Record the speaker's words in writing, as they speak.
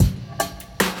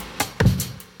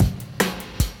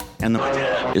and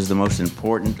is the most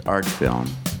important art film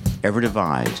ever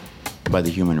devised by the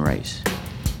human race.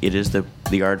 It is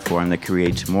the art form that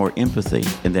creates more empathy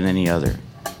than any other.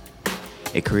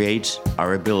 It creates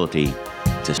our ability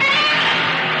to...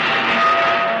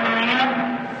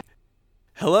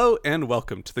 Hello and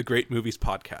welcome to the Great Movies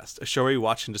Podcast, a show where we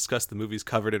watch and discuss the movies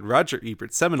covered in Roger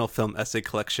Ebert's seminal film essay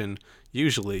collection,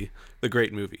 usually The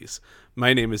Great Movies.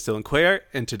 My name is Dylan Cuellar,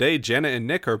 and today Jana and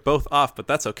Nick are both off, but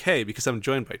that's okay because I'm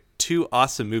joined by two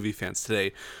awesome movie fans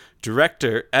today.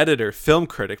 Director, editor, film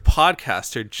critic,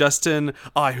 podcaster, Justin...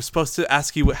 Oh, I was supposed to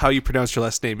ask you how you pronounce your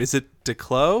last name. Is it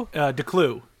Declos?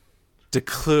 Declou.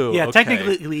 Declou, Yeah, okay.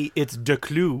 Technically it's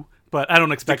Declou, but I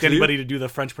don't expect anybody to do the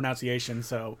French pronunciation,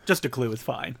 so just Declou is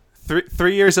fine.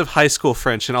 Three years of high school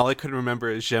French, and all I could remember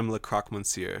is J'aime le croque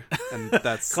monsieur. And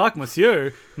that's... Croque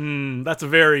monsieur? That's a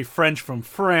very French from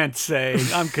France saying.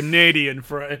 I'm Canadian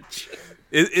French.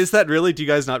 Is that really? Do you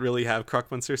guys not really have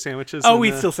croque monsieur sandwiches? Oh,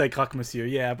 we still say croque monsieur,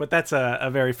 yeah, but that's a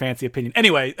very fancy opinion.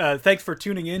 Anyway, thanks for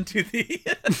tuning in to the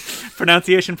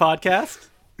pronunciation podcast.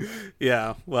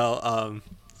 Yeah, well,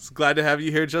 glad to have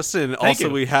you here, Justin. Thank also,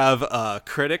 you. we have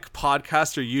critic,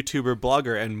 podcaster, YouTuber,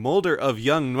 blogger, and molder of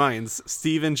young minds,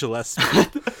 Stephen Gillespie.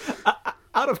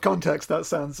 Out of context, that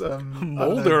sounds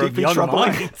Molder of deeply young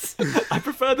troubling. minds. I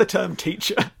prefer the term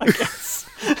teacher, I guess.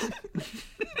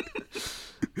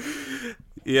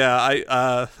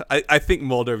 Yeah, I think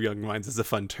molder of young minds is a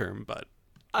fun term, but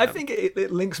I think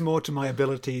it links more to my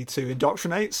ability to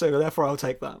indoctrinate, so therefore I'll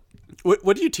take that.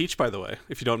 what do you teach, by the way,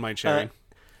 if you don't mind sharing?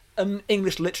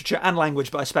 English literature and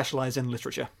language, but I specialise in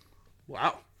literature.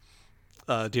 Wow.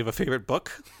 Do you have a favorite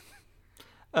book?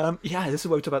 Yeah, this is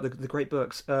where we talk about the great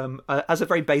books. As a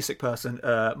very basic person,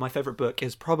 my favourite book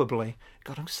is probably...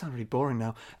 God, I'm just sounding really boring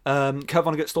now. Kurt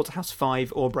Vonnegut's Slaughterhouse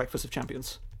 5 or Breakfast of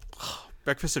Champions.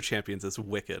 Breakfast of Champions is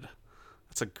wicked.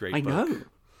 That's a great book.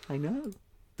 I know.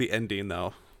 The ending,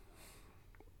 though.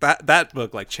 That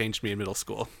book, like, changed me in middle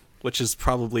school, which is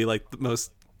probably, like, the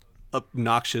most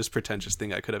obnoxious, pretentious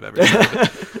thing I could have ever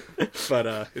said.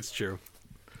 But it's true.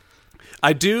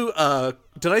 I do...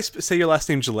 did I say your last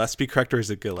name Gillespie correct, or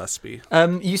is it Gillespie?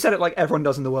 You said it like everyone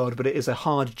does in the world, but it is a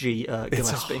hard G,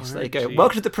 Gillespie. So there you go.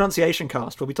 Welcome to the pronunciation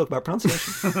cast, where we talk about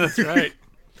pronunciation. That's right.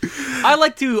 I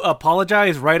like to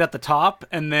apologize right at the top,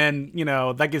 and then,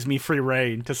 that gives me free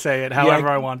reign to say it however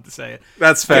I want to say it.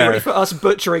 That's Get fair. ready for us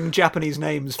butchering Japanese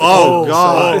names.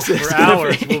 God. For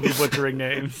hours we'll be butchering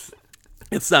names.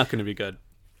 It's not going to be good.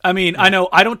 I mean, I know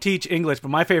I don't teach English, but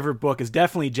my favorite book is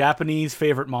definitely Japanese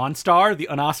Favorite Monstar, the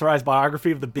unauthorized biography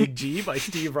of the Big G by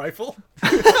Steve Rifle.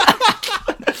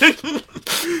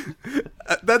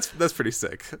 That's pretty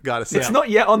sick. Gotta say. It's not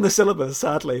yet on the syllabus,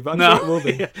 sadly, but I'm sure it will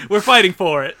be. Yeah, we're fighting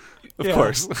for it. Of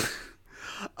course.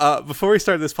 Before we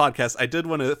start this podcast, I did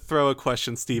want to throw a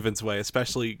question Steven's way,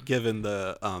 especially given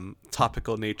the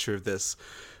topical nature of this.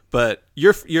 But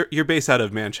you're based out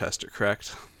of Manchester,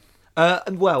 correct?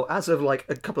 Well, as of like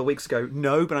a couple of weeks ago,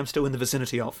 no, but I'm still in the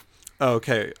vicinity of.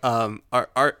 Okay.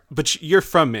 But you're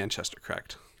from Manchester,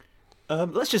 correct?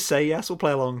 Let's just say yes. We'll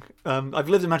play along. I've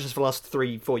lived in Manchester for the last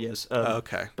 3-4 years.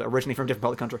 Okay. But originally from a different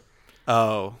part of the country.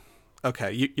 Oh,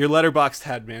 okay. Your letterbox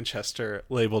had Manchester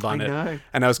labeled on I it, know.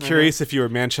 and I was curious if you were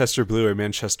Manchester Blue or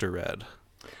Manchester Red.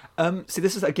 See,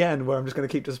 this is again where I'm just going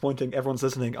to keep disappointing everyone's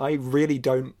listening. I really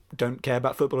don't care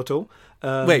about football at all.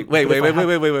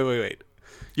 Wait.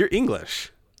 You're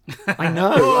English. I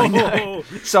know.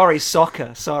 Sorry,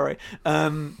 soccer. Sorry.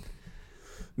 No.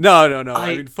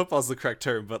 I mean, football's the correct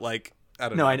term, but like, I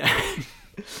don't know. No, I know.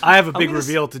 I have a big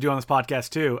reveal to do on this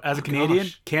podcast, too. As a Canadian,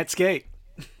 can't skate.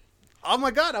 Oh my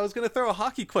God, I was going to throw a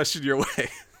hockey question your way.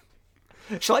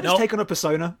 Shall I just take on a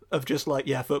persona of just like,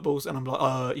 footballs, and I'm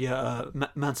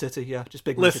like, Man City, just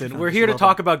big. Man City Listen, fan, we're just here to love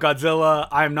talk them. about Godzilla.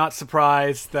 I'm not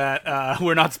surprised that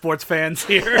we're not sports fans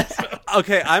here.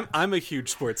 Okay, I'm a huge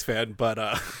sports fan,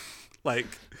 but like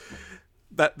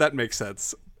that makes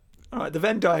sense. All right, the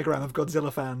Venn diagram of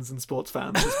Godzilla fans and sports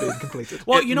fans has been completed.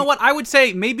 Well, you know what? I would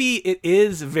say maybe it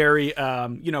is very,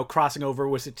 crossing over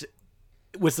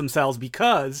with themselves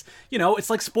because, it's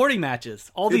like sporting matches.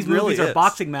 All these movies are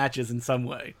boxing matches in some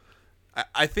way.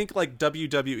 I think like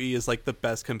WWE is like the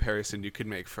best comparison you could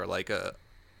make for like a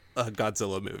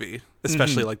Godzilla movie,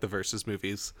 especially like the versus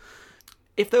movies.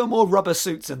 If there were more rubber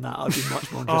suits in that, I'd be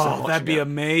much more interested in watching that'd be it.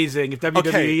 amazing. If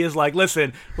WWE is like,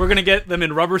 listen, we're going to get them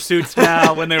in rubber suits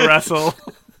now when they wrestle.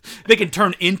 They can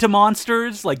turn into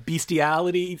monsters, like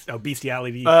bestiality. Oh,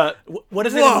 bestiality. What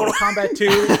is it in Mortal Kombat 2?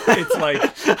 It's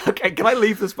like... Okay, can I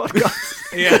leave this podcast?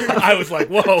 Yeah, I was like,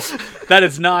 whoa, that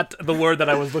is not the word that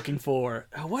I was looking for.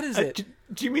 What is it?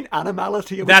 Do you mean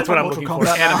animality? That's what I'm looking for.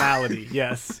 Animality.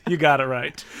 Yes, you got it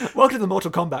right. Welcome to the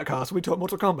Mortal Kombat cast. We talk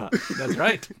Mortal Kombat. That's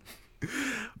right.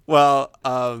 Well,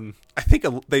 I think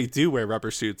they do wear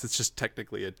rubber suits. It's just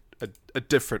technically a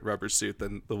different rubber suit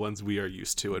than the ones we are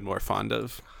used to and more fond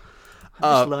of.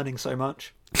 I'm just learning so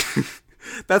much.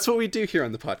 That's what we do here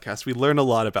on the podcast. We learn a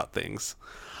lot about things.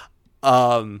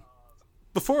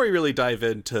 Before we really dive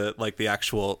into like the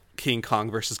actual King Kong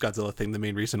versus Godzilla thing, the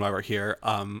main reason why we're here,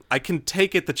 I can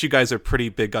take it that you guys are pretty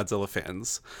big Godzilla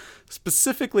fans.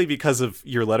 Specifically because of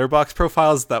your Letterboxd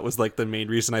profiles, that was like the main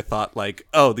reason I thought like,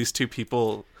 oh, these two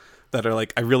people that are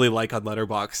like I really like on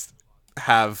Letterboxd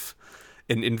have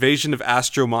an Invasion of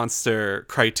Astro Monster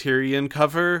Criterion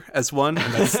cover as one,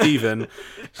 and that's Steven.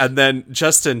 And then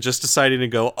Justin just deciding to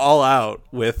go all out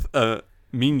with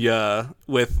Minya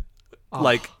with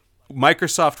like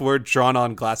Microsoft Word drawn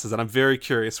on glasses, and I'm very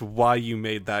curious why you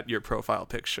made that your profile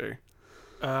picture.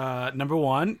 Number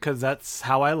one, because that's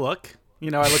how I look.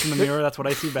 You know, I look in the mirror, that's what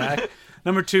I see back.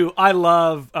 Number two, I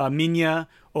love Minya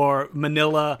or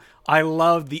Manila. I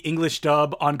love the English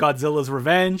dub on Godzilla's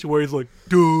Revenge, where he's like,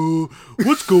 duh,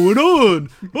 what's going on?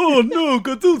 Oh no,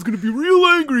 Godzilla's gonna be real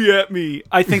angry at me.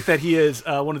 I think that he is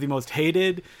one of the most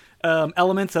hated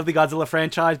elements of the Godzilla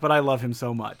franchise, but I love him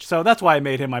so much. So that's why I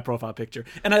made him my profile picture.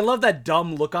 And I love that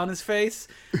dumb look on his face.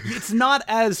 It's not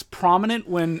as prominent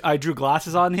when I drew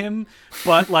glasses on him,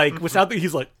 but like without the,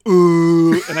 he's like,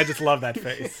 ooh, and I just love that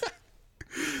face.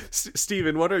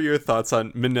 Steven, what are your thoughts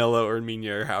on Manila or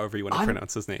Minya, or however you want to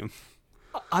pronounce his name?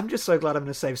 I'm just so glad I'm in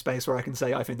a safe space where I can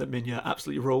say I think that Minya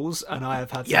absolutely rules, and I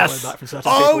have had some Yes. back from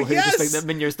certain people who just think that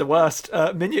Minya is the worst.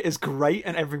 Minya is great,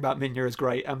 and everything about Minya is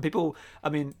great. And people, I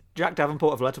mean, Jack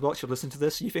Davenport of Letterboxd should listen to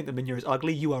this. You think that Minya is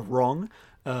ugly? You are wrong.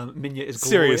 Minya is glorious.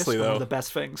 Seriously, though, one of the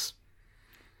best things.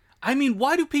 I mean,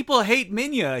 why do people hate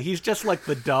Minya? He's just like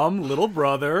the dumb little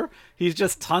brother. He's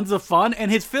just tons of fun.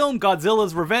 And his film,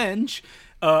 Godzilla's Revenge,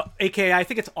 aka I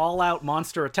think it's All Out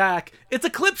Monster Attack, it's a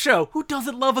clip show. Who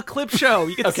doesn't love a clip show?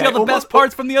 You get to see all the best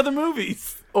parts from the other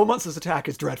movies. All Monsters Attack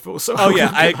is dreadful. So oh yeah,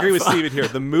 I agree with Steven here.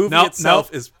 The movie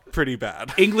itself is pretty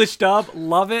bad. English dub,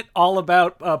 love it. All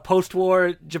about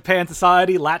post-war Japan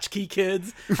society, latchkey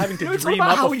kids having to dream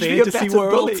up a fantasy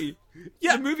world. Bully.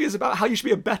 Yeah, the movie is about how you should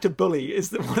be a better bully. Is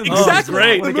the one of the exactly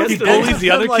great? The movie bullies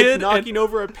the other kid, knocking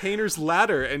over a painter's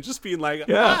ladder and just being like,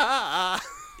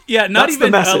 Yeah, not That's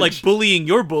even the like bullying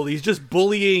your bullies, just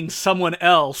bullying someone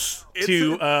else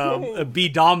to be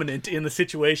dominant in the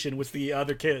situation with the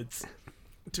other kids.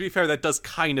 To be fair, that does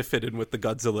kind of fit in with the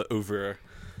Godzilla over.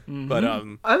 But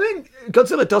I mean,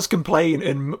 Godzilla does complain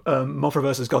in Mothra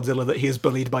vs. Godzilla that he is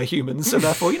bullied by humans, so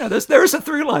therefore, you know, there is a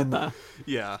through line there.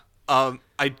 Yeah.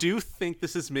 I do think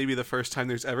this is maybe the first time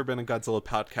there's ever been a Godzilla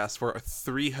podcast where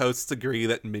 3 hosts agree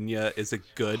that Minya is a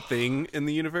good thing in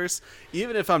the universe.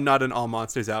 Even if I'm not an All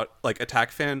Monsters Out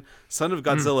Attack fan, Son of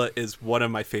Godzilla is one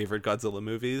of my favorite Godzilla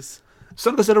movies.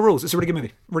 Son of Godzilla rules. It's a really good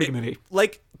movie. Really good movie.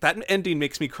 Like, that ending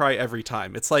makes me cry every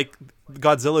time. It's like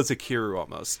Godzilla's a Kiru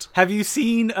almost. Have you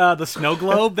seen the snow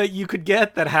globe that you could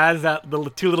get that has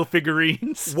the 2 little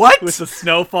figurines? What? With the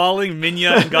snow falling,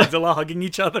 Minya and Godzilla hugging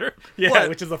each other? Yeah, What?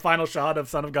 which is the final shot of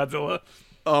Son of Godzilla.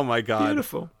 Oh my god.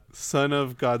 Beautiful. Son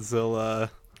of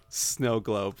Godzilla snow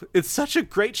globe. It's such a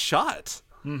great shot.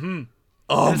 Mm-hmm.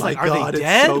 Oh my are god. they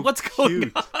dead? So What's going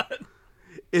cute. on?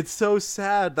 It's so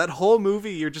sad. That whole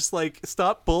movie, you're just like,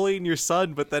 stop bullying your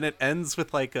son, but then it ends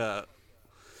with like a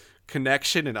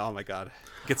connection, and oh my god,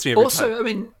 it gets me every time. I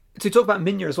mean, to talk about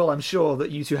Minya as well, I'm sure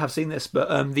that you two have seen this,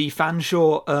 but the fan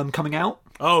short coming out.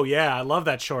 Oh yeah, I love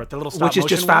that short. The little stop which is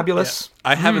just motion one. fabulous.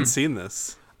 I haven't seen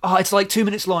this. Oh, it's like 2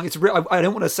 minutes long. It's I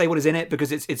don't want to say what is in it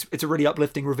because it's a really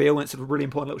uplifting reveal and it's a really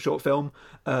important little short film.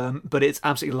 But it's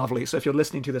absolutely lovely. So if you're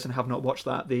listening to this and have not watched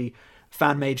that, the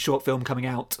fan-made short film coming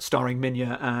out starring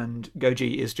Minya and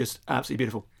Goji is just absolutely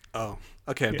beautiful. Oh,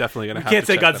 okay. I'm definitely gonna. You have can't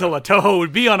to say check that out. Godzilla. Toho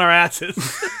would be on our asses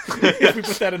if we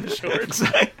put that in the shorts.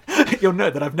 You'll know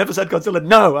that I've never said Godzilla.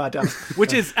 No, I don't.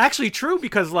 Which is actually true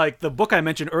because, like, the book I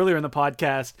mentioned earlier in the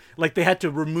podcast, like, they had to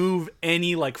remove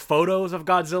any, like, photos of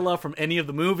Godzilla from any of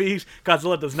the movies.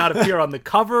 Godzilla does not appear on the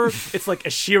cover. It's like a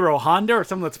Shiro Honda or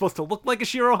something that's supposed to look like a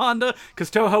Shiro Honda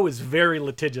because Toho is very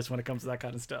litigious when it comes to that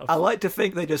kind of stuff. I like to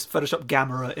think they just Photoshop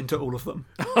Gamera into all of them.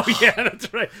 Oh, yeah,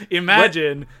 that's right.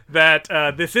 Imagine that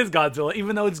this is Godzilla,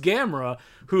 even though it's Gamera,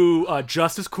 who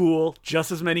just as cool,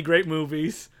 just as many great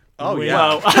movies. Oh, yeah.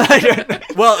 Well,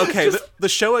 Well, okay, the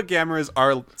Showa Gamers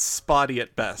are spotty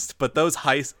at best, but those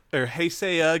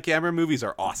Heisei Gamer movies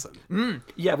are awesome.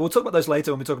 yeah, we'll talk about those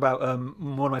later when we talk about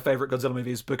one of my favorite Godzilla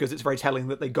movies, because it's very telling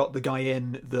that they got the guy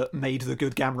in that made the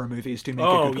good Gamera movies to make a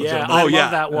good Godzilla yeah, movie. I love yeah.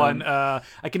 that one.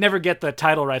 I can never get the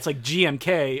title right. It's like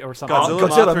GMK or something.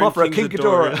 Godzilla, Mothra, and King King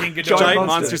Ghidorah, Ghidorah. Ghidorah. Giant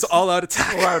monsters, all out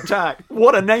attack. All Out Attack.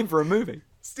 What a name for a movie.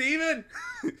 Steven!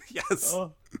 Yes.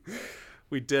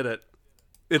 We did it.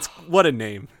 It's what a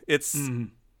name. It's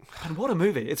And what a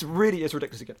movie. It's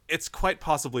ridiculously good. it's quite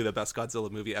possibly the best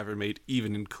Godzilla movie ever made,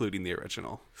 even including the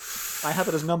original. I have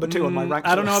it as number 2 on my rank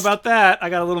I don't know list. about that. I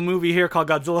got a little movie here called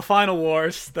Godzilla Final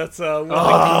Wars. That's one thing to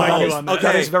like you on that.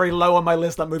 That is very low on my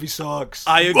list. That movie sucks.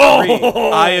 I agree.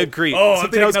 I agree. Oh, I'm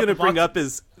Something I was taking going up to the bring box. up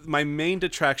is my main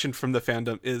detraction from the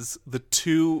fandom is the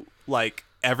two, like,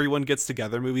 everyone gets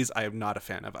together movies I am not a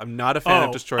fan of. I'm not a fan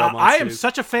of Destroy All I Monsters. am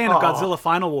such a fan of Godzilla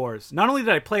Final Wars. Not only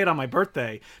did I play it on my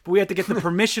birthday, but we had to get the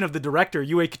permission of the director,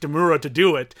 Yue Kitamura, to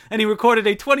do it. And he recorded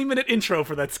a 20-minute intro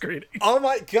for that screening. Oh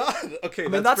my god! Okay, I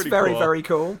mean, that's pretty very, cool. very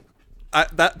cool.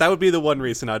 That would be the one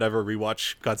reason I'd ever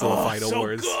rewatch Godzilla Final so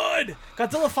Wars. good!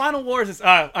 Godzilla Final Wars is...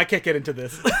 I can't get into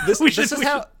this.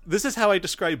 This is how I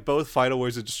describe both Final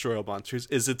Wars and Destroy All Monsters.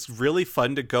 Is it's really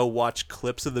fun to go watch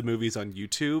clips of the movies on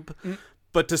YouTube,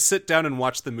 but to sit down and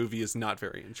watch the movie is not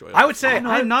very enjoyable. I would say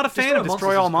I'm not a fan of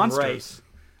Destroy All Monsters Monsters. is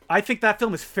I think that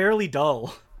film is fairly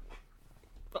dull.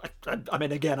 I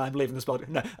mean, again, I'm leaving this podcast.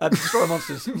 No, Destroy All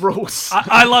Monsters rules.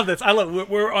 I love this.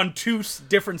 We're on two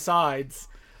different sides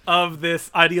of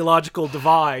this ideological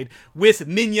divide with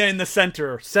Minya in the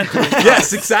center.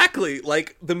 Yes, exactly.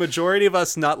 Like, the majority of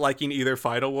us not liking either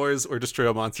Final Wars or Destroy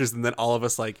All Monsters, and then all of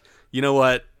us like, you know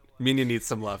what? Minya needs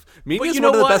some love. Minya's you one know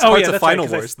of the what? best Oh, parts yeah, of that's right, Final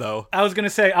 'cause Wars, though. I was going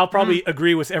to say, I'll probably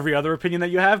agree with every other opinion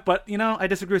that you have, but, I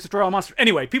disagree with Destroy All Monsters.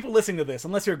 Anyway, people listening to this,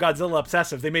 unless you're Godzilla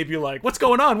obsessive, they may be like, what's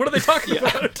going on? What are they talking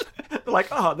about? Like,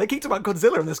 they keep talking about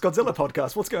Godzilla in this Godzilla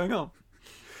podcast. What's going on?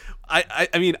 I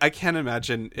mean, I can't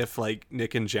imagine if, like,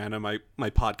 Nick and Jana, my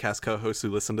podcast co-hosts who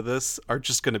listen to this, are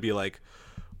just going to be like,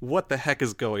 what the heck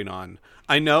is going on?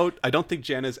 I don't think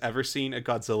Jana's ever seen a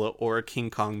Godzilla or a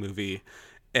King Kong movie,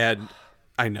 and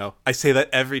I know. I say that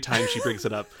every time she brings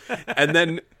it up. And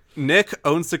then Nick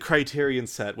owns the Criterion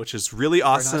set, which is really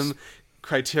awesome. nice.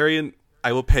 Criterion,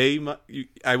 I will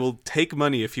I will take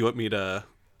money if you want me to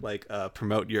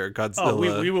promote your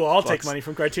Godzilla. We will all take box. money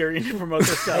from Criterion to promote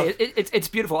this stuff. Hey, it's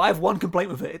beautiful. I have one complaint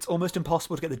with it. It's almost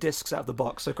impossible to get the discs out of the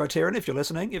box. So Criterion, if you're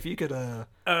listening, if you could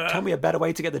tell me a better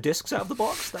way to get the discs out of the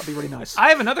box, that'd be really nice. I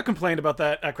have another complaint about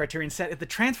that Criterion set. The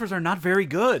transfers are not very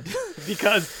good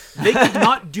because they could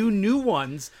not do new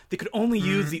ones. They could only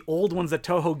use the old ones that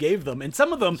Toho gave them. And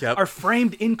some of them are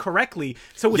framed incorrectly.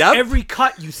 So with every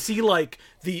cut, you see like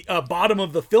the bottom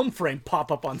of the film frame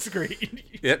pop up on screen.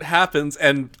 It happens.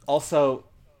 And also,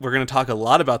 we're going to talk a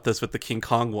lot about this with the King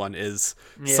Kong one, is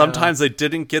sometimes they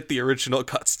didn't get the original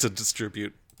cuts to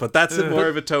distribute. But that's more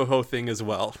of a Toho thing as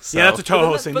well. So. Yeah, that's a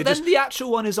Toho thing. But then the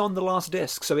actual one is on the last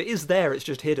disc, so it is there. It's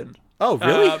just hidden. Oh,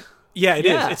 really? Yeah, it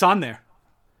is. It's on there.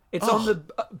 It's on the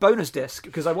bonus disc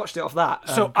because I watched it off that.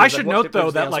 So I should note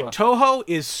though that like Toho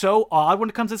is so odd when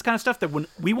it comes to this kind of stuff that when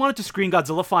we wanted to screen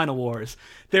Godzilla Final Wars,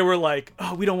 they were like,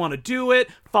 "Oh, we don't want to do it.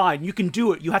 Fine, you can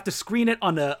do it. You have to screen it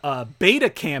on a beta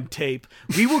cam tape.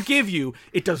 We will give you.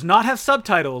 It does not have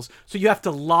subtitles, so you have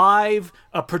to live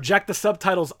project the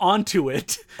subtitles onto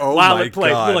it while my it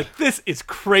plays." God. We're like, "This is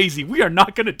crazy. We are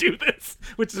not going to do this."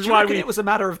 Which is why it was a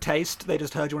matter of taste. They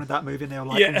just heard you wanted that movie and they were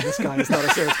like, Yeah. "This guy is not a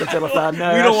serious Godzilla fan."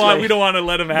 No, we don't want to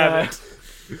let him have it.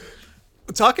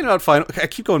 Talking about I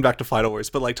keep going back to Final Wars,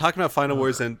 but like talking about Final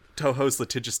Wars and Toho's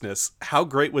litigiousness, how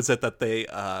great was it that they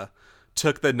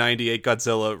took the 98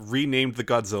 Godzilla, renamed the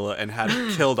Godzilla, and had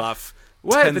it killed off?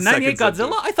 What, 10 the 98 seconds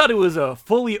into Godzilla? I thought it was a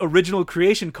fully original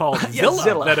creation called Zilla,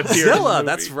 Zilla. that appeared in the Zilla, movie.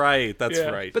 that's right. That's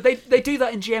right. But they do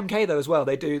that in GMK though as well.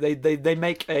 They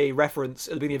make a reference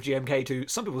at the beginning of GMK to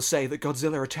some people say that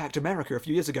Godzilla attacked America a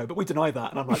few years ago, but we deny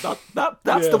that. And I'm like,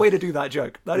 that's the way to do that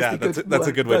joke. That is that's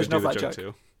a good way to version do of the that joke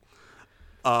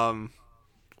too.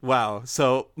 Wow.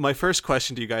 So my first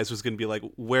question to you guys was going to be like,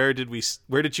 where did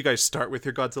you guys start with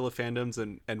your Godzilla fandoms,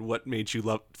 and what made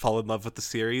you fall in love with the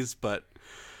series? But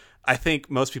I think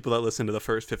most people that listen to the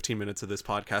first 15 minutes of this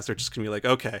podcast are just going to be like,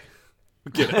 okay,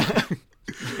 we get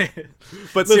it.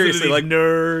 But seriously, like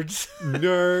nerds.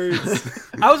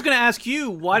 I was going to ask you,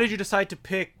 why did you decide to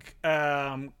pick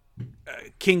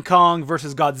King Kong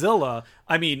versus Godzilla?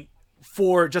 I mean,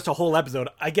 for just a whole episode,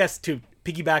 I guess to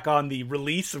piggyback on the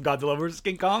release of Godzilla vs.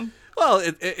 King Kong? Well,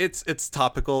 it's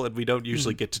topical, and we don't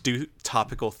usually get to do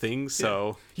topical things,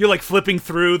 so... You're like flipping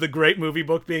through the great movie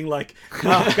book being like,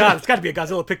 oh god, it's got to be a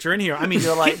Godzilla picture in here. I mean,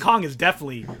 you're like, King Kong is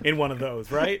definitely in one of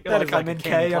those, right? You're like, I'm in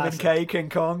K, King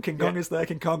Kong is there,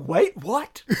 King Kong. Wait,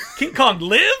 what? King Kong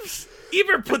lives? You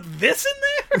ever put this in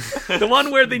there? The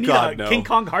one where they need no. King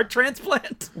Kong heart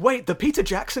transplant? Wait, the Peter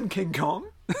Jackson King Kong?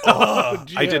 Oh,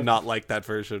 I did not like that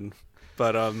version.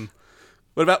 But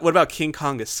what about King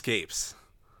Kong Escapes?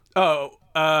 Oh,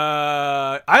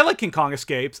 I like King Kong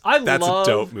Escapes. That's love a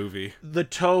dope movie. The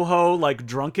Toho like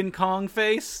drunken Kong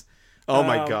face. Oh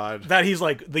my god. That he's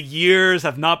like, the years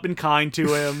have not been kind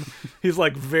to him. He's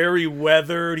like very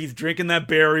weathered. He's drinking that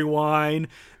berry wine.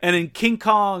 And in King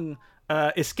Kong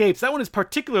Escapes, that one is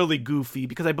particularly goofy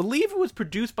because I believe it was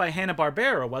produced by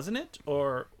Hanna-Barbera, wasn't it?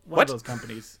 Or one of those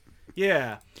companies.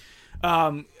 Yeah.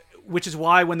 Which is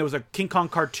why when there was a King Kong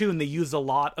cartoon, they used a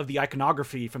lot of the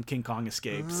iconography from King Kong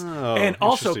Escapes. Oh, and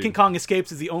also, King Kong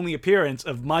Escapes is the only appearance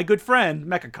of my good friend,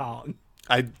 Mecha Kong.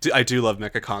 I do love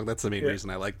Mecha Kong. That's the main reason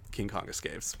I like King Kong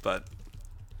Escapes. But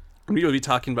we will be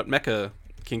talking about Mecha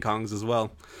King Kongs as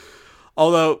well.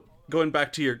 Although, going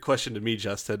back to your question to me,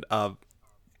 Justin,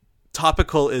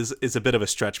 topical is a bit of a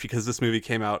stretch because this movie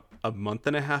came out a month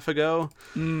and a half ago.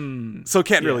 So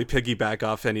can't really piggyback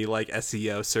off any like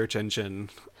SEO search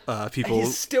engine people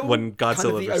It's still when Godzilla kind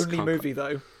of the vs. only Kong. movie,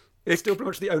 though. It's still pretty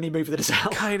much the only movie that is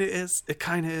out. It kind of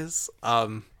is.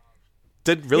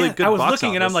 Did really good. I was box looking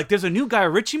office. and I'm like, there's a new Guy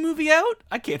Ritchie movie out?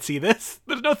 I can't see this.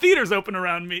 There's no theaters open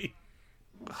around me.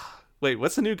 Wait,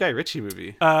 what's the new Guy Ritchie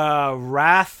movie?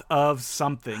 Wrath of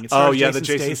something. It Oh stars yeah, the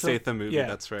Jason Statham movie. Yeah.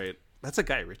 That's right. That's a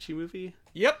Guy Ritchie movie.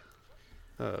 Yep.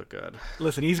 Oh god.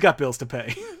 Listen, he's got bills to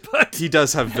pay. But He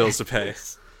does have bills to pay.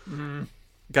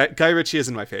 Guy Ritchie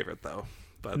isn't my favorite though.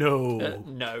 But no.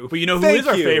 No. But you know who Thank is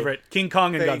our you. favorite? King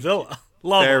Kong and Godzilla.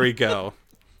 Love there him. we go.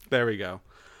 There we go.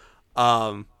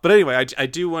 But anyway, I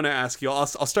do want to ask you. I'll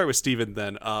start with Steven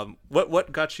then.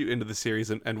 What got you into the series,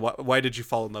 and why did you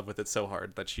fall in love with it so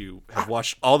hard that you have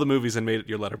watched all the movies and made it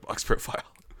your Letterboxd profile?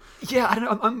 Yeah, I don't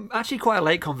know. I'm actually quite a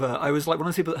late convert. I was like one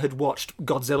of those people that had watched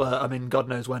Godzilla, I mean, God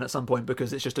knows when at some point,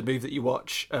 because it's just a movie that you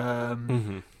watch.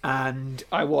 And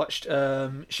I watched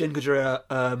Shin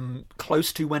Godzilla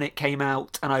close to when it came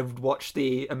out, and I watched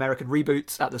the American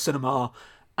reboots at the cinema.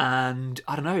 And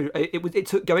I don't know, it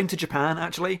took going to Japan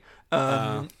actually,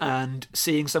 and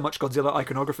seeing so much Godzilla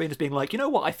iconography and just being like, you know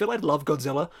what, I feel I'd love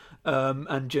Godzilla,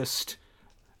 and just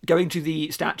going to the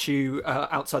statue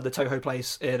outside the Toho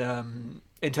place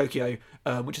in Tokyo,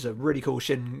 which is a really cool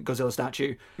Shin Godzilla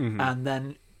statue, and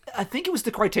then I think it was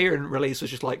the Criterion release was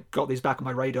just like got these back on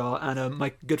my radar, and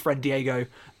my good friend Diego,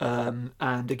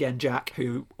 and again Jack,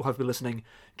 who will have been listening,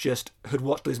 just had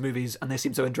watched these movies and they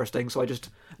seemed so interesting, so I just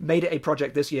made it a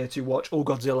project this year to watch all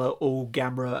Godzilla, all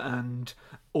Gamera, and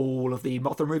all of the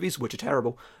Mothra movies, which are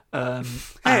terrible. Hey,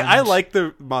 I like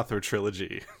the Mothra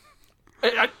trilogy.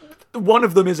 One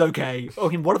of them is okay. I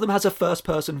mean, one of them has a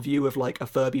first-person view of like a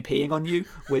Furby peeing on you,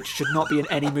 which should not be in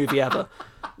any movie ever.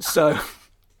 So,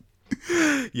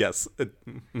 Yes.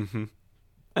 and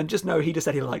just know he just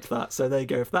said he liked that. So there you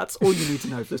go. If that's all you need to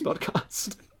know for this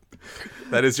podcast.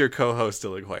 That is your co-host,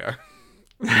 Dylan Cuellar.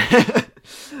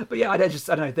 But yeah, I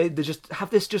don't know. They just have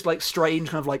this just like strange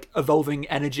kind of like evolving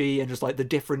energy and just like the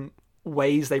different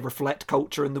ways they reflect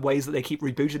culture and the ways that they keep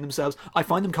rebooting themselves. I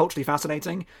find them culturally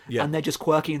fascinating, and they're just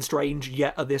quirky and strange,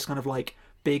 yet are this kind of like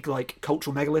big like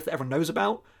cultural megalith that everyone knows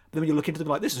about. But then when you look into them,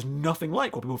 like, this is nothing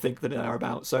like what people think that they're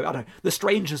about. So I don't know. The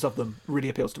strangeness of them really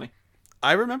appeals to me.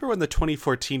 I remember when the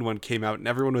 2014 one came out and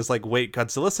everyone was like, wait,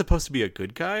 Godzilla's supposed to be a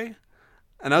good guy?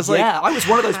 And I was like, yeah, I was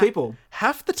one of those people.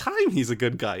 Half the time he's a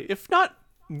good guy, if not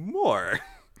more.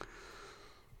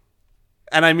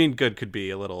 And I mean, good could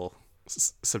be a little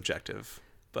subjective,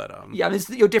 but yeah, there's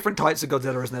your different types of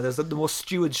Godzilla, isn't there? There's the more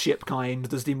stewardship kind,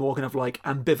 there's the more kind of like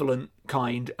ambivalent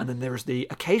kind, and then there's the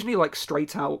occasionally like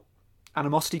straight out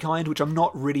animosity kind, which I'm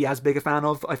not really as big a fan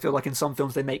of. I feel like in some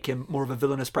films they make him more of a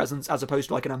villainous presence as opposed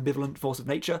to like an ambivalent force of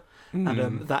nature,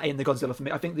 and that ain't the Godzilla for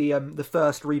me. I think the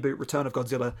first reboot, Return of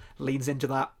Godzilla, leans into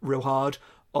that real hard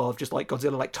of just like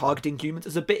Godzilla like targeting humans.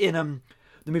 There's a bit in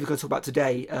the movie we're going to talk about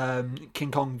today,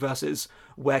 King Kong versus,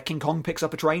 where King Kong picks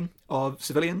up a train of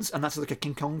civilians, and that's like a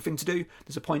King Kong thing to do.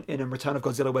 There's a point in Return of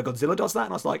Godzilla where Godzilla does that,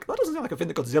 and I was like, that doesn't sound like a thing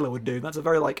that Godzilla would do. That's a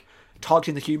very like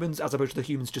targeting the humans as opposed to the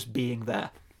humans just being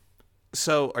there.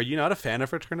 So, are you not a fan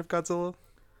of Return of Godzilla?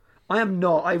 I am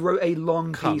not. I wrote a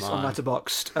long Come piece on on.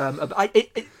 Letterboxd.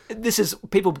 This is,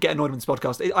 people get annoyed with this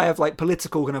podcast. I have like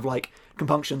political kind of like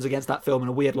compunctions against that film and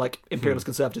a weird like imperialist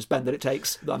conservative bent that it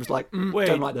takes. That I'm just like, Wait,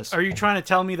 don't like this. are you trying to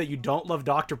tell me that you don't love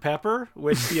Dr. Pepper,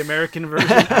 which the American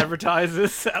version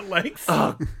advertises at length?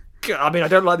 God, I mean, I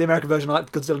don't like the American version. I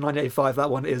like Godzilla 1985. That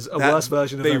one is a worse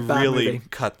version of They a bad really movie.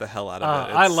 cut the hell out of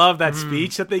it. I It's- love that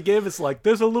speech that they give. It's like,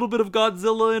 there's a little bit of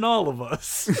Godzilla in all of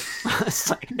us. It's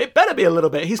like, it better be a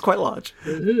little bit. He's quite large.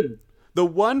 The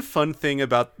one fun thing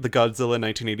about the Godzilla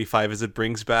 1985 is it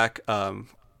brings back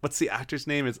what's the actor's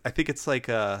name? I think it's like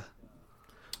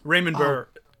Raymond Burr.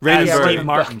 Raymond as Burr. Steve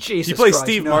Martin. Jesus he plays Christ,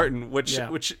 Steve no. Martin, which Yeah.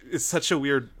 is such a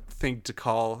weird thing to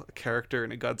call a character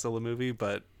in a Godzilla movie,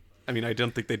 but I mean, I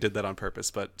don't think they did that on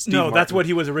purpose. But Steve No, that's Martin- what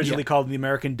he was originally called in the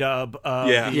American dub of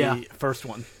the Yeah. first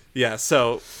one. Yeah,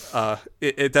 so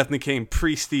it definitely came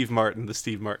pre-Steve Martin, the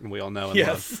Steve Martin we all know and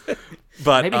Yes. love.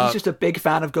 But Maybe he's just a big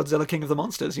fan of Godzilla King of the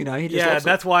Monsters, you know? He just Yeah, loves it.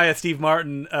 that's why Steve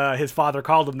Martin, his father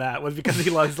called him that, was because he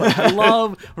loves, like, I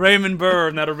love Raymond Burr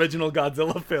in that original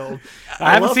Godzilla film.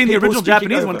 I haven't love seen the people original speaking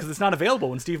Japanese one over. because it's not available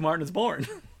when Steve Martin is born.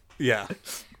 yeah.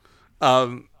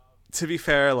 To be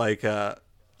fair, like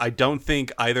I don't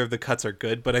think either of the cuts are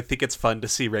good, but I think it's fun to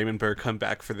see Raymond Burr come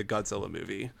back for the Godzilla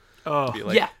movie. Oh, Be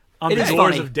like, yeah. on It the is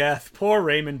doors funny. of death. Poor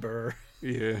Raymond Burr.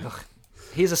 yeah.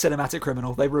 He's a cinematic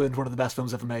criminal. They ruined one of the best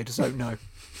films ever made, so no.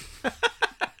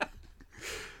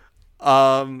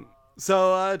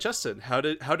 So Justin, how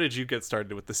did you get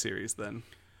started with the series then?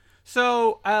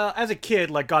 So, as a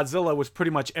kid, like, Godzilla was pretty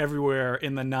much everywhere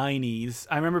in the 90s.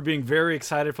 I remember being very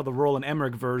excited for the Roland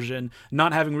Emmerich version,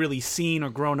 not having really seen or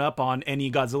grown up on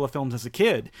any Godzilla films as a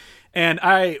kid. And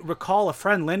I recall a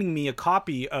friend lending me a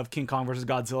copy of King Kong vs.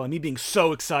 Godzilla, and me being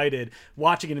so excited,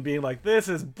 watching it and being like, this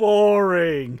is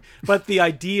boring. But the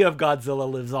idea of Godzilla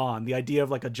lives on. The idea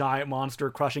of, like, a giant monster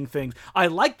crushing things. I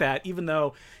like that, even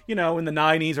though, you know, in the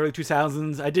 90s, early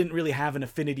 2000s, I didn't really have an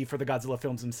affinity for the Godzilla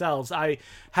films themselves. I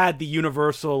had the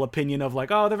universal opinion of,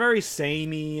 like, oh, they're very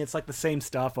samey. It's like the same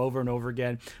stuff over and over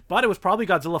again. But it was probably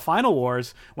Godzilla Final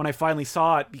Wars when I finally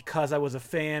saw it, because I was a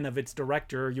fan of its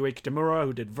director, Yuichi Kitamura,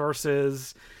 who did Versus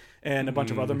and a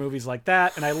bunch of other movies like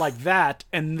that, and I liked that.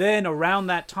 And then around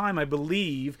that time, I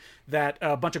believe that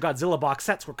a bunch of Godzilla box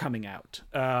sets were coming out.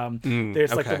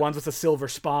 There's like okay. the ones with the silver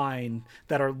spine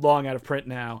that are long out of print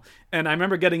now. And I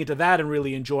remember getting into that and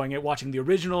really enjoying it, watching the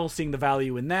original, seeing the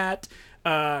value in that.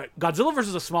 Godzilla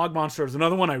vs. a Smog Monster is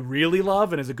another one I really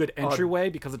love and is a good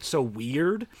entryway because it's so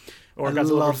weird. Or I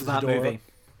Godzilla love vs. that Ghidorah. Oh, movie.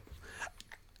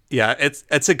 Yeah,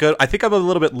 it's a good. I think I'm a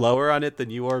little bit lower on it than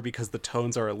you are because the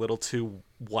tones are a little too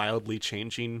wildly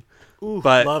changing. Ooh,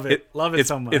 but love it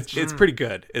so much. It's pretty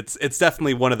good. It's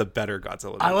definitely one of the better Godzilla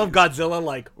movies. I love Godzilla,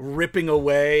 like, ripping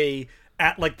away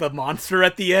at, like, the monster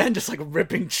at the end, just, like,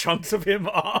 ripping chunks of him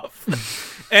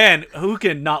off. And who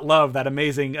can not love that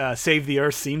amazing Save the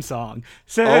Earth theme song?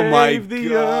 Save Oh my the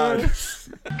God.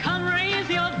 Earth. Come raise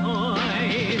your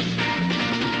voice.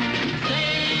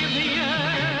 Save the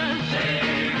earth.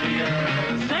 Save the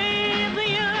earth. Save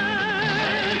the earth.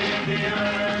 Save the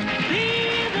earth.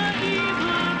 See the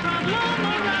evil problem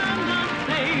around us.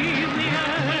 Save the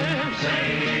earth.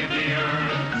 Save the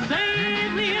earth.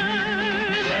 Save the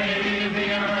earth. Save the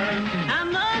earth. And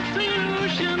the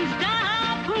solution,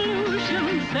 stop pollution.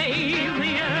 Save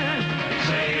the earth.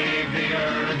 Save the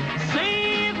earth.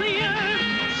 Save the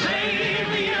earth. Save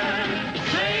the earth.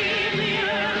 Save the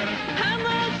earth. And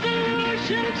the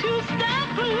solution to stop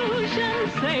pollution.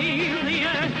 Save the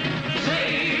earth.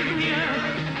 Save the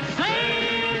earth.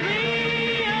 Save the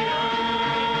earth.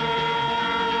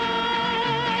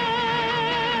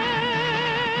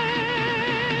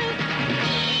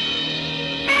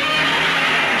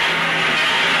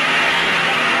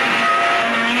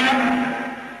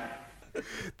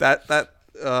 that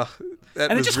And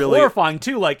was it's just really horrifying,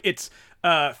 too. Like, it's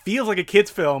feels like a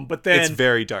kid's film, but it's then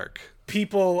very dark.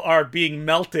 people are being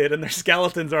melted and their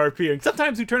skeletons are appearing.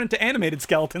 Sometimes we turn into animated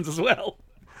skeletons as well.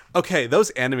 Okay,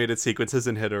 those animated sequences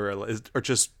in Hedorah are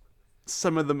just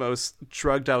some of the most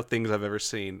drugged out things I've ever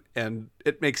seen, and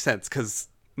it makes sense because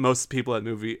most people in the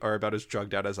movie are about as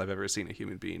drugged out as I've ever seen a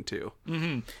human being too.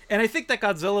 And I think that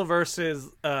Godzilla versus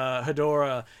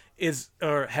Hedorah is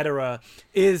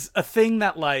a thing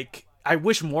that, like, I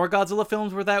wish more Godzilla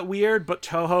films were that weird, but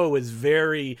Toho is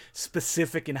very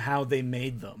specific in how they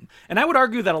made them. And I would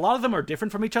argue that a lot of them are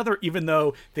different from each other, even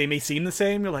though they may seem the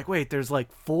same. You're like, wait, there's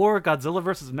like 4 Godzilla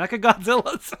versus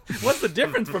Mechagodzillas? What's the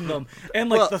difference from them?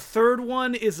 And, like, Well- the third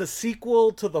one is a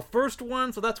sequel to the first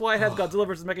one, so that's why it has Godzilla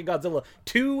versus Mechagodzilla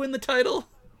 2 in the title.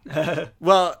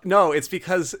 Well, no, it's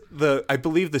because I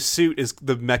believe the suit is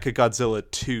the Mechagodzilla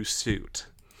 2 suit.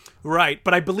 Right,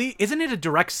 but I believe, isn't it a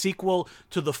direct sequel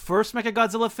to the first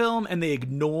Mechagodzilla film, and they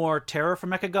ignore Terror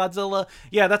from Mechagodzilla?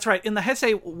 Yeah, that's right. In the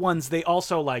Heisei ones, they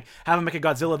also like have a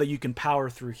Mechagodzilla that you can power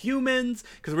through humans,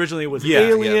 because originally it was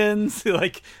aliens.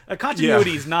 Like,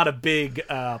 continuity is not a big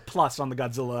plus on the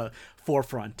Godzilla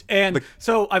forefront. And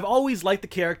so I've always liked the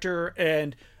character,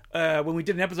 and when we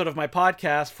did an episode of my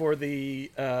podcast for the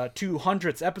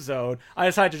 200th episode, I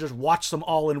decided to just watch them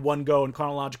all in one go in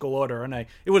chronological order, and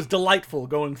it was delightful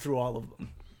going through all of them.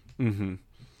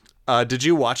 Mm-hmm. Did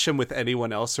you watch them with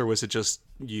anyone else, or was it just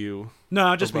you?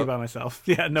 No, just me by myself.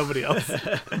 Yeah, nobody else.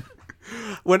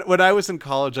 When I was in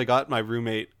college, I got my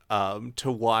roommate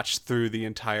to watch through the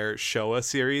entire Showa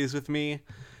series with me,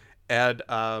 and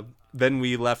then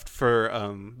we left for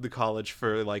the college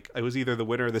for like, it was either the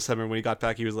winter or the summer. When he got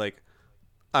back, he was like,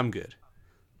 I'm good.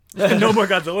 No more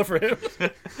Godzilla for him.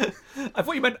 I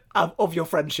thought you meant of your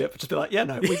friendship. Just be like, yeah,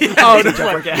 no.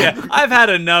 I've had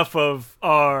enough of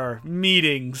our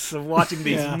meetings of watching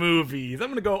these movies. I'm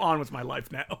going to go on with my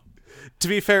life now. To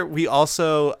be fair, we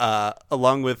also,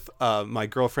 along with my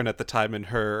girlfriend at the time and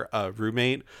her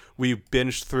roommate, we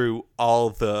binged through all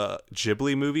the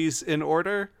Ghibli movies in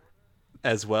order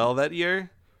as well that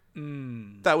year.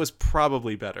 That was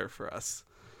probably better for us.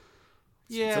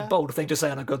 Yeah, it's a bold thing to say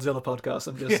on a Godzilla podcast.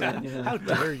 I'm just saying. You know. How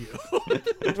dare you?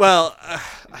 Well,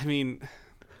 I mean,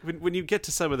 when you get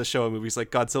to some of the Showa movies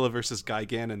like Godzilla versus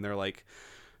Gigan, and they're like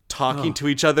talking to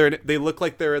each other, and they look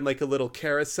like they're in like a little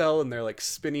carousel, and they're like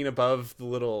spinning above the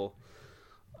little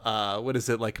what is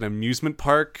it, like an amusement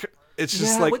park? It's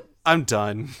just I'm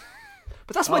done.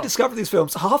 But that's my discovery of these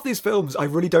films. Half these films I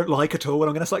really don't like at all, and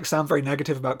I'm going to like sound very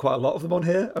negative about quite a lot of them on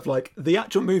here. Of like, the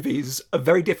actual movies are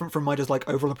very different from my just like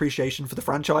overall appreciation for the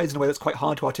franchise in a way that's quite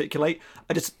hard to articulate.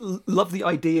 I just love the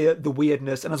idea, the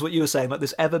weirdness, and as what you were saying, like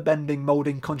this ever-bending,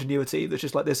 molding continuity that's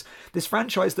just like this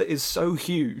franchise that is so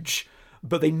huge,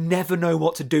 but they never know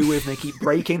what to do with, and they keep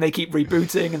breaking, they keep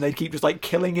rebooting, and they keep just like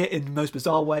killing it in most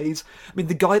bizarre ways. I mean,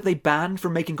 the guy they banned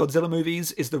from making Godzilla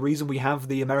movies is the reason we have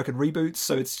the American reboots,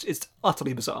 so it's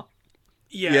utterly bizarre.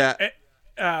 Yeah.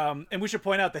 And we should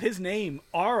point out that his name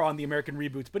are on the American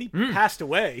reboots, but he passed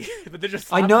away. But they're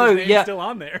just I know, his name's still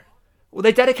on there. Well,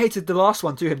 they dedicated the last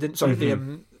one to him, didn't? Sorry,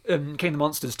 the King of the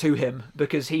Monsters to him,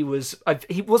 because he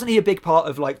wasn't he a big part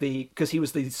of like because he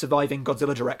was the surviving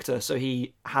Godzilla director, so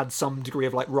he had some degree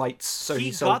of like rights. So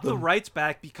he got the rights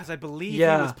back because I believe he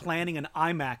was planning an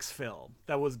IMAX film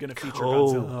that was going to feature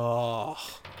Godzilla. Oh,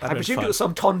 I presume it was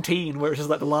some tontine where it's just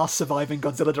like the last surviving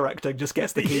Godzilla director just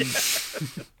gets the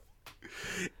keys.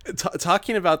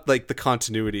 Talking about like the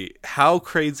continuity, how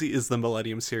crazy is the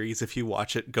Millennium series if you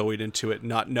watch it going into it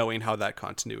not knowing how that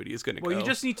continuity is going to go? Well, you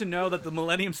just need to know that the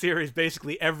Millennium series,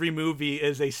 basically every movie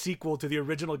is a sequel to the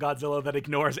original Godzilla that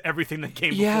ignores everything that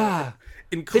came before.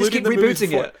 Including the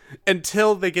rebooting it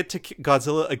until they get to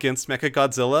Godzilla against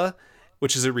Mechagodzilla,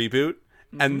 which is a reboot,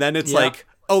 and then it's like,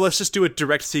 oh, let's just do a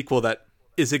direct sequel that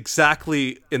is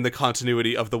exactly in the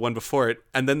continuity of the one before it,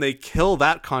 and then they kill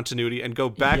that continuity and go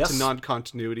back to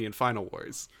non-continuity in Final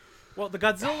Wars. Well, the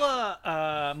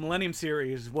Godzilla Millennium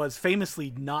series was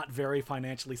famously not very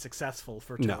financially successful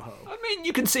for Toho. No. I mean,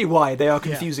 you can see why. They are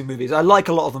confusing movies. I like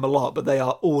a lot of them a lot, but they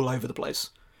are all over the place.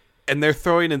 And they're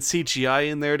throwing in CGI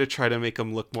in there to try to make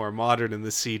them look more modern, and the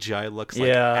CGI looks like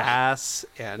ass.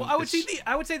 And well, I would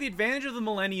say the advantage of the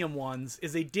Millennium ones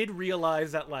is they did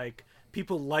realize that like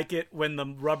people like it when the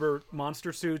rubber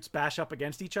monster suits bash up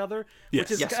against each other, which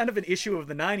is kind of an issue of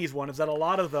the 90s one, is that a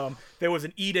lot of them, there was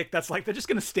an edict that's like, they're just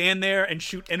going to stand there and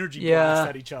shoot energy blasts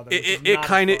at each other. It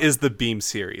kind of is the Beam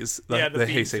series, the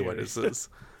Heisei one is.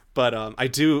 But I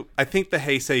think the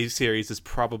Heisei series is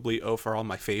probably overall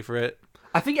my favorite.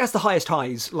 I think it has the highest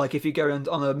highs. Like, if you go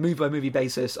on a movie-by-movie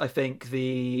basis, I think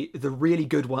the really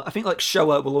good one... I think, like,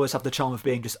 Showa will always have the charm of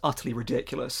being just utterly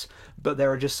ridiculous, but there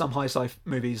are just some high-sci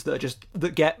movies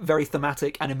that get very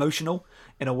thematic and emotional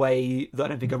in a way that I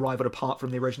don't think are rivaled apart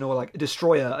from the original. Like,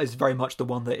 Destroyer is very much the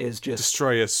one that is just...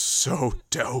 Destroyer is so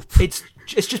dope. It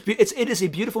is a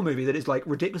beautiful movie that is, like,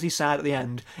 ridiculously sad at the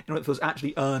end, and it feels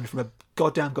actually earned from a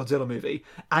goddamn Godzilla movie,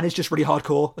 and it's just really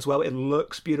hardcore as well. It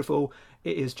looks beautiful.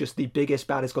 It is just the biggest,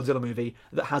 baddest Godzilla movie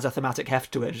that has a thematic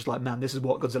heft to it. Just like, man, this is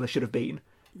what Godzilla should have been.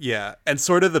 Yeah, and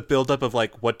sort of the build-up of,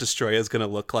 like, what Destroyer is going to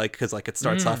look like, because, like, it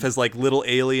starts off as, like, little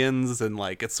aliens, and,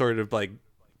 like, it sort of, like,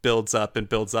 builds up,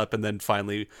 and then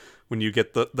finally, when you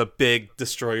get the big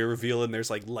Destroyer reveal, and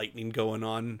there's, like, lightning going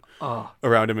on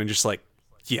around him, and just like,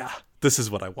 yeah, this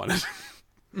is what I wanted.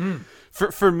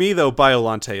 For me, though,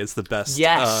 Biollante is the best.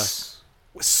 Yes.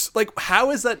 Like,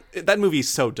 how is that movie is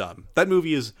so dumb. That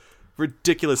movie is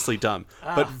ridiculously dumb,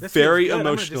 but this very feels good.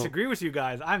 emotional. I'm going to disagree with you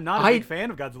guys. I'm not a big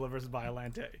fan of Godzilla vs.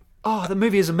 Biollante. Oh, the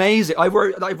movie is amazing. I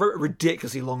wrote a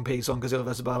ridiculously long piece on Godzilla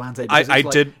vs.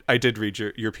 Biollante. I did read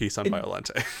your piece on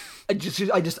Biollante.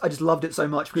 I just loved it so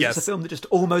much because it's a film that just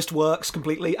almost works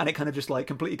completely, and it kind of just like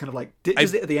completely kind of like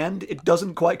ditches it at the end. It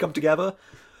doesn't quite come together,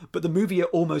 but the movie it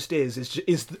almost is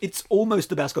it's almost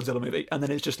the best Godzilla movie, and then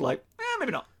it's just like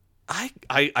maybe not.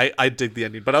 I dig the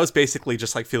ending, but I was basically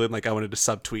just like feeling like I wanted to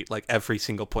subtweet like every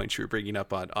single point you were bringing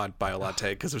up on Biollante,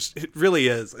 because it really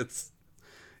is.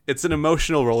 It's an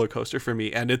emotional roller coaster for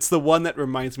me, and it's the one that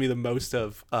reminds me the most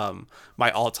of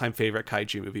my all-time favorite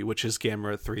kaiju movie, which is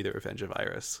Gamera 3: The Revenge of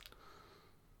Iris.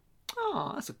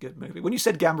 Oh, that's a good movie. When you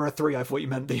said Gamera 3, I thought you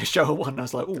meant the Showa one. I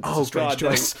was like, that's a strange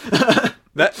choice.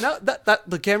 That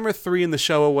the Gamera 3 and the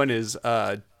Showa one is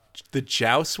the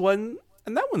Joust one,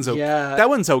 and that one's okay. Yeah. That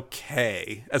one's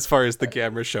okay as far as the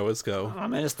Gamera Showas go. I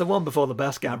mean, it's the one before the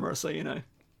best Gamera, so you know.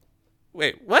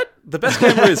 Wait, what? The best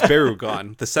Gamera is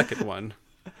Barugon, the second one.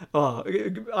 Oh,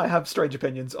 I have strange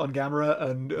opinions on Gamera,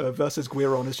 and versus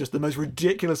Guiron is just the most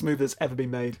ridiculous move that's ever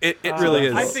been made. It really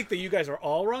is. I think that you guys are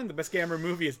all wrong. The best Gamera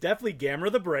movie is definitely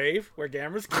Gamera the Brave, where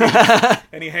Gamera's kids,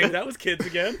 and he hangs out with kids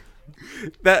again.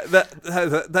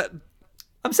 That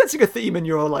I'm sensing a theme in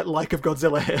your like of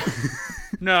Godzilla here.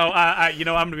 No, I'm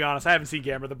gonna be honest. I haven't seen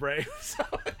Gamera the Brave. So.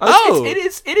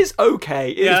 It is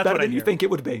okay. It is better than you think it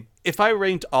would be. If I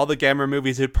ranked all the Gamera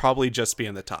movies, it'd probably just be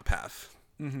in the top half.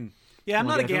 Mm-hmm. Yeah, I'm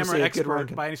not a Gamera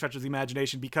expert by any stretch of the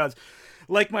imagination because,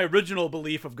 like my original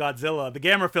belief of Godzilla, the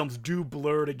Gamera films do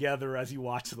blur together as you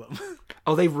watch them.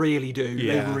 Oh, they really do.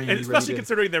 Yeah. They really, and especially really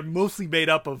considering they're mostly made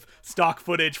up of stock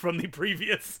footage from the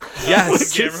previous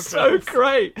Yes, Gamera it's so films.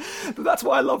 great. But that's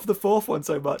why I love the fourth one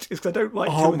so much, is because I don't like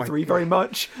 2 and 3 very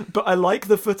much, but I like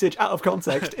the footage out of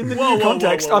context. In the new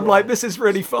context, I'm like, this is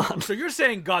really fun. So you're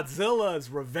saying Godzilla's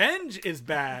Revenge is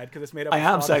bad because it's made up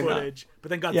of stock footage, but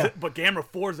then but Gamera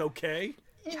 4 is okay?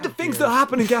 The things that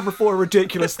happen in Gamera 4 are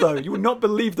ridiculous, though. You would not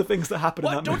believe the things that happen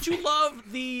in that Don't movie. you love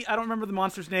I don't remember the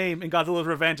monster's name in Godzilla's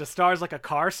Revenge. It stars like a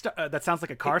car, that sounds like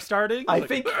a car starting. I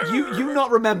think you not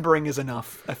remembering is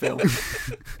enough, I feel.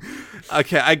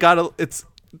 Okay, it's...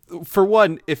 For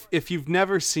one, if you've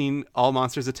never seen All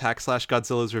Monsters Attack /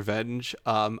 Godzilla's Revenge,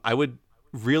 I would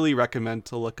really recommend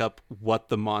to look up what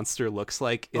the monster looks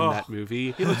like in that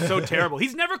movie. He looks so terrible.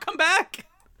 He's never come back.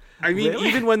 I mean,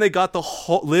 even when they got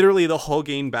literally the whole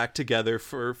gang back together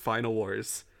for Final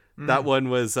Wars, that one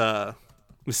was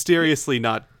mysteriously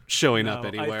not showing up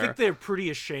anywhere. I think they're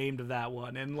pretty ashamed of that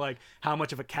one and like how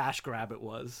much of a cash grab it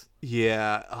was.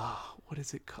 Yeah. What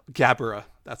is it called? Gabara.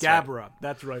 That's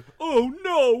right. Oh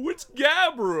no, it's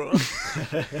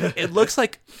Gabara. It looks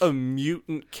like a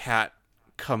mutant cat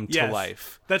come to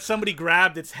life. That somebody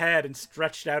grabbed its head and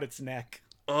stretched out its neck.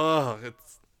 Oh,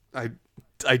 I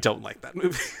don't like that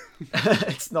movie.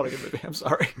 It's not a good movie, I'm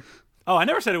sorry. Oh, I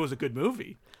never said it was a good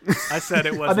movie. I said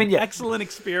it was an excellent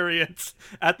experience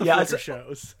at the Flickr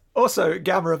shows. Also,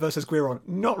 Gamera versus Guiron,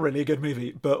 not really a good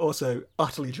movie, but also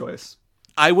utterly joyous.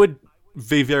 I would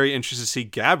be very interested to see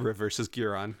Gabra versus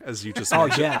Guiron, as you just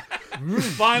mentioned. Oh, yeah.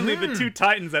 Finally, the two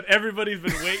titans that everybody's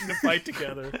been waiting to fight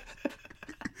together.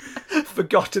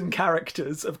 Forgotten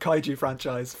characters of Kaiju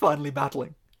franchise finally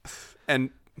battling.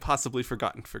 And possibly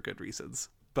forgotten for good reasons,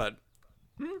 but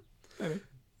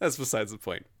that's besides the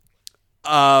point.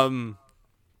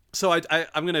 So I'm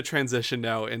going to transition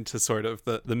now into sort of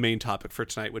the main topic for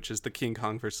tonight, which is the King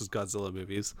Kong versus Godzilla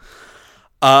movies.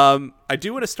 I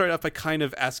do want to start off by kind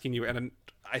of asking you, and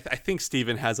I think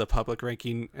Steven has a public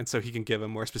ranking, and so he can give a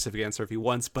more specific answer if he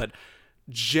wants, but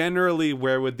generally,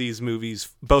 where would these movies,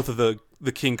 both of the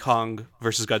King Kong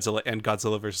versus Godzilla and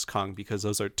Godzilla versus Kong, because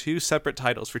those are two separate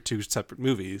titles for two separate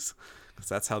movies, because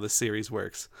that's how the series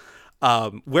works.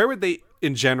 Where would they,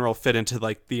 in general, fit into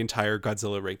like the entire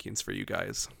Godzilla rankings for you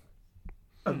guys?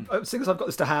 Seeing as I've got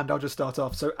this to hand, I'll just start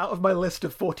off. So out of my list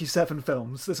of 47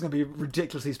 films, this is going to be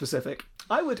ridiculously specific.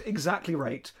 I would exactly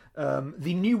rate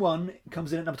the new one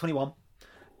comes in at number 21.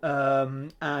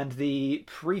 And the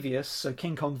previous, so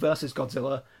King Kong versus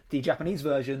Godzilla, the Japanese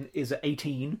version is at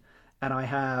 18, and I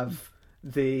have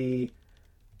the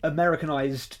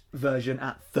Americanized version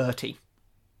at 30.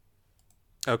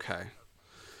 Okay.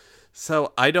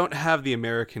 So I don't have the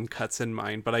American cuts in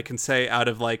mind, but I can say out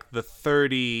of like the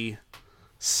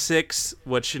 36,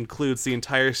 which includes the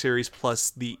entire series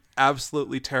plus the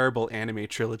absolutely terrible anime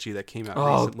trilogy that came out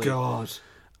recently. Oh, God.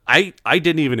 I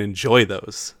didn't even enjoy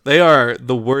those. They are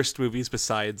the worst movies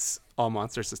besides All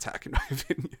Monsters Attack, in my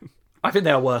opinion. I think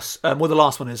they are worse. Well, the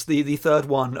last one is. The third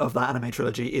one of that anime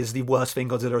trilogy is the worst thing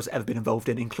Godzilla has ever been involved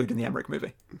in, including the Emmerich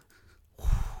movie.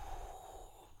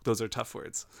 those are tough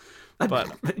words.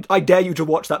 But I dare you to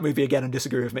watch that movie again and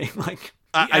disagree with me. Like,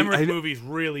 The Emmerich movie's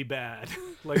really bad.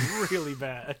 Like, really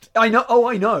bad. I know. Oh,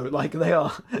 I know. Like, they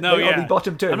are. No, they yeah. are the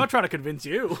bottom two. I'm not trying to convince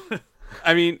you.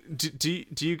 I mean, do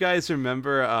you guys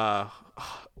remember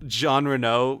Jean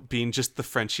Reno being just the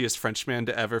Frenchiest Frenchman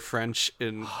to ever French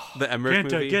in the Emmerich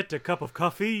Can't movie? I get a cup of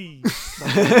coffee?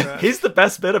 He's the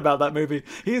best bit about that movie.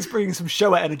 He is bringing some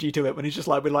Showa energy to it when he's just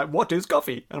like, we're like, what is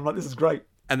coffee? And I'm like, this is great.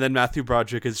 And then Matthew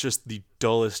Broderick is just the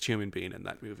dullest human being in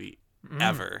that movie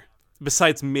ever.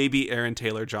 Besides maybe Aaron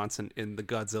Taylor Johnson in the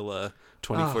Godzilla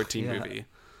 2014 yeah. movie.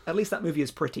 At least that movie is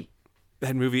pretty.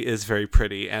 That movie is very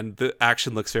pretty, and the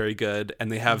action looks very good. And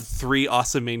they have 3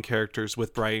 awesome main characters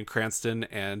with Bryan Cranston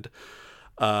and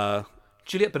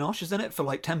Juliette Binoche is in it for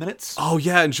like 10 minutes. oh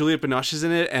yeah, and Juliette Binoche is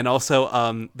in it. And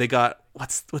also they got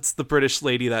what's the British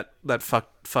lady that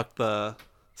fucked the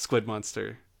squid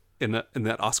monster in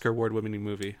that Oscar award winning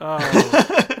movie.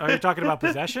 Oh, are you talking about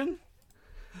Possession?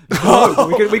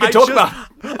 we could talk about.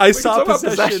 I saw talk about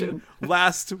Possession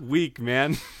last week,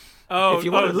 man. Oh, If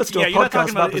you want to listen to a you're not podcast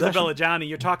talking about about Possession. Isabella Gianni.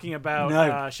 You're talking about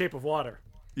No. Shape of Water.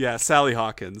 Yeah, Sally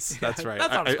Hawkins. That's right.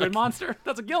 That's not a squid monster.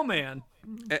 That's a gill man.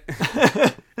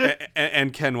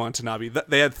 And Ken Watanabe.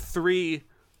 They had 3,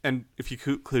 and if you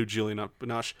include Juliette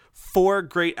Binoche, 4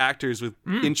 great actors with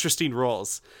interesting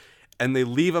roles, and they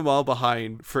leave them all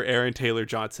behind for Aaron Taylor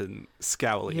Johnson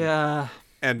scowling. Yeah.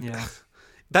 And Yeah.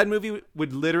 that movie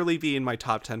would literally be in my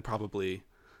top 10 probably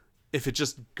if it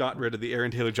just got rid of the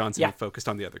Aaron Taylor Johnson and focused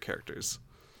on the other characters.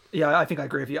 Yeah, I think I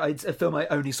agree with you. It's a film I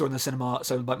only saw in the cinema,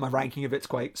 so like my ranking of it's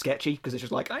quite sketchy because it's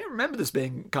just like I remember this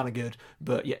being kind of good,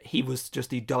 but yeah, he was just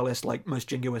the dullest, like most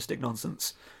jingoistic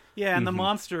nonsense. Yeah, and the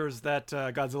monsters that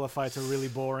Godzilla fights are really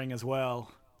boring as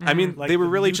well. I mean, Like they were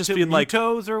the really just being like,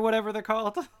 Mutos or whatever they're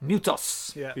called.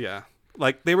 Mutos. Yeah. yeah,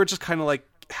 like they were just kind of like,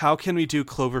 how can we do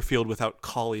Cloverfield without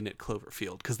calling it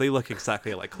Cloverfield? Because they look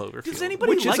exactly like Cloverfield. Does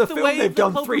anybody Which is like a the film way they've the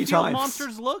done 3 Cloverfield times.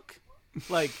 monsters look?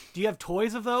 Like, do you have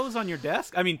toys of those on your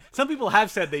desk? I mean, some people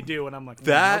have said they do, and I'm like,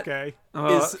 That okay.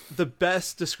 is the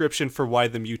best description for why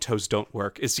the Mutos don't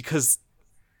work, is because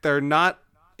they're not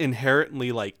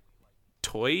inherently like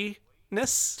toyness.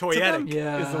 Toyetic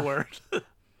Yeah. is the word.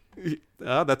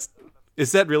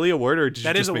 Is that really a word, or did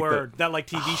That you is just a make word that like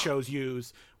TV shows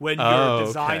use when Oh, you're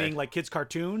designing okay. like kids'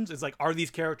 cartoons. It's like, are these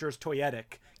characters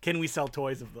toyetic? Can we sell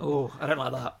toys of them? Oh, I don't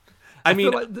like that. I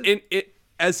mean, feel like in it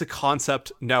as a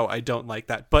concept, no, I don't like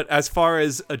that. But as far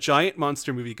as a giant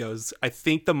monster movie goes, I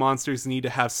think the monsters need to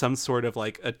have some sort of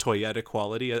like a toyetic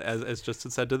quality, as Justin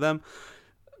said to them.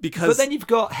 Because But then you've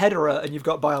got Hedera and you've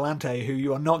got Biolante, who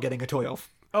you are not getting a toy of.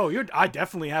 Oh, I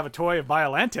definitely have a toy of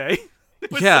Biolante.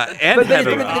 yeah, and But then-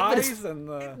 Hedera. but Eyes and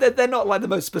the... They're not like the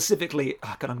most specifically.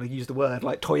 I'm going to use the word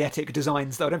like toyetic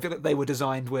designs. Though I don't feel that they were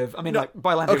designed with. I mean, like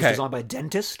Biolante was okay. designed by a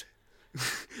dentist.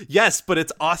 Yes, but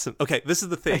it's awesome. Okay, this is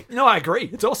the thing. No, I agree.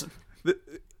 It's awesome.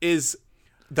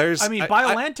 There's I mean,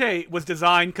 Biolante was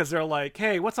designed because they're like,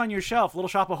 hey, what's on your shelf? Little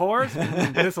Shop of Horrors?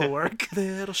 This'll work.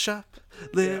 Little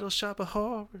shop of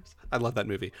horrors. I love that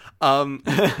movie.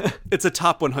 It's a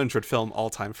top 100 film all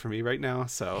time for me right now.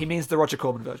 So He means the Roger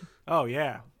Corman version. Oh,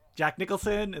 yeah. Jack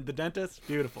Nicholson and the dentist.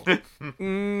 Beautiful.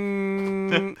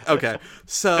 okay,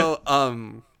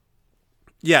 so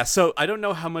yeah. So I don't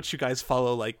know how much you guys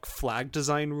follow like flag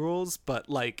design rules, but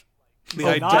like the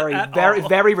idea. not Very, at very, all.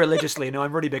 very religiously. No,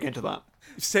 I'm really big into that.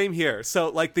 Same here. So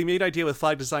like the main idea with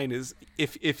flag design is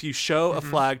if you show a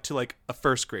flag to like a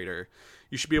first grader,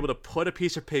 you should be able to put a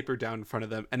piece of paper down in front of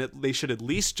them, and they should at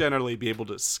least generally be able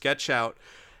to sketch out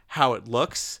how it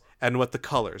looks and what the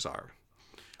colors are.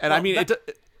 And I Well, mean,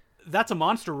 That's a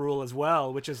monster rule as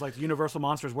well, which is like Universal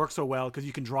monsters work so well because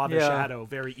you can draw their Yeah. shadow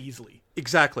very easily.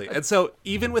 exactly. And so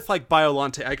even with like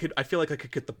Biolante, I feel like I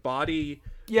could get the body,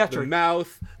 Yeah, the true.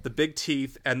 mouth, the big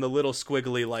teeth, and the little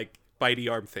squiggly like bitey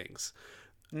arm things.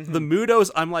 The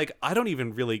Mudos, I'm like, I don't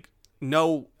even really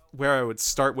know where I would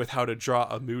start with how to draw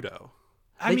a Mudo.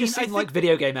 They just seem like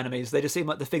video game enemies. They just seem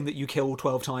like the thing that you kill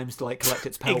 12 times to like collect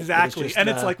its pelt. but Exactly. just And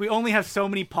it's there. like we only have so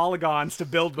many polygons to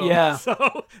build them. Yeah.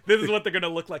 So this is what they're going to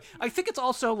look like. I think it's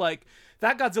also like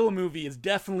that Godzilla movie is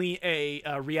definitely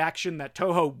a reaction that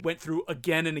Toho went through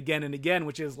again and again and again,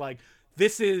 which is like,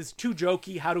 this is too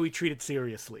jokey. How do we treat it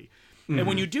seriously? And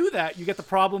when you do that, you get the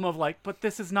problem of like, but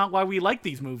this is not why we like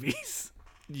these movies.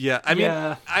 Yeah, I mean,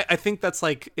 Yeah. I think that's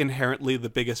like inherently the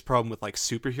biggest problem with like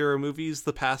superhero movies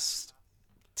the past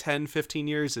 10, 15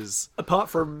 years is... apart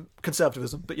from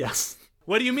conservatism, but yes.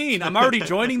 What do you mean? I'm already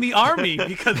joining the army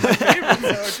because my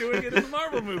favorites are doing it in the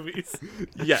Marvel movies.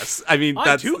 Yes, I mean, I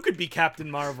that's... too could be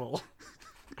Captain Marvel.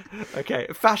 Okay,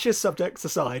 fascist subjects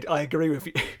aside, I agree with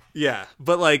you. Yeah,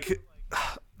 but like...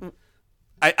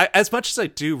 I as much as I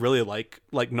do really like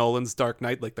Nolan's Dark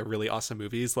Knight, like the really awesome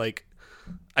movies, like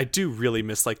I do really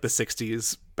miss like the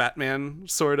 60s Batman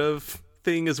sort of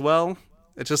thing as well.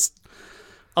 It just,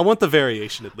 I want the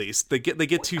variation at least. They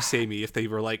get too samey if they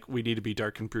were like, we need to be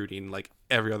dark and brooding like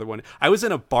every other one. I was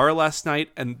in a bar last night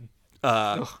and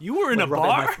You were in a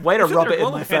bar? Way to Isn't rub there it in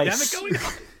global my pandemic face. going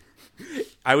on?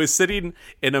 I was sitting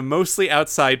in a mostly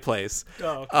outside place.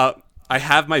 Oh, okay. I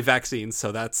have my vaccine,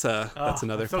 so that's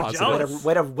another I'm so positive. jealous.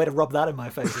 Way to rub that in my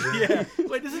face. Yeah.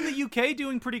 Wait, isn't the UK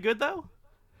doing pretty good though?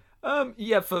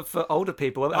 Yeah, for older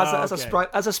people, as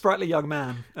a sprightly young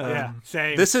man. Yeah,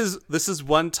 same. This is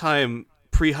one time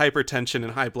pre-hypertension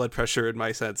and high blood pressure in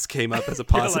my sense came up as a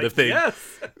positive thing.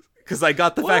 Yes. Because I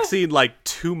got the vaccine like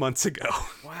 2 months ago.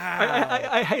 Wow.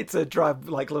 I hate to drive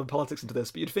like global politics into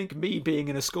this, but you'd think me being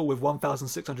in a school with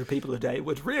 1,600 people a day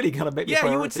would really kind of make me a Yeah,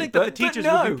 priority. you would think that the teachers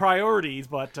would be priorities,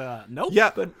 but nope.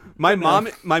 Yeah, But- my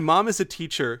mom is a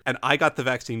teacher, and I got the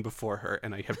vaccine before her,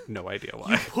 and I have no idea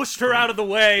why. Pushed her out of the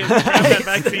way and grabbed that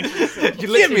vaccine. You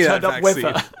literally me turned that up with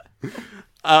vaccine.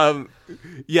 her.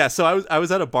 Yeah, so I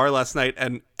was at a bar last night,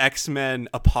 and X-Men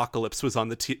Apocalypse was on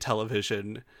the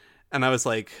television, and I was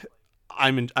like,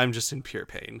 I'm just in pure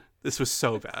pain. This was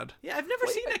so bad. Yeah, I've never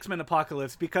seen X-Men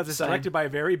Apocalypse because it's directed by a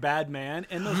very bad man,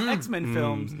 and those X-Men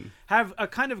films have a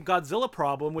kind of Godzilla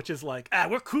problem, which is like,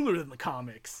 we're cooler than the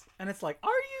comics. And it's like, are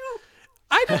you?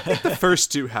 I don't think the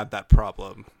first two had that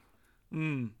problem.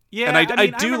 Yeah, And I do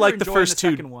remember like the enjoying first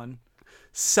two. second one.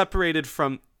 Separated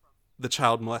from the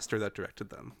child molester that directed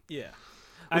them. Yeah.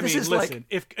 I this mean, is like- listen,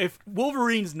 if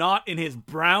Wolverine's not in his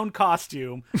brown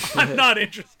costume, I'm not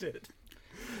interested.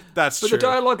 That's But true. the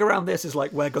dialogue around this is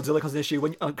like where Godzilla comes an issue.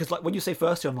 Because like when you say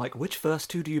first two, I'm like, which first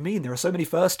two do you mean? There are so many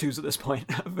first twos at this point.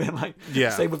 I've been like, Yeah.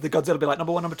 same with the Godzilla, be like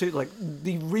number one, number two. Like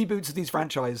the reboots of these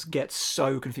franchise get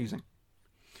so confusing.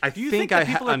 Do you think that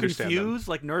people are understand them. confused,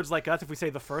 like nerds like us, if we say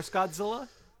the first Godzilla?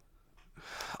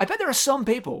 I bet there are some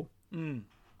people.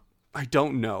 I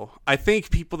don't know. I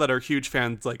think people that are huge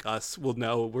fans like us will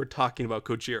know we're talking about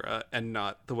Gojira and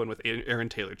not the one with Aaron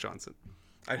Taylor Johnson.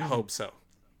 I hope so.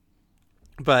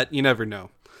 But you never know.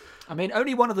 I mean,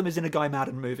 only one of them is in a Guy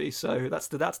Madden movie, so that's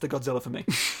the Godzilla for me.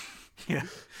 Yeah.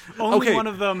 Only Okay. one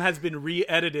of them has been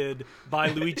re-edited by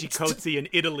Luigi Cozzi in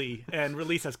Italy and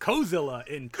released as Cozilla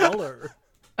in color.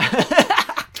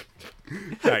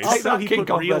 Nice. Also, that he King put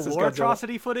Kong real versus war Godzilla.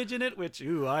 atrocity footage in it, which,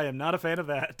 I am not a fan of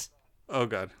that. Oh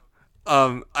god.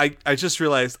 I just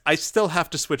realized I still have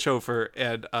to switch over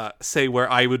and say where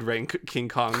I would rank King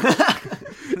Kong.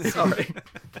 Sorry.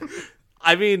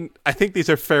 I mean, I think these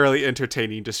are fairly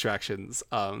entertaining distractions.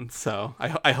 So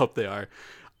I hope they are.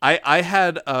 I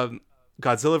had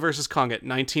Godzilla vs. Kong at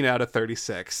 19 out of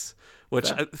 36, which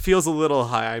feels a little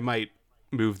high. I might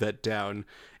move that down.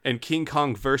 And King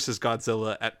Kong vs.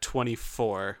 Godzilla at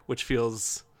 24, which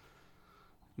feels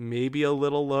maybe a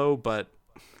little low, but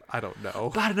I don't know.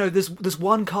 But I don't know. There's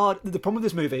one card. The problem with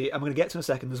this movie, I'm going to get to in a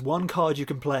second. There's one card you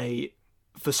can play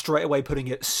for straight away putting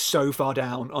it so far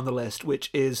down on the list, which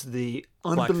is the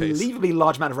unbelievably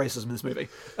large amount of racism in this movie.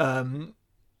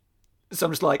 So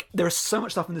I'm just like, there is so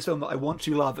much stuff in this film that I want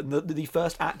to love, and the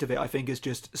first act of it, I think, is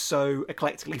just so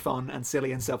eclectically fun and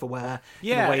silly and self-aware.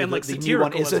 Yeah, in a way and that like the new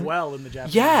one satirical as isn't. well in the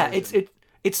Japanese Yeah, version.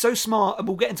 it's so smart, and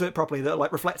we'll get into it properly, that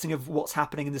like reflecting of what's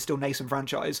happening in this still nascent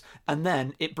franchise, and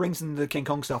then it brings in the King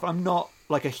Kong stuff. I'm not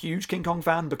like a huge King Kong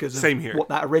fan because of Same here. what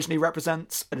that originally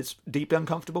represents, and it's deeply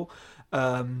uncomfortable.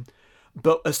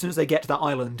 But as soon as they get to that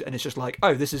island, and it's just like,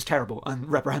 oh, this is terrible and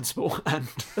reprehensible, and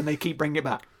they keep bringing it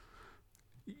back.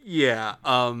 Yeah.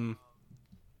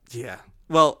 Yeah.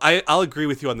 Well, I'll agree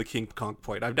with you on the King Kong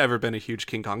point. I've never been a huge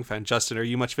King Kong fan. Justin, are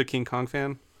you much of a King Kong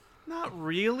fan? Not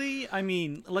really. I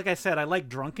mean, like I said, I like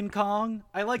Drunken Kong.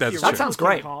 I like That's the true. original That sounds King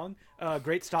great. Kong.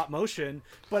 Great stop motion.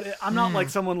 But I'm not like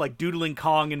someone like doodling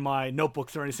Kong in my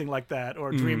notebooks or anything like that,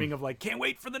 or dreaming of like, can't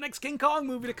wait for the next King Kong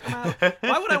movie to come out.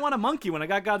 Why would I want a monkey when I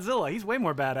got Godzilla? He's way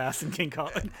more badass than King Kong.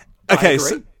 Okay,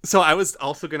 agree. so I was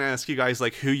also going to ask you guys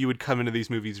like who you would come into these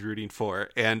movies rooting for,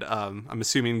 and I'm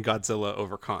assuming Godzilla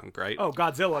over Kong, right? Oh,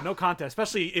 Godzilla, no contest.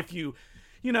 Especially if you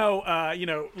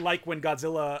like when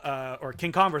Godzilla or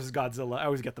King Kong versus Godzilla. I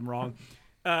always get them wrong.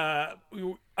 A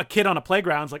kid on a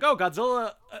playground's like, oh,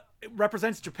 Godzilla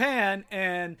represents Japan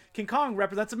and King Kong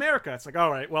represents America. It's like,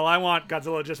 all right, well, I want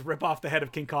Godzilla to just rip off the head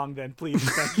of King Kong then, please.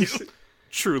 Thank you.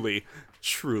 Truly.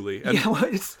 And Yeah, well,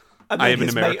 I am in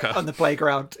his mate America. on the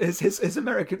playground. His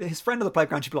American, his friend on the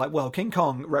playground should be like, well, King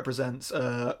Kong represents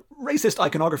racist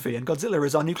iconography, and Godzilla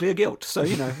is our nuclear guilt. So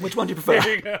which one do you There prefer?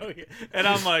 you go. And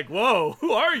I'm like, whoa,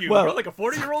 who are you? Well- You're like a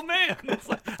 40-year-old man. It's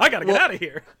like, I gotta get out of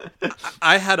here.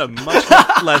 I had a much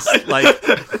less like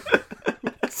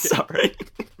Sorry.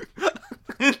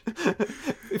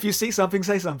 If you see something,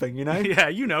 say something, you know? Yeah,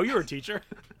 you're a teacher.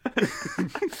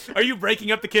 Are you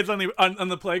breaking up the kids on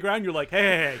the playground? You're like,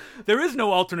 hey, there is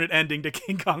no alternate ending to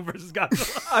King Kong versus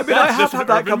Godzilla. I mean, I have had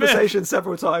that conversation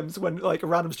several times when like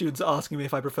random students are asking me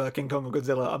if I prefer King Kong or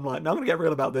Godzilla. I'm like, no, I'm going to get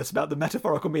real about this, about the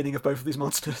metaphorical meaning of both of these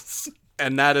monsters.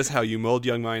 And that is how you mold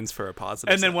young minds for a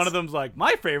positive And then sense. one of them's like,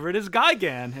 my favorite is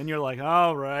Gigan. And you're like,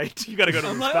 all right, you got to go to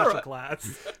the like, special all right.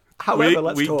 class. However,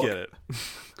 let's we talk. get it.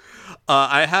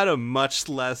 I had a much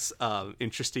less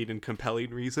interesting and compelling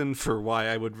reason for why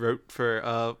I would vote for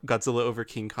Godzilla over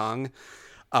King Kong.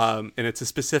 And it's a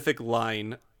specific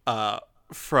line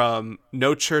from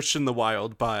No Church in the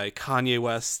Wild by Kanye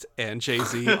West and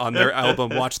Jay-Z on their album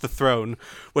Watch the Throne,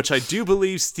 which I do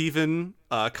believe Steven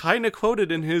kind of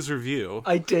quoted in his review.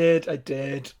 I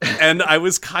did. And I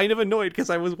was kind of annoyed because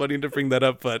I was wanting to bring that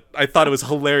up, but I thought it was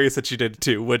hilarious that you did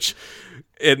too, which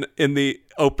in the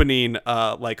opening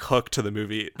hook to the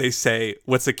movie, they say,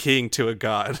 "What's a king to a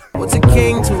god?" What's a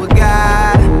king to a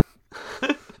god?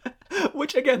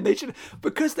 Which again, they should,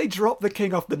 because they dropped the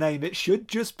king off the name, it should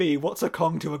just be what's a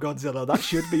Kong to a Godzilla. That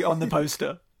should be on the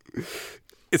poster.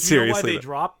 It's You know why seriously. they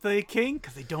dropped the king?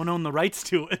 Because they don't own the rights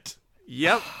to it.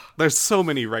 Yep. There's so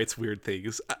many rights weird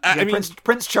things. I mean,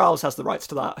 Prince Charles has the rights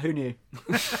to that. Who knew?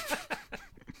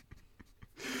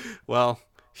 well,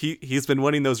 he's been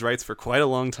winning those rights for quite a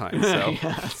long time. So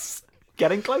Yes.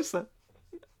 Getting closer.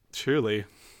 truly,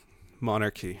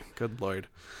 monarchy. Good lord.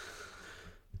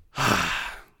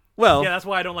 Well, Yeah, that's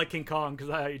why I don't like King Kong, because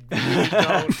I really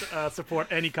don't support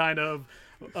any kind of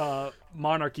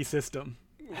monarchy system.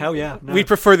 Hell yeah. No. we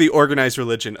prefer the organized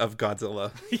religion of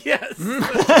Godzilla. Yes.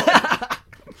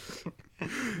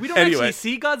 We don't Anyway. actually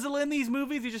see Godzilla in these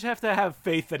movies. You just have to have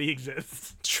faith that he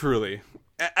exists. Truly.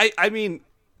 I mean,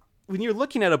 when you're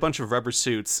looking at a bunch of rubber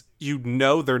suits, you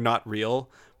know they're not real,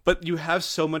 but you have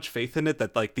so much faith in it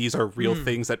that like these are real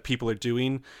things that people are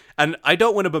doing. And I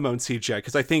don't want to bemoan CGI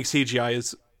because I think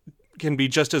CGI can be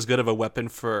just as good of a weapon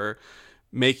for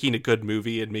making a good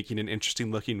movie and making an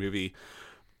interesting looking movie.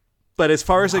 But as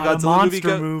far as a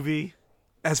Godzilla movie.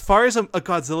 as far as a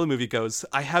Godzilla movie goes,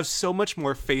 I have so much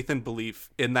more faith and belief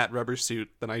in that rubber suit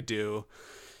than I do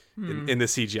in the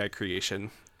CGI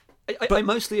creation. I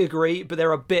mostly agree, but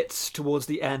there are bits towards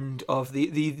the end of the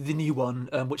new one,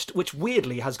 which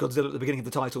weirdly has Godzilla at the beginning of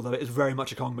the title, though it is very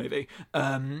much a Kong movie.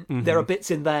 There are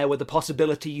bits in there where the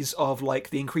possibilities of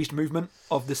like the increased movement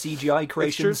of the CGI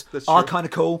creations That's are true. kind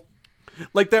of cool.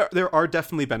 Like there are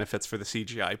definitely benefits for the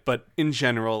CGI, but in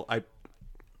general,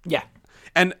 Yeah.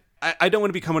 And I don't want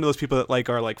to become one of those people that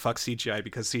are like fuck CGI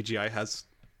because CGI has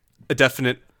a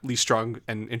definitely strong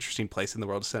and interesting place in the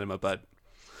world of cinema, but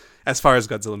as far as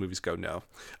Godzilla movies go, no.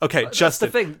 Okay, That's Justin.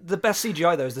 the thing. The best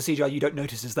CGI, though, is the CGI you don't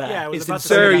notice is there. Yeah, I was It's about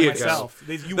to insane. say There that you go. myself.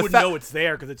 You wouldn't know it's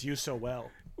there because it's used so well.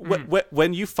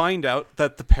 When you find out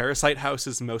that the Parasite house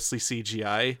is mostly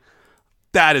CGI,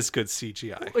 that is good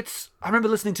CGI. I remember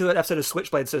listening to an episode of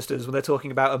Switchblade Sisters when they're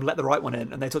talking about Let the Right One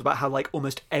In, and they talked about how like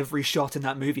almost every shot in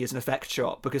that movie is an effect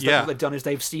shot because Yeah. what they've done is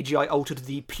they've CGI altered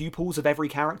the pupils of every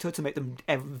character to make them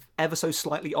ever so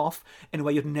slightly off in a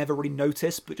way you'd never really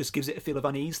notice, but just gives it a feel of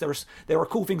unease. There are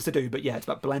cool things to do, but yeah, it's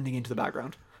about blending into the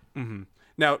background.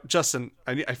 Now, Justin,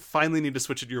 I finally need to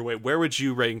switch it your way. Where would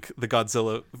you rank the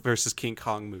Godzilla versus King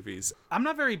Kong movies? I'm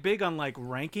not very big on like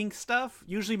ranking stuff.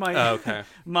 Usually my Okay.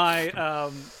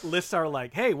 my lists are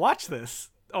like, hey, watch this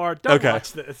or don't Okay.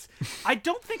 watch this. I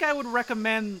don't think I would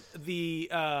recommend the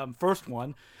first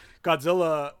one,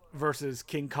 Godzilla versus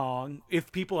King Kong,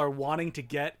 if people are wanting to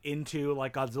get into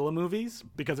like Godzilla movies,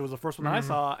 because it was the first one I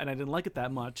saw and I didn't like it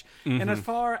that much. And as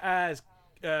far as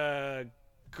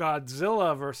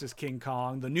Godzilla versus King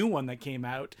Kong, the new one that came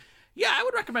out, yeah, I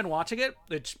would recommend watching it.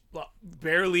 It's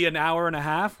barely an hour and a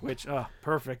half, which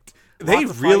perfect. They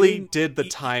Lots of really fighting, did the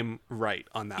time right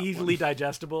on that easily one.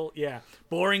 digestible. Yeah,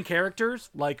 boring characters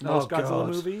like most Godzilla God.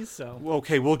 movies. So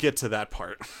Okay, we'll get to that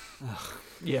part.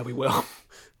 Yeah, we will.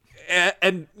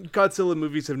 And Godzilla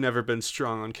movies have never been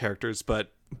strong on characters,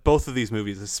 but both of these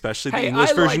movies, especially the Hey,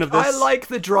 English version of this, I like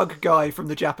the drug guy from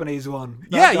the Japanese one.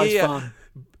 That yeah, guy's yeah. fun.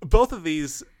 Both of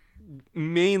these,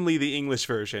 mainly the English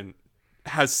version,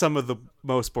 has some of the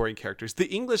most boring characters. The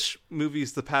English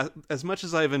movies, as much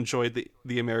as I've enjoyed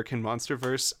the American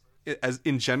MonsterVerse, as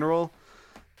in general,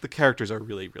 the characters are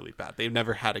really, really bad. They've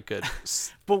never had a good.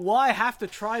 but why have to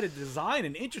try to design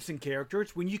an interesting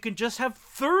characters when you can just have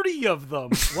 30 of them?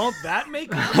 Won't that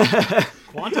make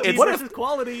quantity What if- versus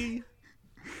quality?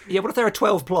 Yeah, what if there are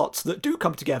 12 plots that do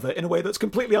come together in a way that's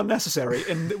completely unnecessary?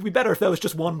 And it'd be better if there was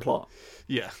just one plot.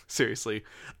 Yeah, seriously,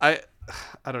 I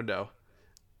don't know.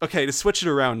 Okay, to switch it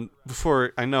around,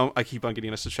 before I know I keep on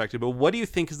getting us distracted, but what do you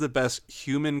think is the best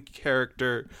human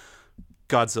character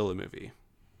Godzilla movie?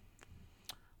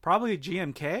 Probably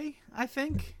GMK, I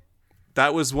think.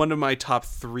 That was one of my top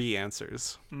 3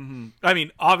 answers. I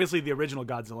mean, obviously the original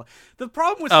Godzilla. The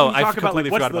problem with Oh, when you I talk about like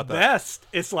completely what's forgot the about that. best,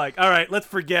 it's like, all right, let's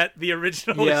forget the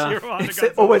original. Yeah, Ishiro Honda it's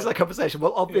Godzilla. always that conversation.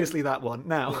 Well, obviously that one.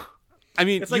 Now, I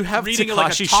mean, It's like you have reading, Takashi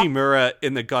like, a top- Shimura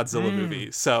in the Godzilla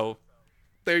movie, so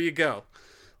there you go.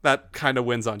 That kind of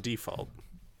wins on default.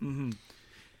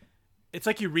 It's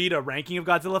like you read a ranking of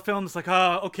Godzilla films. It's like,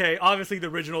 oh, okay, obviously the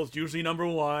original is usually number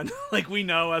 1. Like we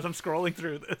know as I'm scrolling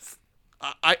through this.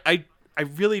 I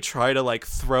really try to like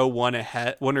throw one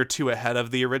or two ahead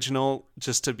of the original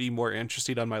just to be more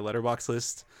interested on my letterbox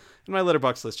list. And my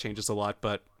letterbox list changes a lot,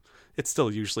 but it's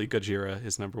still usually Gojira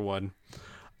is number 1.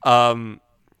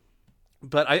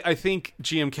 But I think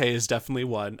GMK is definitely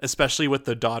one, especially with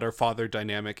the daughter-father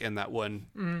dynamic in that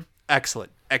one.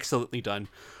 Excellently done.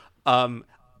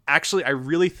 Actually, I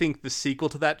really think the sequel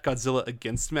to that, Godzilla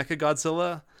Against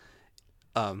Mechagodzilla,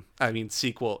 I mean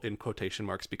sequel in quotation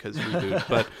marks because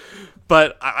reboot,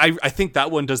 but I think that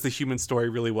one does the human story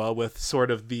really well with sort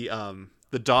of the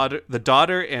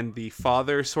daughter and the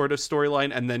father sort of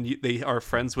storyline, and then they are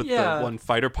friends with the one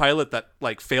fighter pilot that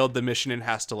like failed the mission and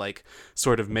has to like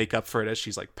sort of make up for it as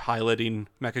she's like piloting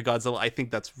Mechagodzilla. I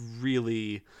think that's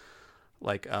really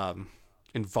like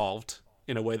involved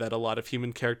in a way that a lot of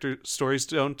human character stories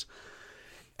don't.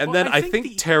 And Well, then I I think think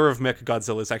the- Terror of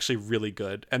Mechagodzilla is actually really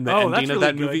good. And the Oh, that's ending of really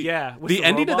that good, movie, yeah, with the the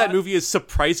ending of that robot. movie is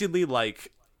surprisingly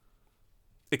like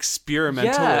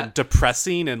experimental Yeah. and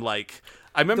depressing, and like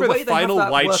I remember the way the they have final that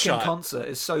wide work shot. in concert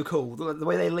is so cool. The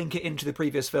way they link it into the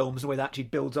previous films, the way that actually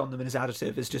builds on them and is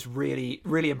additive, is just really,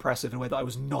 really impressive in a way that I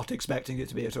was not expecting it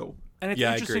to be at all. And it's Yeah,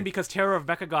 I interesting agree. because Terror of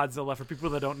Mechagodzilla, for people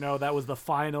that don't know, that was the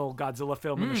final Godzilla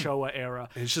film in the Showa era.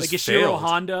 It's just like Ishiro failed.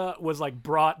 Honda was like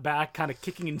brought back, kind of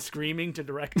kicking and screaming to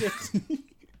direct it.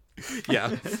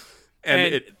 Yeah,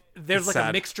 and there's it's like a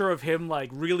sad. mixture of him like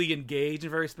really engaged in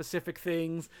very specific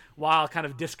things while kind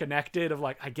of disconnected of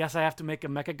like, I guess I have to make a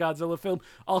Mechagodzilla film.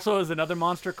 Also, there's another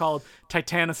monster called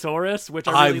Titanosaurus, which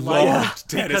I really like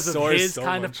loved because of Titanosaurus his so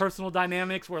kind of much. personal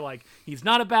dynamics where like he's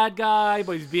not a bad guy,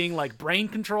 but he's being like brain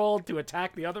controlled to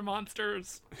attack the other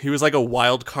monsters. He was like a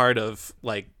wild card of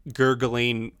like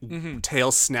gurgling, Mm-hmm.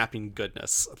 tail snapping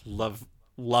goodness. Love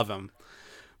him.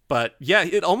 But yeah,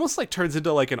 it almost like turns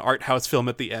into like an art house film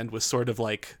at the end with sort of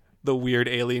like the weird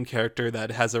alien character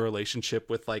that has a relationship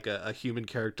with like a human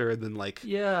character, and then like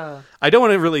Yeah. I don't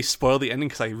want to really spoil the ending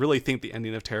because I really think the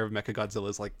ending of Terror of Mechagodzilla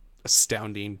is like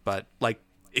astounding, but like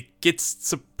it gets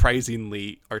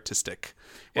surprisingly artistic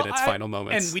in its final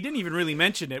moments. And we didn't even really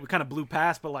mention it. We kind of blew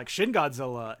past, but like Shin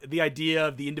Godzilla, the idea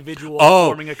of the individual Oh.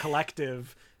 forming a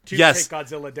collective to Yes. take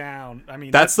Godzilla down. I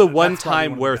mean, that's the one that's probably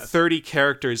time one of where the best. 30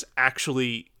 characters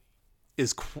actually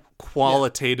is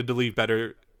qualitatively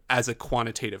better as a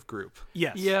quantitative group.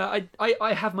 Yes. Yeah,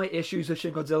 I have my issues with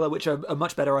Shin Godzilla, which are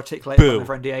much better articulated by Boo. my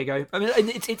friend Diego. I mean, and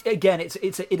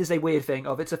it is a weird thing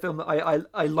of it's a film that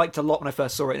I liked a lot when I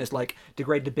first saw it, and it's like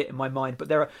degraded a bit in my mind. But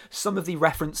there are some of the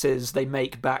references they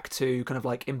make back to kind of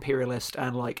like imperialist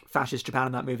and like fascist Japan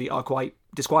in that movie are quite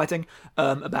disquieting.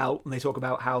 About when they talk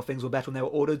about how things were better when they were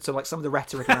ordered. So like some of the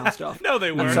rhetoric around stuff. No, they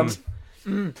and weren't.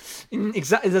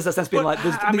 Exactly. There's that sense being like.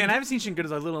 There's, I mean, I haven't seen Shin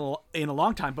Godzilla in a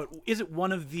long time, but is it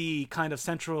one of the kind of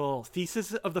central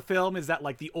thesis of the film? Is that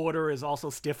like the order is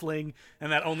also stifling,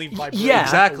 and that only vibrates Yeah.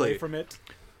 Exactly. away from it?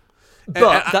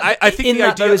 But I think in the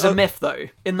that there idea is a of- myth, though.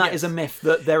 In that is Yes. a myth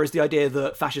that there is the idea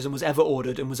that fascism was ever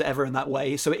ordered and was ever in that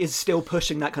way. So it is still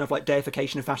pushing that kind of like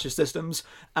deification of fascist systems.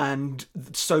 And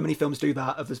so many films do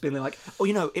that of this being like, oh,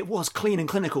 you know, it was clean and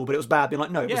clinical, but it was bad. Being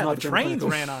like, no, it was Yeah, neither the clean nor trains clinical.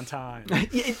 ran on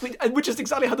time. Which is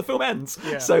exactly how the film ends.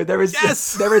 Yeah. So there is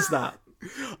Yes! there is that.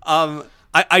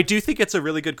 I do think it's a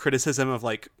really good criticism of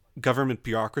like government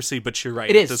bureaucracy, but you're right.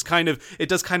 It is. It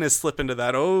does kind of slip into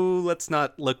that. Oh, let's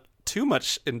not look too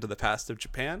much into the past of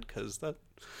Japan because that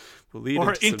will lead Or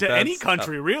into, some into bad any stuff.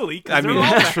 country, really. 'cause I they're mean,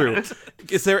 all bad. true.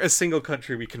 Is there a single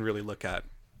country we can really look at,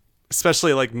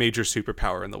 especially like major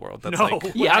superpower in the world? That's No,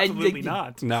 like Yeah, absolutely and-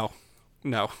 not.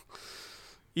 no.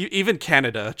 Even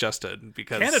Canada, Justin,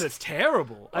 because Canada's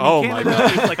terrible. I Oh mean, my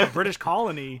Canada is like a British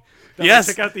colony that Yes.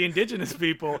 took out the indigenous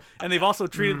people, and they've also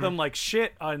treated them like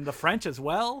shit on the French as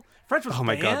well. French was Oh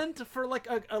my God. banned for like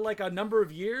a number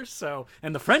of years, so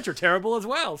and the French are terrible as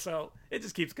well. So it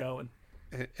just keeps going.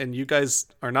 and you guys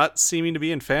are not seeming to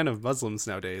be a fan of Muslims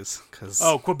nowadays. Because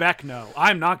Oh, Quebec, no,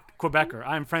 I'm not Quebecer.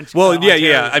 I'm French. well, yeah.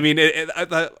 Ontario. I mean,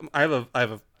 I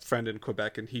have a friend in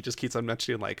Quebec, and he just keeps on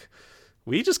mentioning like,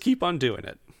 we just keep on doing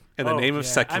it, in the name of I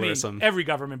secularism. mean, every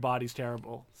government body's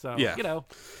terrible. So, Yeah.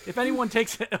 If anyone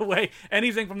takes away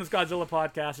anything from this Godzilla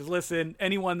podcast is listen,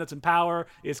 anyone that's in power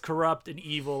is corrupt and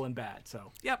evil and bad.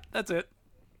 So, yep, that's it.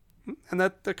 And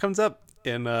that comes up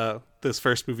in this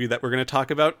first movie that we're going to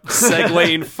talk about,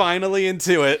 segueing finally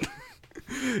into it.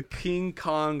 King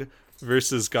Kong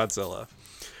versus Godzilla.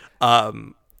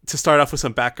 To start off with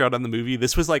some background on the movie,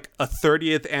 this was like a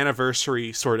 30th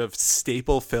anniversary sort of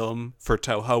staple film for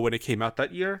Toho when it came out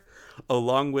that year,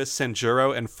 along with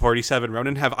Sanjuro and 47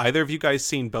 Ronin. Have either of you guys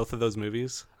seen both of those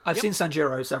movies? I've seen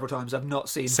Sanjuro several times. I've not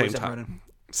seen Same 47 time. Ronin.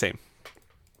 Same.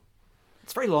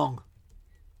 It's very long.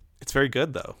 It's very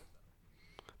good, though.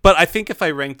 But I think if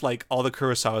I ranked like all the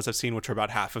Kurosawas I've seen, which are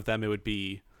about half of them, it would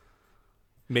be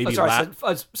maybe Sorry,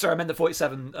 I meant the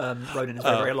 47 Ronin is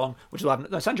very, very long, which is no,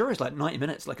 Sanjuro is like 90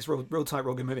 minutes. Like, it's real tight,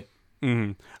 real good movie.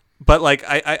 Mm-hmm. But like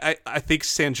I think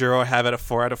Sanjuro I have at a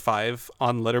 4 out of 5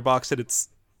 on Letterboxd, and it's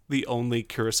the only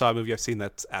Kurosawa movie I've seen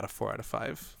that's at a 4 out of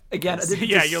 5 Again,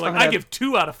 You're like, I give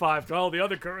 2 out of 5 to all the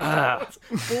other Kurosawas.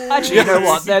 Actually, you know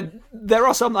what? There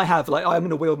are some I have. Like, I'm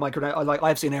going to wield my grenade.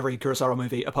 I've seen every Kurosawa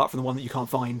movie apart from the one that you can't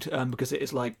find because it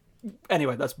is like.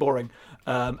 Anyway, that's boring.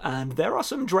 And there are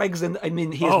some dregs in. I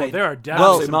mean, he has made there are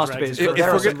definitely some masterpieces. dregs. There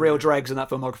are some real dregs in that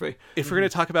filmography. If we're going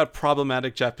to talk about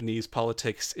problematic Japanese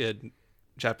politics in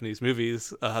Japanese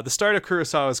movies, the start of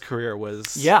Kurosawa's career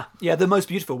was Yeah, The Most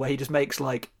Beautiful, where he just makes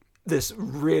like this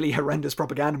really horrendous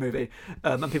propaganda movie,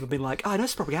 and people have been like, "Oh, I know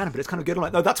it's propaganda, but it's kind of good." I'm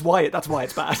like, "No, that's why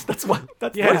it's bad. That's why."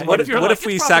 What if you're if like,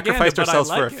 we "It's sacrificed propaganda, but I ourselves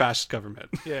like for a it." fascist government?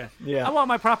 Yeah. I want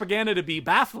my propaganda to be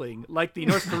baffling, like the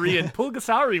North Korean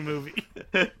Pulgasari movie.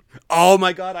 Oh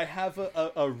my god, I have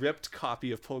a ripped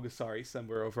copy of Pulgasari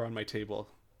somewhere over on my table.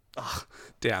 Oh,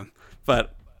 damn.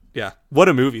 But yeah, what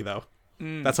a movie though.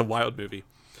 That's a wild movie.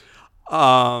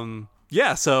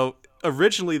 So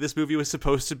originally this movie was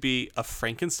supposed to be a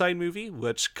Frankenstein movie,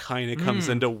 which kind of comes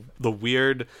into the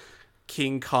weird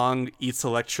King Kong eats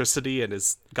electricity and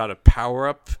has got a power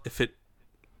up if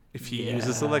he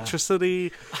uses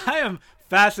electricity. I am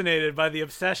fascinated by the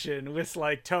obsession with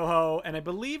like Toho, and I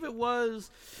believe it was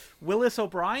Willis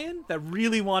O'Brien that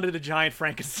really wanted a giant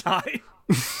Frankenstein.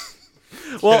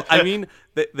 Well, I mean,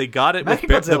 they got it with the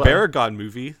Baragon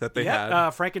movie that they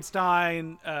had.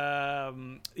 Frankenstein.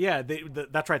 That's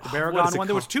right, the Baragon what is it one.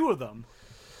 There was called? 2 of them.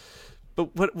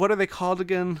 But what are they called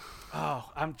again? Oh,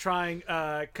 I'm trying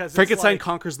because Frankenstein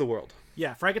Conquers the World.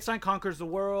 Yeah, Frankenstein Conquers the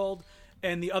World,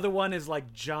 and the other one is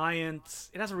like Giants.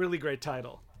 It has a really great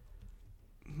title.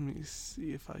 Let me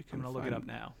see if I can. I'm gonna look it up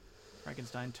now.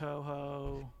 Frankenstein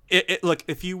Toho. Look,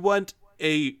 if you want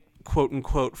a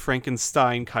quote-unquote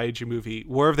Frankenstein kaiju movie,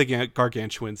 War of the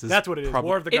Gargantuans is... That's what it is,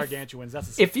 War of the Gargantuans.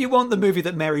 That's if you want the movie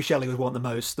that Mary Shelley would want the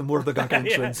most, then War of the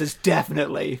Gargantuans is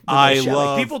definitely the I Mary Shelley.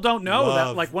 love- people don't know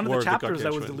that like one of War the of the chapters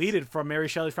that was Gargantuans. deleted from Mary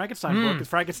Shelley's Frankenstein book is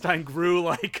Frankenstein grew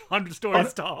like 100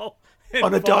 stories tall. and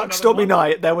On a fought dark, another stormy monster.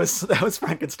 night, there was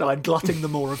Frankenstein glutting the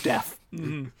maw of death.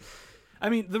 I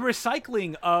mean, the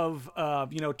recycling of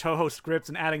Toho scripts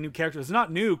and adding new characters is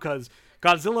not new because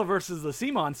Godzilla versus the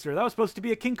Sea Monster, that was supposed to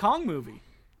be a King Kong movie.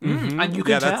 And you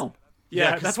can tell.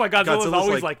 Yeah, that's why Godzilla's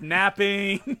always like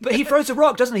napping. But he throws a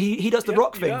rock, doesn't he? He does the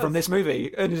rock he thing does. from this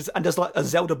movie, and does like a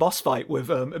Zelda boss fight with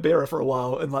Ibira for a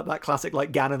while, and like that classic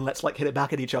like Ganon let's like hit it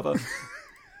back at each other.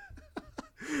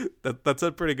 That's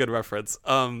a pretty good reference.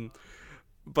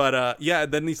 But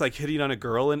then he's like hitting on a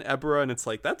girl in Ebra, and it's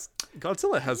like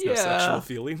Godzilla has no sexual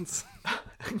feelings.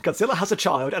 Godzilla has a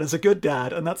child and is a good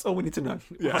dad, and that's all we need to know.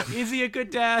 Is he a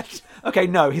good dad? Okay,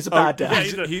 no, he's a bad dad.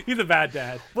 Yeah, he's a bad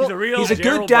dad. He's He's a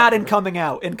Gerald good dad in Butler. Coming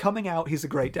Out. In Coming Out, he's a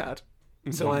great dad.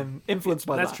 So I'm influenced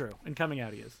by that. That's true. In Coming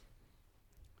Out, he is.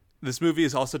 This movie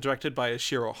is also directed by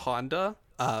Ishiro Honda.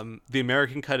 The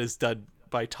American cut is done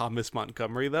by Thomas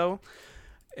Montgomery, though,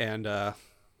 and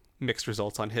mixed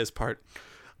results on his part.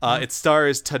 It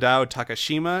stars Tadao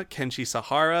Takashima, Kenshi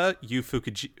Sahara, Yu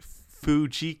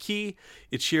Fujiki,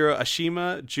 Ichiro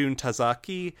Ashima, Jun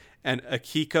Tazaki, and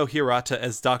Akiko Hirata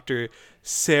as Dr.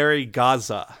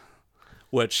 Serigaza,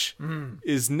 which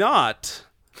is not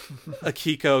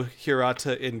Akiko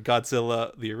Hirata in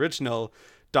Godzilla, the original,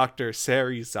 Dr.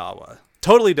 Serizawa.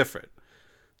 Totally different.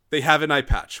 They have an eye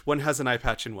patch. One has an eye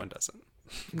patch and one doesn't.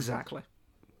 Exactly.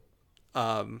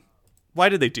 Why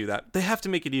did they do that? They have to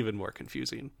make it even more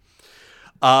confusing.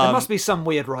 There must be some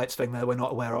weird rights thing there we're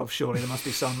not aware of, surely. There must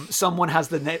be someone has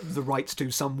the rights to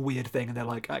some weird thing, and they're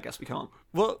like, I guess we can't.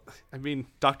 Well, I mean,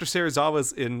 Dr.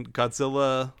 Serizawa's in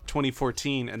Godzilla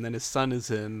 2014, and then his son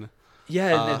is in...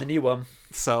 Yeah, in the new one.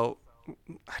 So,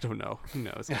 I don't know. Who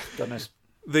knows? God knows.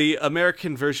 The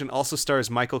American version also stars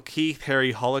Michael Keith,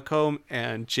 Harry Holcomb,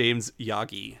 and James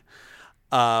Yagi.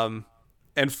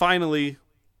 And finally,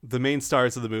 the main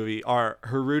stars of the movie are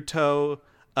Haruto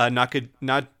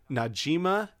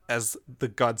Najima as the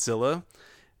Godzilla.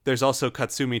 There's also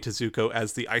Katsumi Tezuko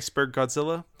as the Iceberg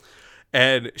Godzilla.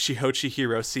 And Shihochi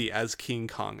Hiroshi as King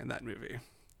Kong in that movie.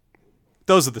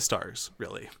 Those are the stars,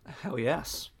 really. Hell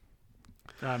yes.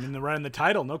 I mean, they're right in the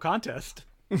title, no contest.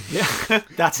 Yeah,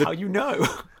 that's how you know.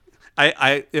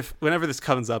 If whenever this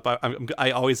comes up,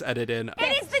 I always edit in.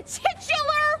 It is the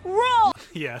titular role.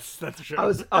 Yes, that's true. I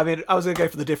was gonna go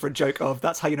for the different joke of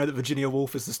that's how you know that Virginia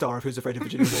Woolf is the star of Who's Afraid of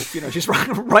Virginia Woolf. You know, she's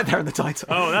right there in the title.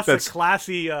 Oh, that's a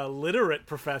classy literate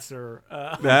professor.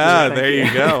 There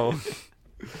you go.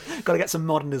 Got to get some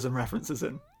modernism references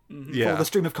in. Yeah. For the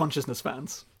stream of consciousness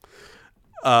fans.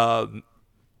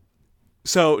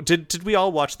 So did we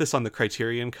all watch this on the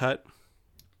Criterion cut?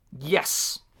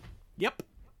 Yes. Yep.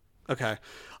 Okay.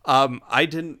 I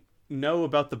didn't know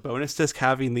about the bonus disc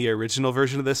having the original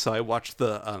version of this, so I watched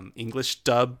the English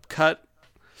dub cut.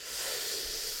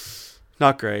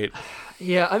 Not great.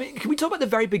 Yeah, I mean, can we talk about the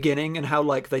very beginning and how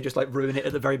like they just like ruin it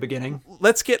at the very beginning?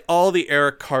 Let's get all the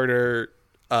Eric Carter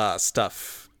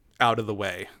stuff out of the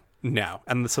way now,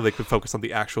 and so they could focus on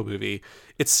the actual movie.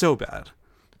 It's so bad.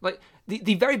 Like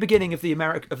the very beginning of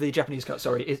the Japanese cut,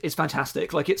 is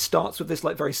fantastic. Like it starts with this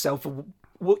like very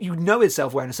what you know is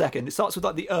self-aware in a second. It starts with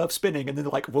like the Earth spinning, and then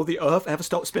like, will the Earth ever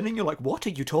stop spinning? You're like, what are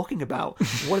you talking about?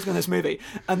 What is going on in this movie?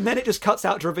 And then it just cuts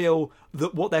out to reveal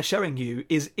that what they're showing you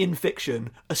is in fiction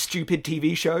a stupid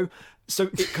TV show. So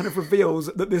it kind of reveals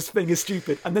that this thing is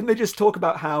stupid, and then they just talk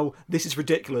about how this is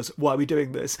ridiculous. Why are we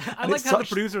doing this? I like how the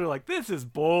producers are like, "This is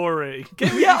boring."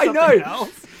 Yeah, I know.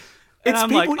 Else? And It's I'm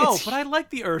people- like, "Oh, it's- but I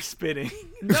like the Earth spinning."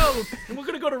 No, we're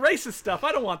gonna go to racist stuff.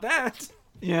 I don't want that.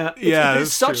 Yeah, Yeah, it's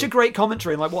that's such true. a great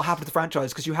commentary on like what happened to the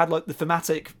franchise, because you had like the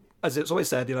thematic, as it's always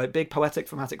said, you know, big poetic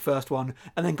thematic first one,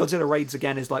 and then Godzilla Raids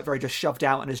again is like very just shoved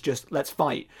out and is just let's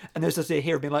fight. And there's this idea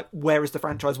here of being like, where is the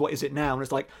franchise? What is it now? And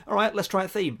it's like, all right, let's try a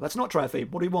theme. Let's not try a theme.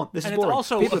 What do we want? This And is it's boring.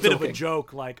 also People a are bit of a talking.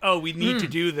 joke, like, "Oh, we need to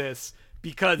do this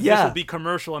because this Yeah. will be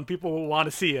commercial and people will want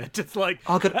to see it." It's like,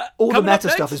 Oh, God, all the coming up meta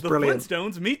next, stuff is brilliant. The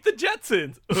Flintstones meet the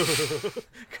Jetsons.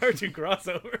 Cartoon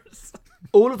crossovers.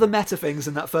 All of the meta things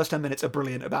in that first 10 minutes are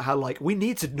brilliant about how like we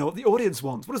need to know what the audience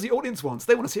wants. What does the audience want?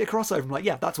 They want to see a crossover. I'm like,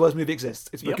 yeah, that's why this movie exists.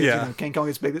 It's because Yeah. you know King Kong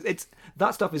is big. It's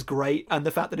that stuff is great, and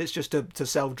the fact that it's just to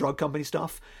sell drug company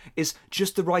stuff is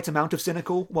just the right amount of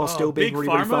cynical while still being Big really,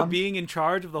 Pharma really fun. being in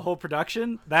charge of the whole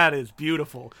production, that is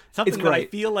beautiful. Something It's that I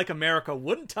great. feel like America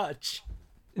wouldn't touch.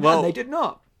 Well, and they did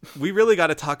not. we really got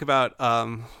to talk about.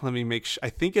 Let me make sure. I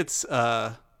think it's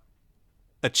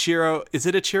Ichiro. Is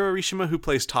it Ichiro Rishima who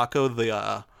plays Taco,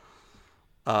 the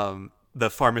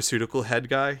pharmaceutical head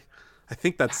guy? I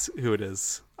think that's who it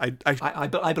is. I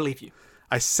believe you.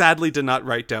 I sadly did not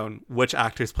write down which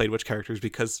actors played which characters,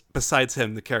 because besides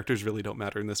him, the characters really don't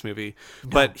matter in this movie.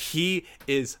 But he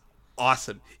is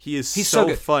awesome. He's so so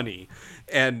good. funny.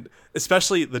 And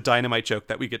especially the dynamite joke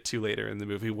that we get to later in the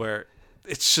movie, where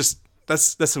it's just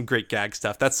that's some great gag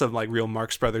stuff. That's some like real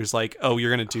Marx Brothers, like, oh, you're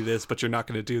gonna do this, but you're not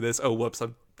gonna do this. Oh, whoops,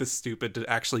 I'm this stupid to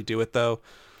actually do it though.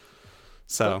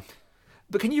 So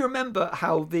But can you remember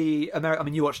how the American? I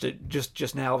mean, you watched it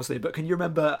just now, obviously. But can you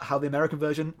remember how the American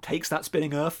version takes that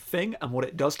spinning Earth thing and what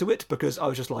it does to it? Because I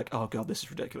was just like, oh god, this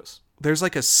is ridiculous. there's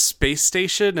like a space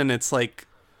station, and it's like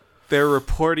they're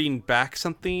reporting back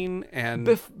something, and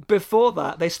Before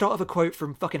that, they start with a quote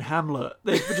from fucking Hamlet.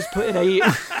 They just put in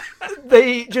a.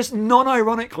 They just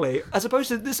non-ironically, as opposed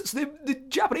to this, so the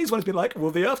Japanese one's been like, "Will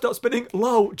the Earth stop spinning?"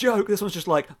 Lol, joke. This one's just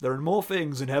like, "There are more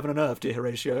things in heaven and earth, dear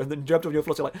Horatio." And then jumped on your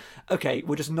philosophy like, "Okay,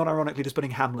 we're just non-ironically just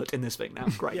putting Hamlet in this thing now."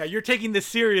 Great. Yeah, you're taking this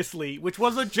seriously, which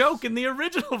was a joke in the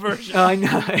original version. I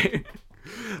know.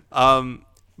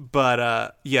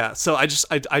 But yeah, so I just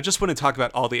want to talk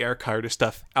about all the Eric Carter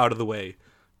stuff out of the way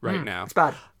right now. It's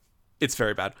bad. It's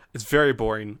very bad. It's very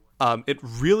boring. It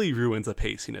really ruins the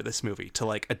pacing of this movie to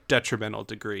like a detrimental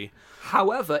degree.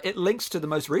 However, it links to the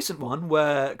most recent one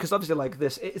where, because obviously, like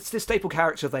this, it's this staple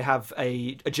character. They have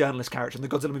a journalist character, and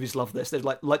the Godzilla movies love this. They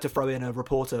like to throw in a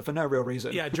reporter for no real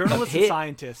reason. Yeah, journalists Here- and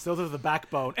scientists, those are the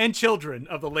backbone, and children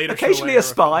of the later Occasionally Showa a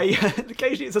spy.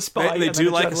 Occasionally it's a spy. They and do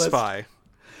then like a journalist. spy.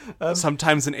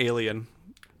 Sometimes an alien.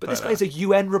 But this guy's a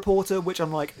UN reporter, which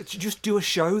I'm like, just do a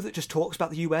show that just talks about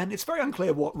the UN. It's very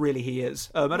unclear what really he is.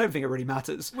 I don't think it really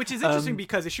matters. Which is interesting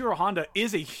because Ishiro Honda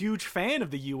is a huge fan of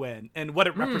the UN and what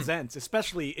it represents,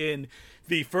 especially in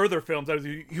the further films that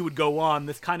you would go on,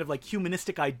 this kind of like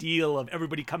humanistic ideal of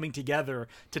everybody coming together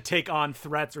to take on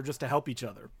threats or just to help each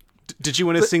other. Did you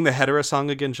want to sing the hetero song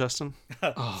again, Justin?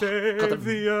 Save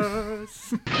the Earth.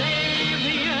 Save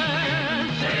the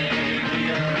earth, save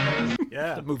the earth.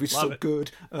 Yeah, The movie's love so it.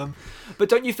 good. But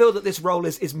don't you feel that this role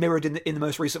is mirrored in the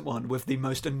most recent one with the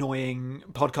most annoying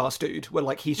podcast dude, where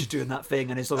like he's just doing that thing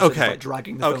and is also just, like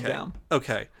dragging the film down?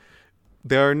 Okay.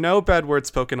 There are no bad words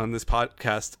spoken on this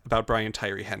podcast about Brian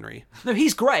Tyree Henry. No,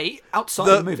 he's great outside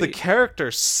of the movie. The character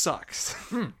sucks.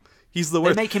 He's the They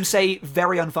worst. make him say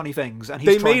very unfunny things, and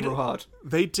he's trying real hard.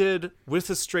 They did, with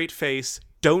a straight face,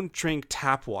 don't drink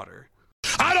tap water.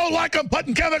 I don't like them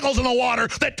putting chemicals in the water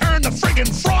that turn the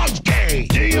friggin' frogs gay.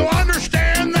 Do you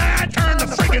understand that? Turn the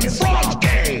friggin' frogs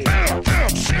gay.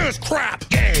 Serious crap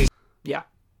gay. Yeah.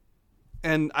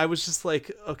 And I was just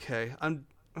like, okay,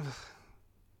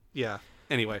 yeah.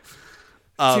 Anyway.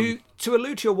 To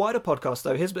allude to your wider podcast,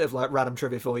 though, here's a bit of like random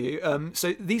trivia for you.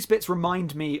 So these bits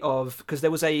remind me of, because there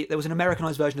was an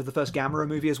Americanized version of the first Gamera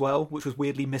movie as well, which was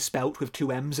weirdly misspelt with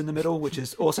 2 M's in the middle, which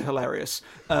is also hilarious.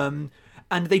 And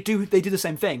they do the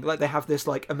same thing. Like they have this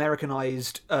like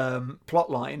Americanized plot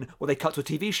line where they cut to a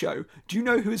TV show. Do you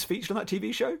know who is featured on that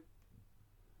TV show?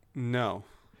 No.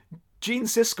 Gene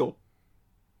Siskel.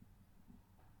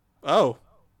 Oh.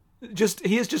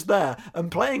 He is just there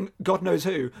and playing God knows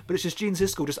who, but it's just Gene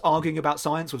Siskel just arguing about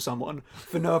science with someone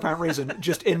for no apparent reason,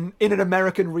 just in an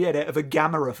American re-edit of a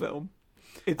Gamera film.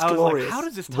 It's I was glorious. like, how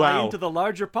does this tie into the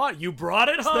larger pot? You brought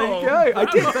it home. There you go. I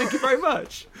did. Thank you very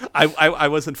much. I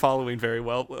wasn't following very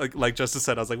well. Like Justice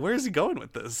said, I was like, where is he going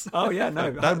with this? Oh yeah,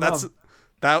 no.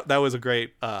 That was a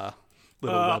great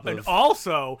little web And of...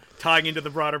 also tying into the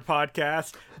broader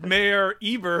podcast, Mayor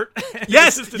Ebert and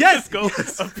Yes, Assistant yes, Siskel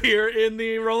yes. appear in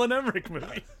the Roland Emmerich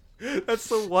movie. That's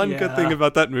the one good Yeah. thing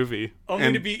about that movie.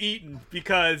 Only to be eaten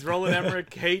because Roland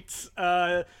Emmerich hates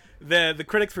the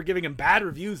critics for giving him bad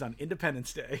reviews on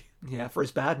Independence Day. Yeah, for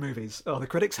his bad movies. Oh, the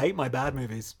critics hate my bad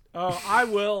movies. Oh, I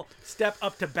will step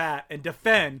up to bat and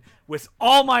defend with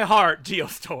all my heart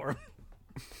Geostorm.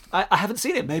 I haven't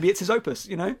seen it. Maybe it's his opus,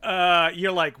 you know?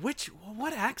 You're like,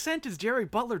 what accent is Jerry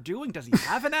Butler doing? Does he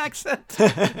have an accent?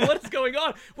 What is going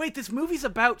on? Wait, this movie's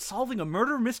about solving a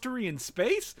murder mystery in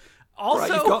space? Also,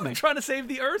 Right, you've got me. trying to save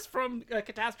the Earth from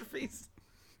catastrophes?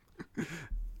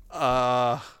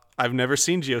 I've never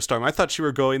seen Geostorm. I thought you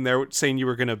were going there saying you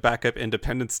were going to back up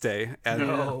Independence Day. And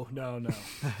No.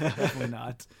 Definitely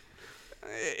not.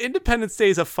 Independence Day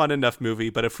is a fun enough movie,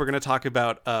 but if we're going to talk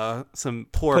about some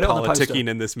poor Put it on the poster. politicking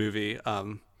in this movie,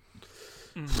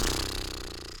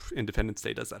 Independence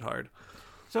Day does that hard.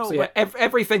 So yeah,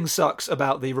 everything sucks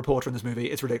about the reporter in this movie.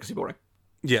 It's ridiculously boring.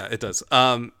 Yeah, it does.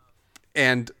 But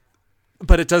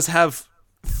it does have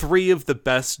 3 of the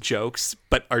best jokes,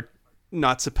 but are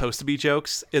not supposed to be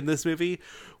jokes in this movie,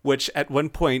 which at one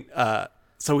point,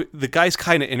 so the guy's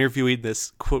kind of interviewing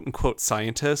this quote unquote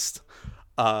scientist.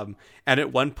 And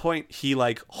at one point he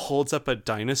like holds up a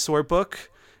dinosaur book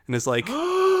and is like,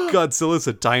 Godzilla's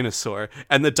a dinosaur.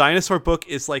 And the dinosaur book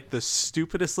is like the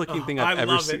stupidest looking thing I've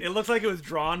ever seen. It looks like it was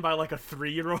drawn by like a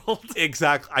 3-year-old.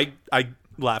 Exactly. I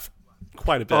laughed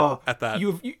quite a bit at that.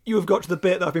 You have got to the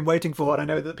bit that I've been waiting for, and I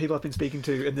know that people I've been speaking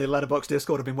to in the Letterboxd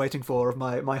Discord have been waiting for, of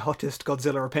my hottest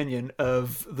Godzilla opinion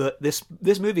of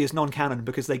this movie is non-canon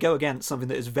because they go against something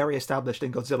that is very established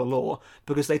in Godzilla lore,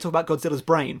 because they talk about Godzilla's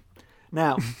brain.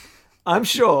 Now, I'm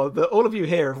sure that all of you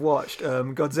here have watched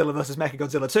Godzilla vs.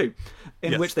 Mechagodzilla 2,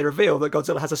 in which they reveal that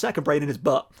Godzilla has a second brain in his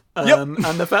butt. And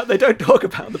the fact they don't talk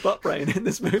about the butt brain in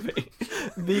this movie.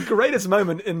 The greatest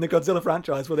moment in the Godzilla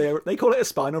franchise where they call it a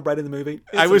spinal brain in the movie.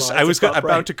 I was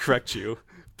about to correct you,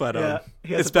 but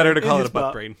it's better to call it a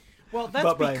butt brain. Well,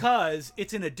 that's because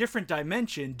it's in a different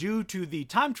dimension due to the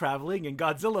time traveling in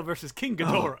Godzilla vs. King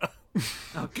Ghidorah.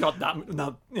 Oh God,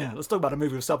 let's talk about a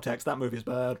movie with subtext. That movie is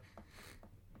bad.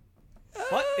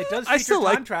 But it does I feature still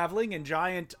time like- traveling and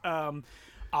giant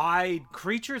eyed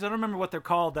creatures. I don't remember what they're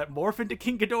called that morph into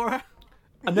King Ghidorah.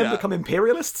 And then become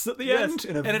imperialists at the end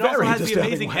in a and it very also has the disturbing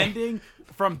amazing way. ending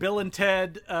from Bill and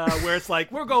Ted, where it's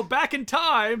like, we'll go back in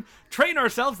time, train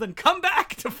ourselves, then come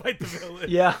back to fight the villain.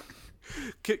 Yeah.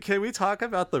 Can we talk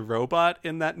about the robot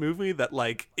in that movie that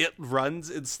like it runs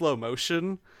in slow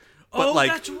motion? But,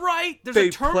 That's right. There's they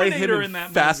a play him Terminator in in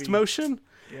that fast movie. motion.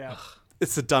 Yeah.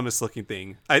 It's the dumbest looking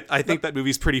thing. I think that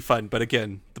movie's pretty fun, but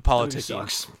again, the That movie politicking.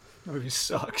 sucks. That movie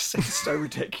sucks. It's so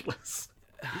ridiculous.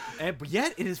 But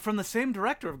yet, it is from the same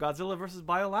director of Godzilla vs.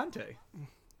 Biolante.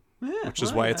 Yeah, Which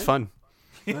is why it's fun.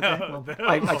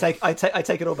 I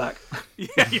take it all back.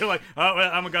 Yeah, you're like, oh,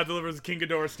 well, I'm a Godzilla vs. King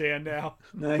Ghidorah stand now.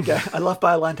 Okay. I love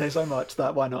Biolante so much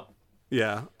that why not?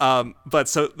 Yeah. But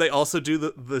so they also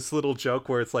do this little joke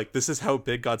where it's like, this is how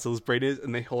big Godzilla's brain is,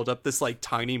 and they hold up this like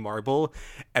tiny marble,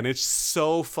 and it's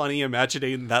so funny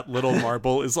imagining that little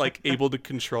marble is like able to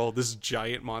control this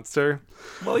giant monster.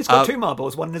 Well, he's got 2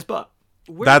 marbles, one in his butt.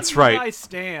 Where That's do you right. guys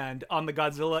stand on the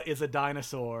Godzilla is a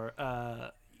dinosaur?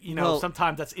 Well-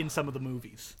 Sometimes that's in some of the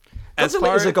movies. As Godzilla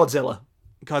far is a Godzilla.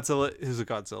 Godzilla is a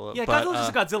Godzilla. Yeah, but,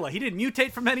 Godzilla's just a Godzilla. He didn't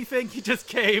mutate from anything. He just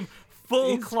came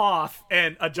full cloth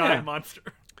and a giant monster.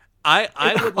 I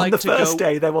would like On the to first go.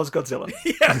 day, there was Godzilla.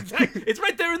 Yeah, exactly. It's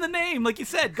right there in the name, like you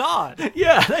said, God.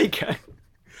 Yeah, there you go.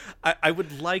 I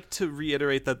would like to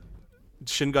reiterate that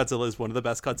Shin Godzilla is one of the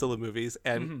best Godzilla movies,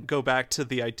 and go back to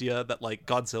the idea that like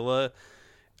Godzilla.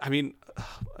 I mean,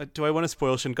 do I want to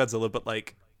spoil Shin Godzilla? But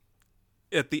like,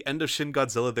 at the end of Shin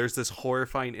Godzilla, there's this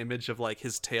horrifying image of like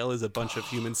his tail is a bunch of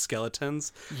human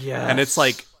skeletons. Yeah, And it's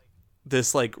like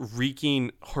this like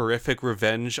wreaking horrific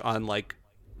revenge on like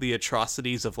the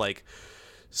atrocities of like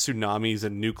tsunamis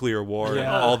and nuclear war and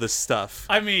Yeah. all this stuff.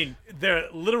 I mean, the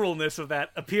literalness of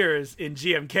that appears in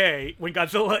GMK when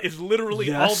Godzilla is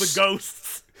literally all the Yes.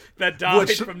 ghosts that died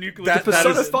Which- from nuclear that is-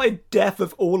 personified death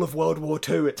of all of World War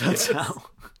II, it turns out.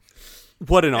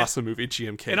 What an awesome movie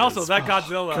GMK And also is. that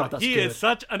Godzilla, God, that's he good. is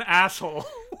such an asshole.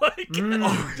 Like,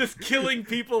 just killing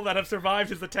people that have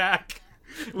survived his attack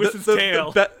with his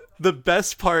tail. The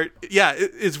best part,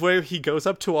 is where he goes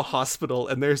up to a hospital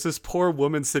and there's this poor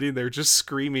woman sitting there just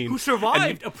screaming. Who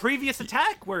survived a previous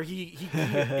attack where he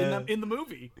in the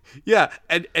movie. Yeah,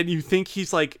 and you think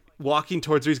he's like walking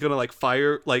towards her, he's gonna like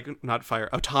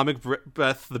atomic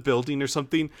breath the building or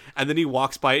something, and then he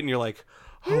walks by it and you're like,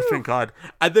 oh thank God.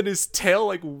 And then his tail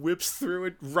like whips through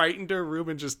it right into her room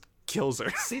and just kills her.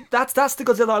 See, that's the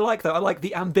Godzilla I like, though. I like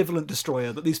the ambivalent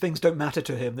destroyer, that these things don't matter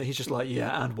to him, that he's just like,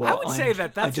 yeah, and what? I would say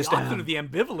that's I the just opposite am. of the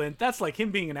ambivalent. That's like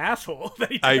him being an asshole.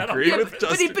 That he did I that on agree with purpose.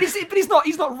 Justin. But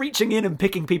he's not reaching in and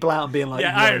picking people out and being like,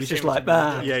 Yeah, I he's just understand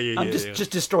like, what you mean. Yeah, I'm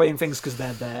just destroying things because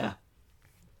they're there.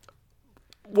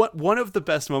 One of the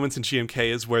best moments in GMK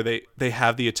is where they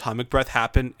have the atomic breath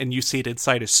happen and you see it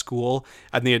inside a school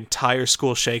and the entire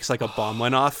school shakes like a bomb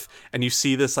went off and you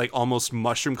see this like almost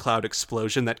mushroom cloud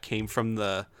explosion that came from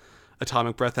the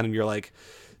atomic breath and you're like,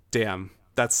 damn,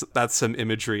 that's some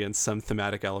imagery and some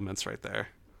thematic elements right there.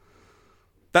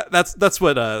 That's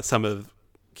what some of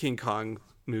King Kong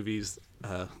movies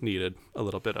needed a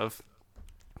little bit of.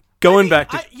 Going back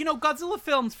to Godzilla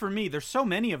films for me, there's so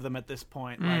many of them at this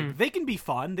point. Like they can be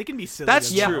fun, they can be silly.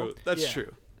 that's as well. true. That's Yeah.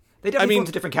 true. They definitely I mean- fall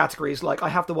into different categories. Like, I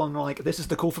have the one, like, this is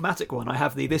the cool thematic one. I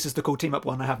have this is the cool team-up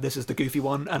one. I have this is the goofy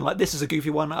one. And, like, this is a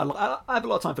goofy one. I have a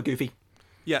lot of time for goofy.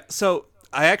 Yeah, so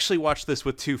I actually watched this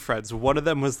with two friends. One of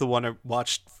them was the one I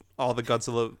watched all the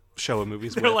Godzilla Showa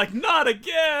movies They're with. like, not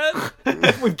again.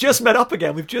 We've just met up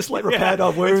again. We've just, like, repaired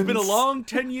our wounds. It's been a long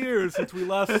 10 years since we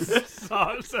last saw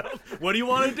ourselves. What do you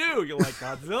want to do? You're like,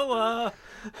 Godzilla.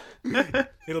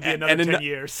 It'll be another And 10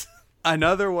 years.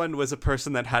 Another one was a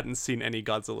person that hadn't seen any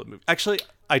Godzilla movie. Actually,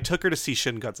 I took her to see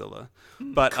Shin Godzilla.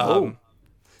 But Cool.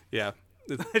 yeah.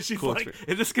 It's And she's cool like, experience.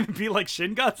 is this going to be like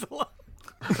Shin Godzilla?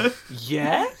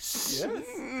 Yes?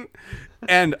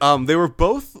 And they were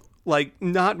both like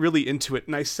not really into it.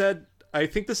 And I said, I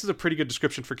think this is a pretty good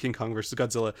description for King Kong versus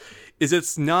Godzilla. Is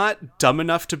it's not dumb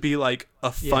enough to be like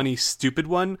a funny, stupid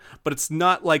one, but it's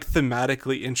not like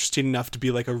thematically interesting enough to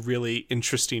be like a really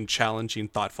interesting, challenging,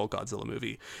 thoughtful Godzilla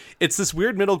movie. It's this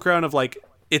weird middle ground of like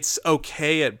it's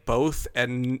okay at both,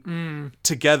 and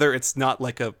together it's not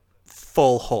like a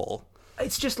full whole.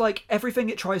 It's just like everything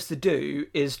it tries to do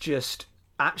is just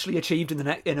actually achieved in a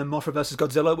Mothra vs.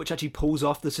 Godzilla, which actually pulls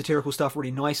off the satirical stuff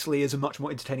really nicely, is a much more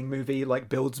entertaining movie, like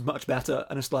builds much better,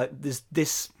 and it's like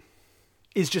this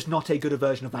is just not a good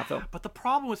version of that film. But the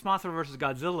problem with Mothra vs.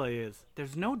 Godzilla is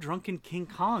there's no drunken King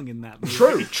Kong in that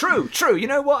movie. True. You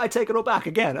know what? I take it all back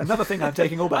again. Another thing I'm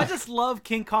taking all I back. just love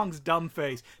King Kong's dumb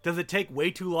face. Does it take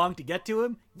way too long to get to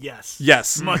him? Yes.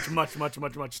 Yes. Much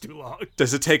too long.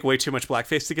 Does it take way too much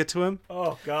blackface to get to him?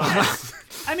 Oh, God.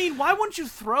 I mean, why wouldn't you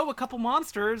throw a couple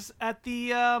monsters at the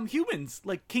humans,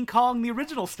 like King Kong, the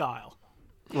original style?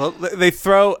 Well, they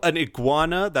throw an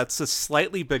iguana that's a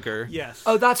slightly bigger. Yes.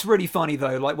 Oh, that's really funny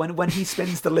though. Like when he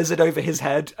spins the lizard over his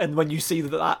head, and when you see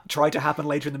that tried to happen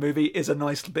later in the movie, is a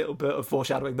nice bit of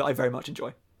foreshadowing that I very much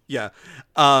enjoy. Yeah.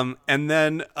 And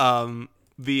then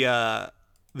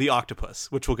the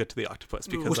octopus, which we'll get to the octopus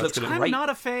because Which that's looks gonna. I'm great. not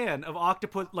a fan of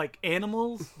octopus, like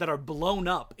animals that are blown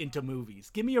up into movies.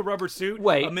 Give me a rubber suit,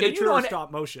 Wait, a miniature you know or what-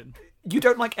 stop motion. You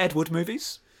don't like Ed Wood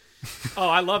movies? Oh,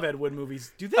 I love Ed Wood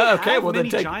movies. Do they Okay, have well, then many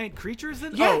take- giant creatures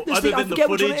in? Yeah, there's other I than the forget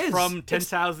which one footage it is. from It's-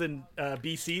 10,000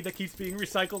 BC that keeps being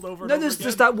recycled over and No, over there's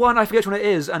again. that one, I forget which one it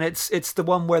is, and it's the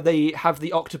one where they have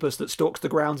the octopus that stalks the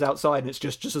grounds outside, and it's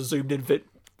just a zoomed in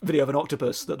video of an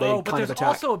octopus that they Oh, but kind of there's attack.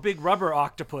 also a big rubber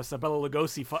octopus that Bela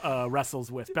Lugosi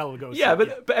wrestles with. Bela Lugosi. Yeah,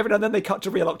 but every now and then they cut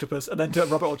to real octopus and then to a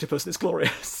rubber octopus, and it's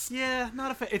glorious. Yeah,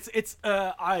 not a fan. It's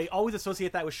I always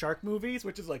associate that with shark movies,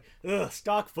 which is like,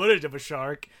 stock footage of a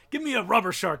shark. Give me a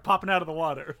rubber shark popping out of the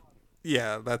water.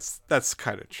 Yeah, that's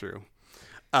kind of true.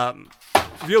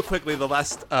 Real quickly, the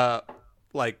last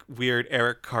like weird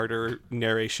Eric Carter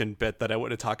narration bit that I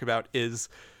want to talk about is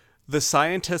the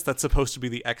scientist that's supposed to be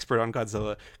the expert on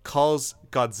Godzilla calls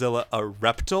Godzilla a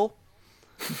reptile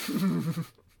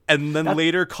and then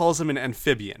later calls him an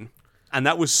amphibian. And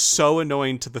that was so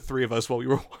annoying to the three of us while we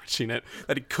were watching it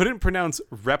that he couldn't pronounce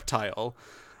reptile.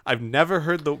 I've never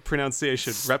heard the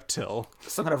pronunciation reptile.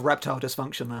 Some kind of reptile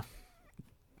dysfunction there.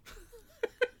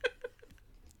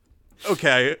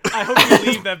 Okay. I hope you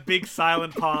leave that big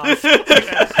silent pause.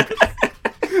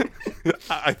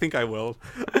 I think I will.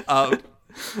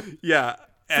 Yeah.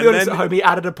 And then Homie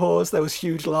added a pause. There was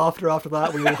huge laughter after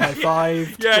that. We all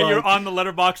high-fived. Yeah, you're on the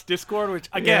Letterboxd Discord, which,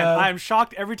 again, Yeah. I am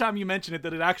shocked every time you mention it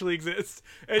that it actually exists.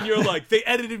 And you're like, they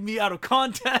edited me out of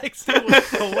context. It was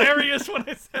hilarious when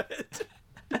I said it.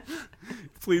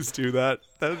 Please do that.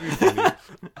 That would be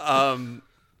funny.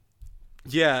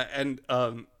 Yeah, and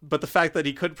but the fact that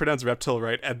he couldn't pronounce reptile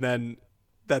right, and then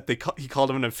that he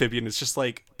called him an amphibian is just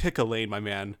like, pick a lane, my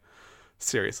man.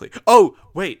 Seriously. Oh,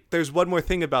 wait. There's one more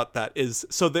thing about that is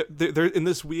so they're in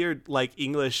this weird like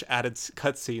English added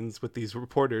cutscenes with these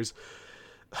reporters.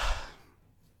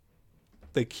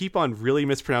 They keep on really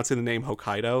mispronouncing the name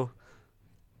Hokkaido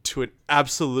to an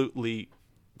absolutely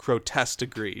grotesque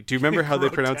degree. Do you remember how they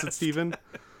pronounce it, Steven?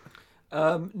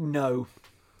 No.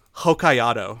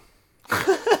 Hokkaido.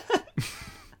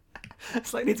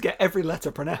 It's like, I need to get every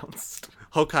letter pronounced.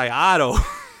 Hokkaido.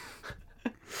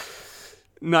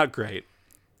 Not great.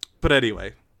 But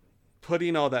anyway,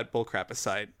 putting all that bullcrap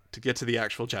aside to get to the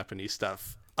actual Japanese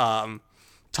stuff.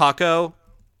 Tako,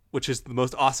 which is the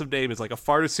most awesome name, is like a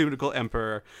pharmaceutical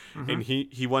emperor. And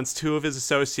he wants two of his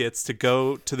associates to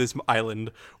go to this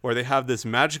island where they have this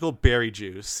magical berry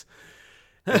juice.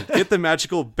 And get the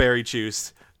magical berry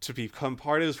juice to become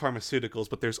part of his pharmaceuticals,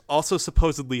 but there's also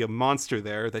supposedly a monster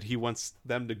there that he wants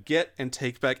them to get and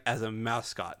take back as a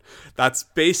mascot. That's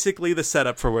basically the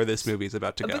setup for where this movie is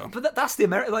about to go. But that's the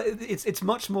American. Like, it's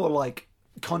much more like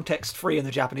context free in the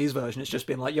Japanese version. It's just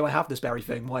been like, yo, I have this berry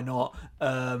thing. Why not?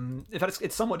 In fact,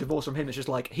 it's somewhat divorced from him. It's just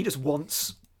like he just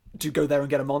wants to go there and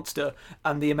get a monster,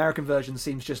 and the American version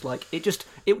seems just like it just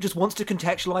wants to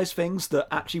contextualize things that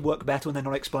actually work better when they're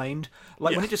not explained.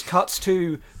 Like when it just cuts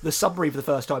to the submarine for the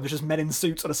first time, there's just men in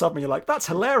suits on a submarine. You're like, that's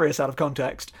hilarious out of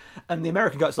context. And the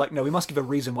American guy's like, no, we must give a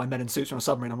reason why men in suits are on a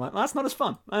submarine. I'm like, that's not as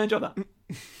fun. I enjoy that.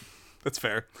 That's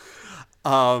fair.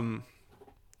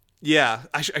 Yeah,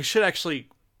 I should actually.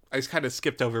 I just kind of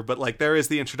skipped over, but like there is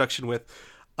the introduction with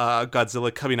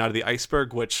Godzilla coming out of the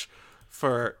iceberg, which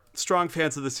for strong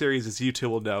fans of the series, as you two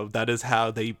will know, that is how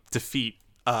they defeat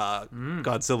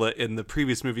Godzilla in the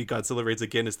previous movie, Godzilla Raids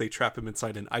Again, as they trap him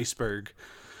inside an iceberg.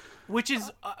 Which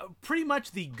is pretty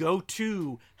much the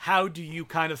go-to, how do you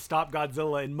kind of stop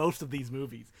Godzilla in most of these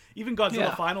movies. Even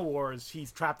Godzilla Final Wars,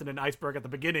 he's trapped in an iceberg at the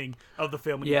beginning of the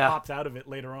film and he pops out of it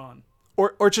later on.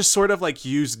 Or just sort of like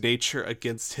use nature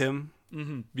against him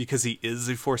because he is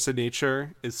a force of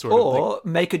nature. Is sort of like...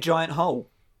 make a giant hole.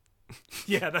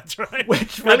 Yeah, that's right.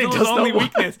 Which really that's does the only not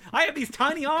weakness. I have these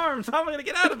tiny arms. How am I going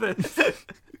to get out of this?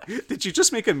 Did you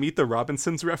just make a Meet the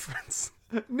Robinsons reference?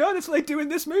 No, that's what they do in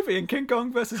this movie in King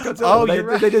Kong versus Godzilla. Oh, you're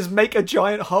right. They just make a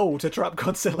giant hole to trap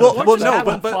Godzilla. Well, no,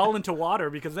 but fall into water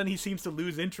because then he seems to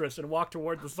lose interest and walk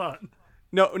toward the sun.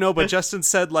 No, but Justin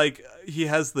said like he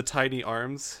has the tiny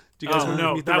arms. Do you guys remember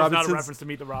no, Meet the that was Robinsons? not a reference to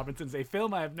Meet the Robinsons, a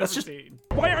film I have never seen.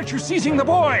 Why aren't you seizing the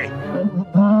boy?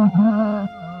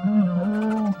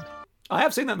 I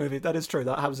have seen that movie. That is true.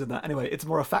 That happens in that. Anyway, it's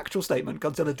more a factual statement.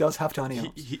 Godzilla does have tiny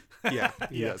arms. He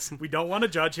does. We don't want to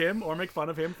judge him or make fun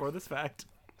of him for this fact.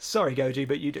 Sorry, Goji,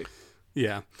 but you do.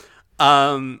 Yeah.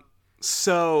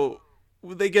 So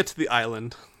they get to the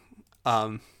island.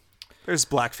 There's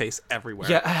blackface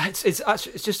everywhere. Yeah,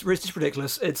 it's just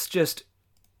ridiculous. It's just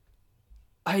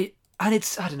I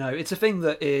don't know. It's a thing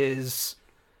that is.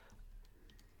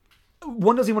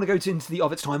 One doesn't want to go into the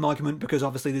of its time argument because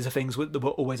obviously these are things that were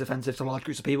always offensive to large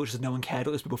groups of people, which is no one cared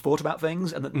what those people thought about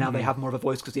things, and that now they have more of a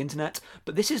voice because of the internet.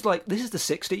 But this is the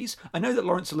 60s. I know that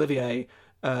Laurence Olivier,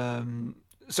 I know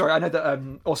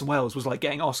that Orson Welles was like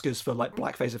getting Oscars for like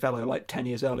Blackface Othello like 10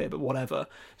 years earlier, but whatever.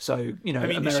 So I mean,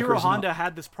 America Ishiro is Honda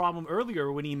had this problem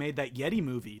earlier when he made that Yeti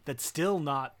movie that's still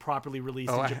not properly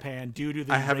released in Japan due to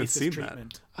the racist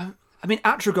treatment. I mean,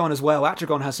 Atragon as well.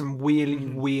 Atragon has some really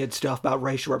weird stuff about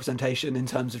racial representation in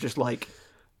terms of just like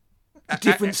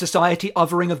different society,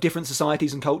 othering of different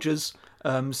societies and cultures.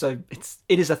 So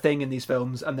it is a thing in these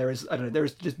films, and there is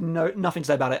just nothing to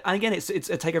say about it. And again, it's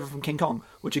a takeover from King Kong,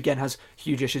 which again has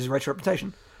huge issues of racial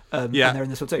reputation. And they're in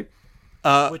this one too.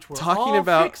 Which were talking all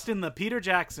about fixed in the Peter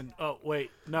Jackson. Oh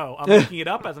wait, no, I'm looking it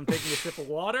up as I'm taking a sip of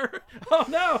water. Oh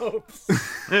no!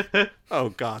 Oh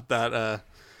god, that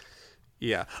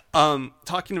yeah.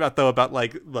 Talking about though about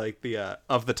like the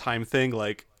of the time thing,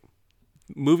 like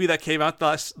movie that came out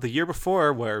the year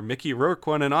before where Mickey Rourke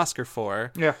won an Oscar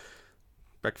for. Yeah.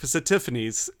 Breakfast at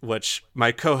Tiffany's, which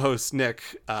my co-host Nick,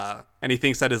 and he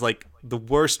thinks that is like the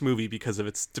worst movie because of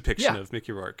its depiction of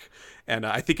Mickey Rourke, and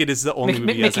I think it is the only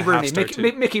movie as a half star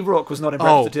too. Mickey Rourke was not in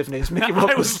Breakfast at Tiffany's. Mickey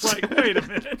Rourke I was like, wait a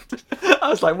minute. I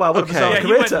was like, wow, what a bizarre Yeah, he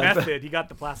career went turn. method. He got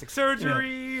the plastic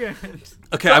surgery. And...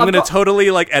 Okay, I'm gonna totally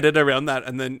like edit around that,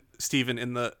 and then Steven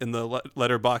in the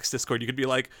Letterbox Discord, you could be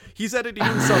like, he's editing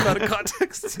himself out of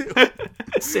context too.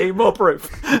 See, more proof.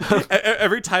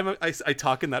 Every time I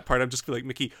talk in that part, I'm just like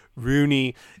Mickey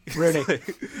Rooney.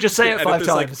 Just say it 5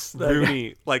 times.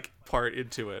 Rooney like part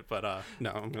into it, but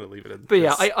no, I'm gonna leave it in. But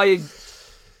yeah,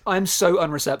 I'm so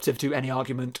unreceptive to any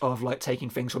argument of like taking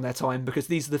things from their time, because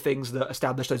these are the things that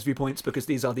establish those viewpoints, because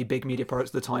these are the big media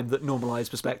products of the time that normalize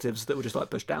perspectives that were just like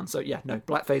pushed down. So yeah, no,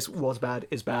 blackface was bad,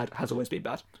 is bad, has always been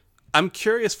bad. I'm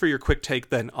curious for your quick take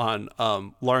then on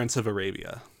Lawrence of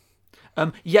Arabia.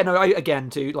 Again,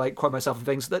 to like quote myself and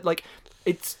things, that like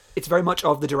it's very much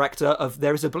of the director of,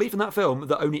 there is a belief in that film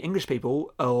that only English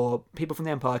people or people from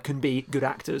the Empire can be good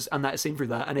actors, and that is seen through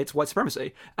that, and it's white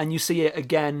supremacy. And you see it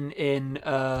again in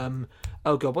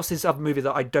what's this other movie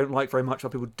that I don't like very much,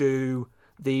 what people do,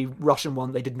 the Russian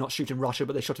one. They did not shoot in Russia,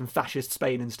 but they shot in fascist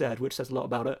Spain instead, which says a lot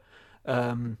about it.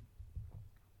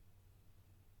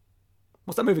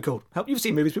 What's that movie called? You've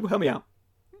seen movies, people, help me out.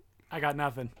 I got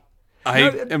nothing. I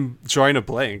am drawing a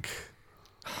blank.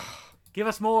 Give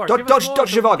us more. Dr.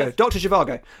 Zhivago. Dr.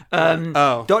 Zhivago.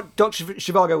 Dr.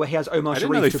 Zhivago, where he has Omar I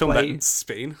didn't know Sharif they to filmed play. that in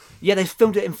Spain. Yeah, they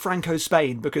filmed it in Franco's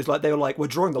Spain, because like they were like, we're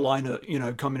drawing the line at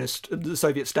the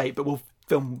Soviet state, but we'll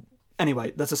film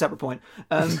anyway. That's a separate point.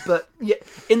 But yeah,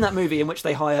 in that movie, in which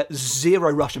they hire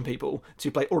 0 Russian people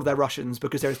to play all of their Russians,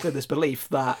 because there is clearly this belief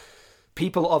that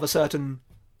people of a certain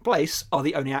place are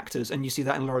the only actors, and you see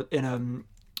that in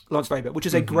Lawrence of Arabia, which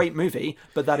is a great movie,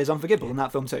 but that is unforgivable in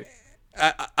that film too.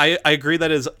 I agree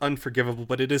that is unforgivable,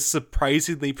 but it is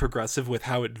surprisingly progressive with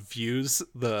how it views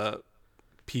the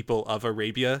people of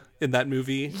Arabia in that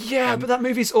movie. Yeah, but that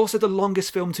movie's also the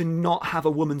longest film to not have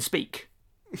a woman speak.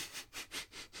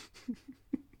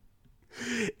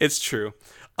 It's true.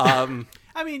 I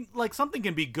mean, like, something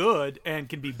can be good and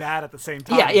can be bad at the same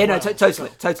time.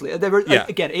 Totally.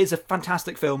 Again, it is a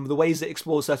fantastic film. The ways it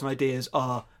explores certain ideas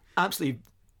are absolutely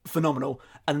phenomenal,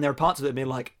 and there are parts of it being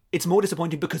like, it's more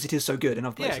disappointing because it is so good in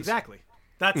other places. Yeah, exactly.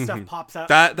 That stuff pops out.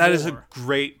 That is a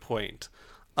great point.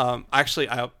 Actually,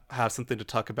 I have something to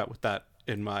talk about with that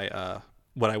in my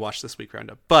what I watched this week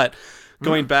roundup. But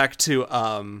going back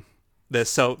to this,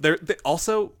 so they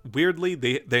also weirdly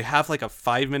they have like a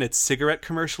 5-minute cigarette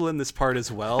commercial in this part as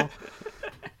well.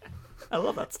 I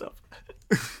love that stuff.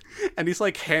 And he's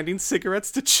like handing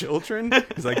cigarettes to children.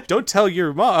 He's like, "Don't tell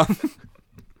your mom."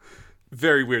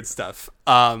 Very weird stuff.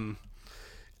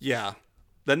 Yeah.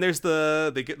 Then there's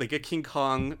they get King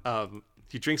Kong.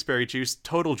 He drinks berry juice.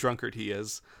 Total drunkard he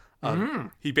is.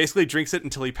 He basically drinks it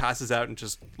until he passes out and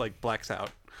just like blacks out.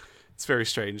 It's very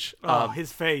strange.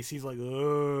 His face. He's like,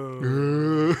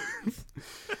 oh.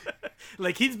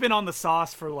 Like he's been on the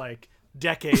sauce for like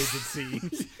decades, it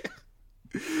seems.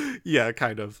 Yeah,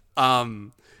 kind of.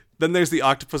 Then there's the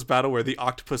octopus battle where the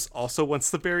octopus also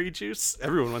wants the berry juice.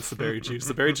 Everyone wants the berry juice.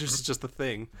 The berry juice is just a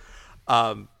thing.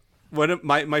 One of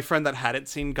my friend that hadn't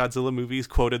seen Godzilla movies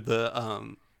quoted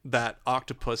that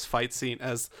octopus fight scene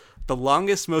as the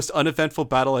longest, most uneventful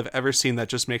battle I've ever seen that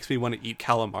just makes me want to eat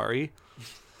calamari.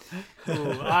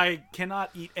 Ooh, I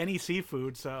cannot eat any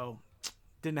seafood, so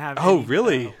didn't have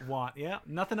really? Want. Yeah,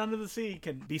 nothing under the sea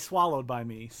can be swallowed by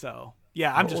me, so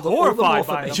yeah, I'm just all the horrified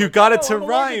more by it. You got it to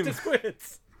rhyme.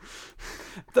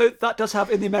 Though that does have,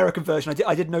 in the American version,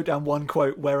 I did note down one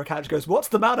quote where a character goes, "What's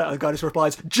the matter?" and the guy just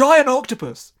replies, "Giant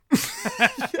octopus."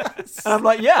 Yes. And I'm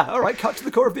like, yeah, all right, cut to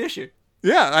the core of the issue.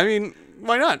 Yeah, I mean,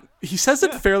 why not? He says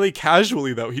it fairly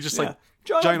casually, though. He just like,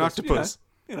 giant octopus.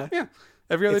 You know. Yeah,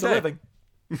 every other It's a day. living.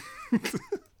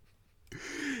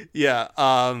 Yeah,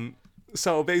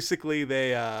 so basically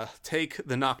they take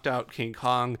the knocked out King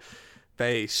Kong,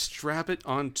 they strap it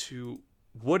onto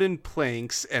wooden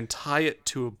planks and tie it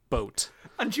to a boat.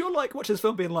 And you're like watching this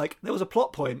film being like, there was a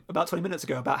plot point about 20 minutes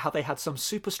ago about how they had some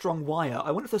super strong wire.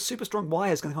 I wonder if the super strong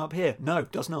wire is going to come up here. No,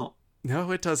 does not.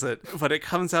 No, it doesn't. But it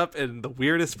comes up in the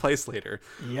weirdest place later.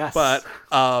 Yes. But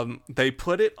they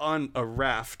put it on a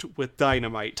raft with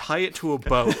dynamite, tie it to a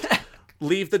boat,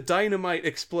 leave the dynamite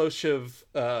explosive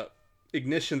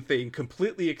ignition thing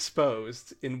completely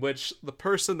exposed, in which the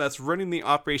person that's running the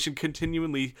operation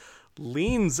continually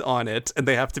leans on it, and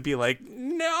they have to be like,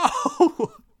 no!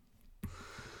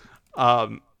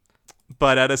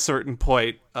 But at a certain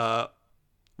point,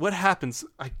 what happens?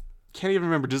 I can't even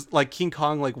remember. Does like King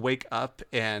Kong like wake up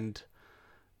and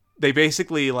they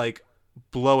basically like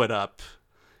blow it up,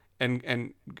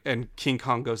 and King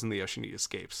Kong goes in the ocean. He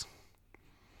escapes.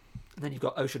 And then you've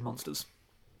got ocean monsters.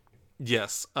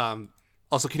 Yes.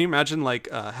 Also, can you imagine like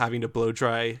having to blow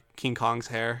dry King Kong's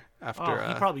hair after?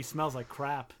 He probably smells like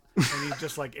crap, and he's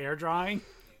just like air drying.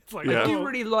 It's like, Yeah. I do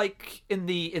really like in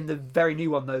the very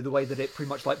new one though the way that it pretty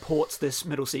much like ports this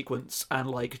middle sequence and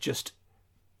like just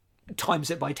times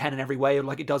it by 10 in every way.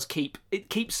 Like it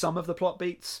keeps some of the plot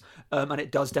beats, and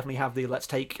it does definitely have the let's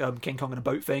take King Kong in a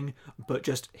boat thing, but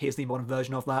just here's the modern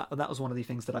version of that, and that was one of the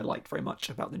things that I liked very much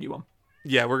about the new one.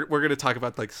 Yeah, we're gonna talk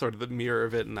about like sort of the mirror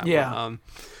of it and that Yeah. one.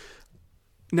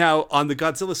 Now on the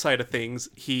Godzilla side of things,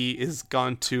 he is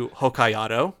gone to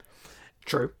Hokkaido.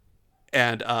 True.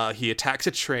 And he attacks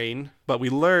a train, but we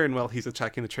learn while he's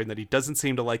attacking the train that he doesn't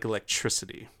seem to like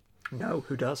electricity. No,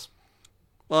 who does?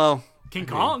 Well, King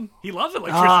Kong, he loves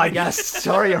electricity. Ah, yes.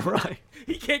 Sorry, I'm right.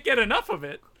 He can't get enough of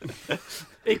it.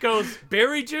 It goes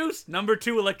berry juice, number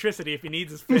 2 electricity if he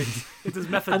needs his fix. It's his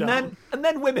methadone. And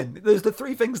then women. There's the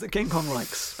 3 things that King Kong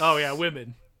likes. Oh yeah,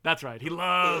 women. That's right. He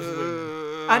loves women.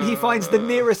 And he finds the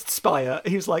nearest spire.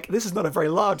 He's like, this is not a very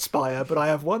large spire, but I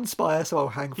have one spire, so I'll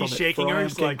hang from He's it. shaking for I her. am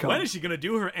He's King like, Kong. when is she gonna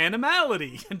do her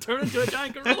animality and turn into a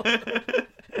giant gorilla?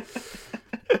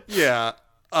 yeah.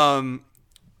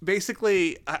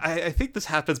 Basically, I think this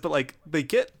happens, but like they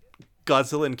get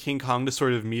Godzilla and King Kong to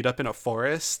sort of meet up in a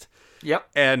forest. Yep.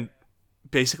 And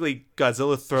basically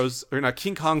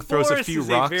King Kong throws Forest a few is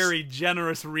rocks. a very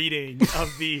generous reading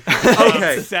of the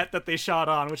Okay. set that they shot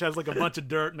on, which has like a bunch of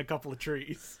dirt and a couple of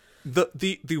trees.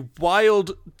 The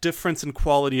wild difference in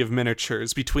quality of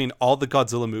miniatures between all the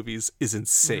Godzilla movies is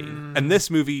insane. And this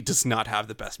movie does not have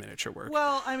the best miniature work.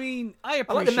 Well, I mean, I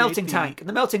appreciate I like the melting tank.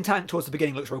 The melting tank towards the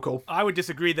beginning looks real cool. I would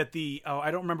disagree that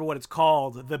I don't remember what it's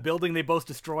called. The building they both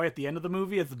destroy at the end of the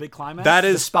movie is the big climax. That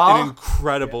is spa? an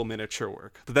incredible miniature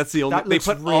work. That's the only That they looks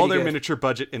put really all their good. miniature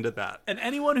budget into that. And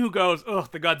anyone who goes, ugh,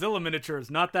 the Godzilla miniature is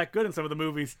not that good in some of the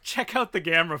movies, check out the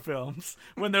Gamera films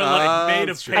when they're like made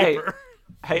of that's true. paper.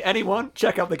 Hey, anyone,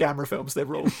 check out the Gamera films. They're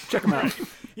raw. Check them out.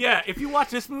 Yeah, if you watch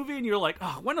this movie and you're like,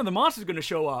 oh, when are the monsters going to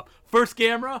show up? First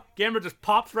Gamera just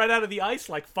pops right out of the ice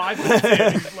like 5 minutes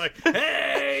in. He's like,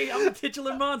 hey, I'm a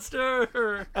titular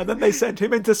monster. And then they send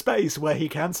him into space where he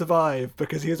can survive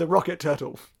because he is a rocket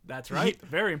turtle. That's right.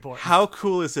 Very important. How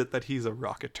cool is it that he's a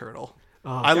rocket turtle? Oh,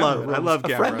 I love Gamera it. I rules. love A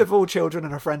Gamera. friend of all children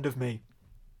and a friend of me.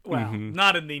 Well,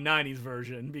 not in the 90s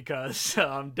version because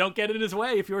don't get in his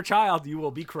way. If you're a child, you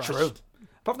will be crushed. True.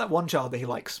 Apart from that one child that he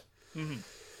likes.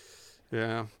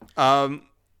 Yeah.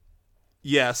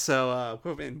 Yeah, so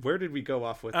where did we go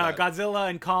off with that? Godzilla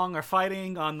and Kong are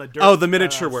fighting on the dirt. Oh, the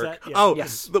miniature work. set. Yeah. Oh,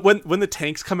 Yes. When the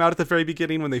tanks come out at the very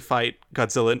beginning, when they fight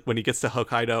Godzilla, when he gets to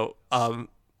Hokkaido,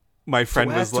 my friend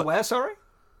Where, was to where, sorry?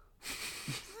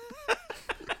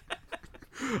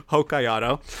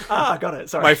 Hokkaido. Ah, got it.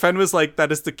 Sorry. My friend was like,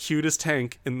 "That is the cutest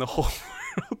tank in the whole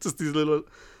world." Just these little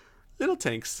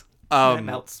tanks. And it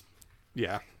melts.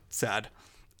 Yeah, sad.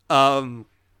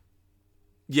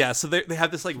 Yeah, so they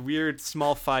have this like weird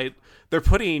small fight. They're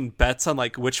putting bets on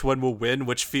like which one will win,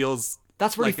 which feels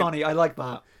That's really like funny. I like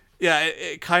that. yeah,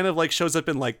 it kind of like shows up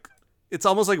in like it's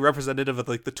almost like representative of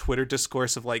like the Twitter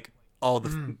discourse of like all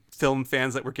the film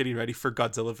fans that were getting ready for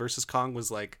Godzilla versus Kong was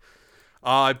like,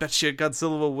 oh, I bet you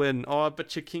Godzilla will win. Oh, I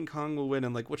bet you King Kong will win.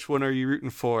 And like, which one are you rooting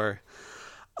for?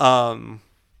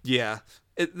 Yeah,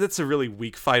 that's a really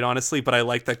weak fight, honestly. But I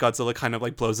like that Godzilla kind of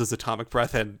like blows his atomic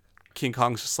breath and King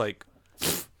Kong's just like,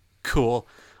 cool,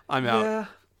 I'm out. Yeah.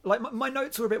 Like, my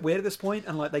notes were a bit weird at this point,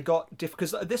 and like they got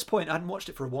because at this point I hadn't watched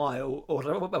it for a while, or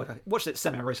I watched it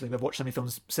semi-recently, but I've watched so many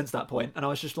films since that point, and I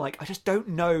was just like, I just don't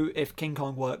know if King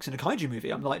Kong works in a kaiju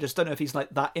movie. I'm like, just don't know if he's like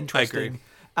that interesting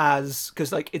as,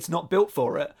 because like it's not built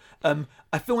for it.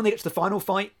 I feel when they get to the final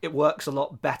fight, it works a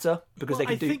lot better because they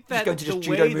can do. I think that he's going to just the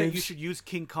judo way moves. that you should use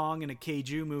King Kong in a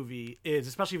kaiju movie is,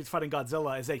 especially if it's fighting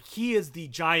Godzilla, is that he is the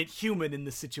giant human in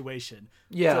this situation.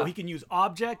 Yeah. So he can use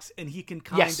objects and he can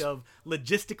kind of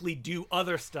logistically do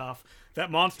other stuff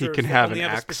that monsters can that have only an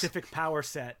have a axe. specific power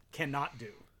set cannot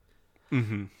do.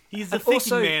 Mm-hmm. He's the And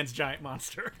thinking also- man's giant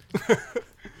monster.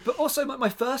 But also, my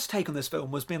first take on this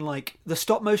film was being like, the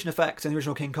stop motion effects in the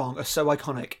original King Kong are so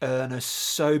iconic and are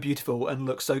so beautiful and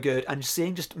look so good. And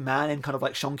seeing just man in kind of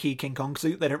like shonky King Kong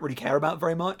suit they don't really care about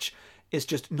very much is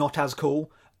just not as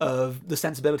cool. Of the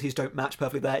sensibilities don't match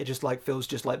perfectly there. It just like feels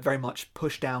just like very much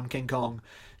pushed down King Kong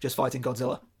just fighting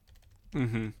Godzilla.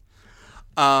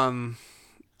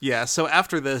 Yeah, so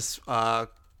after this,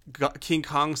 King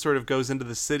Kong sort of goes into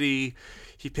the city.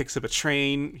 He picks up a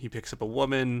train. He picks up a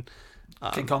woman.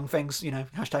 King Kong things,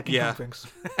 hashtag King Kong things.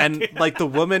 And like the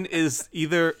woman is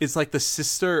like the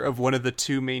sister of one of the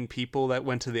two main people that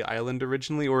went to the island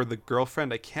originally, or the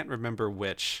girlfriend. I can't remember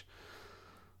which.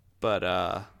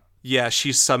 But yeah,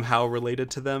 she's somehow related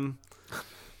to them.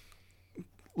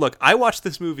 Look, I watched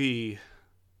this movie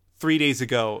 3 days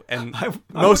ago, and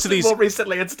most of these more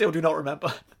recently and still do not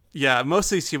remember. Yeah,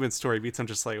 most of these human story beats, I'm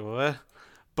just like, what?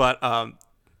 But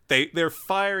they're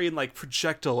firing like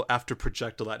projectile after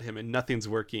projectile at him, and nothing's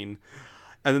working.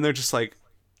 And then they're just like,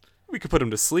 we could put him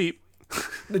to sleep.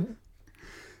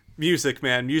 Music,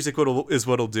 man, music is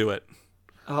what'll do it.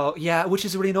 Oh yeah, which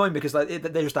is really annoying because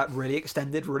there's that really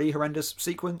extended, really horrendous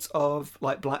sequence of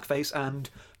like blackface and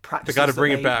practices. They got to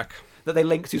bring it back. That they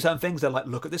link to certain things. They're like,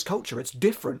 look at this culture, it's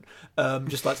different.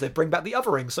 Just like they bring back the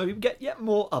othering, so you get yet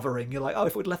more othering. You're like, oh,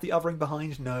 if we'd left the othering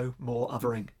behind, no more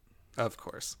othering. Of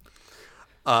course.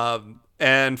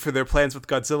 And for their plans with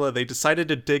Godzilla, they decided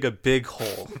to dig a big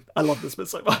hole. I love this bit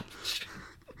so much.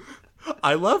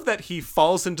 I love that he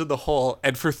falls into the hole,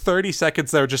 and for 30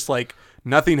 seconds they're just like,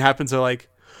 nothing happens. They're like,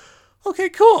 okay,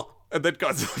 cool. And then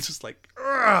Godzilla's just like,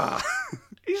 ugh.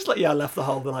 He's just like, yeah, I left the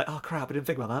hole. They're like, oh crap, I didn't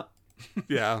think about that.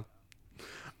 Yeah.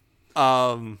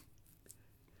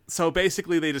 So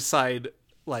basically they decide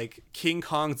like King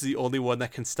Kong's the only one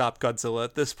that can stop Godzilla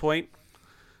at this point.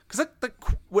 Because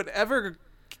whatever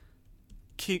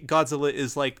Godzilla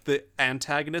is like the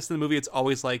antagonist in the movie, it's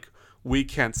always like, we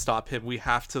can't stop him. We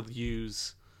have to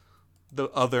use the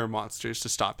other monsters to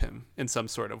stop him in some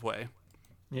sort of way.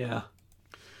 Yeah.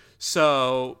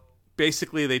 So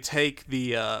basically they take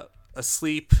the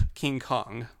asleep King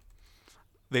Kong.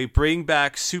 They bring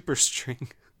back Super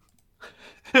String.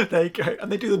 There you go.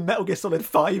 And they do the Metal Gear Solid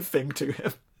 5 thing to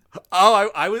him. Oh,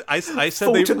 I said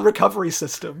Fulton recovery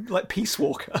system, like Peace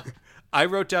Walker. I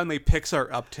wrote down they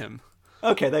Pixar upped him.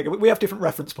 Okay, there you go. We have different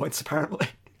reference points, apparently.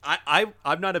 I'm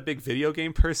not a big video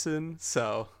game person,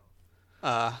 so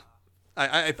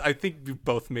I think we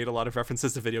both made a lot of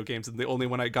references to video games, and the only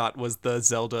one I got was the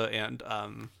Zelda and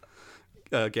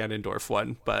Ganondorf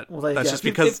one. But that's just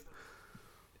because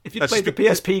if you played the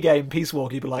PSP game Peace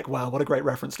Walker, you'd be like, wow, what a great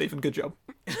reference, Stephen. Good job.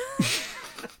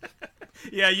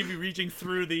 Yeah, you'd be reaching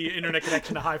through the internet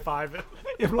connection to high five it.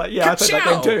 You're like, yeah, I played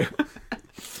that game too.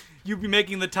 You'd be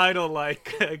making the title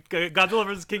like Godzilla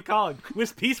vs. King Kong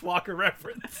with Peace Walker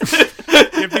reference.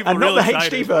 And not the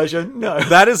HD version, no.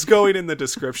 That is going in the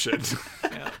description.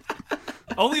 Yeah.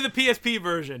 Only the PSP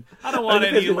version. I don't want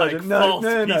any like false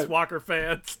Peace Walker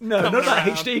fans. No, not that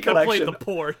HD collection. Play the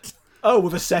port. Oh,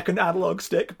 with a second analog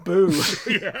stick. Boo.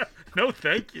 Yeah. No,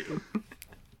 thank you.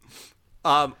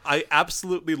 I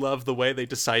absolutely love the way they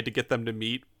decide to get them to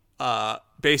meet.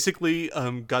 Basically,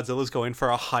 Godzilla's going for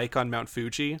a hike on Mount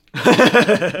Fuji.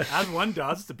 As one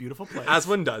does. It's a beautiful place. As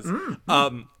one does.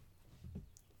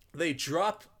 They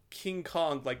drop King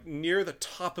Kong like near the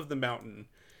top of the mountain,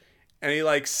 and he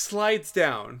like slides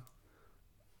down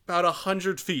about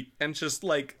 100 feet and just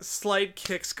like slide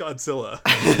kicks Godzilla.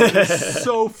 It's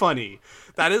so funny.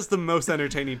 That is the most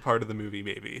entertaining part of the movie,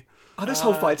 maybe. Oh, this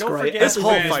whole fight's great. This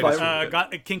whole fight is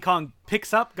really King Kong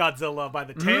picks up Godzilla by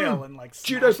the tail and like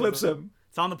judo flips him.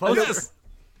 It's on the poster.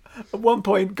 At one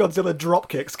point, Godzilla drop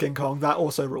kicks King Kong. That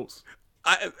also rules.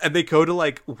 And they go to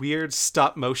like weird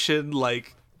stop motion.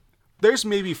 Like there's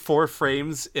maybe 4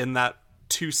 frames in that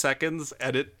 2 seconds,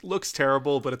 and it looks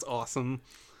terrible, but it's awesome.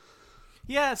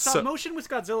 Yeah, stop motion with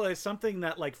Godzilla is something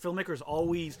that like filmmakers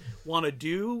always want to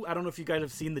do. I don't know if you guys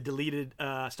have seen the deleted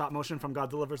stop motion from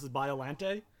Godzilla vs.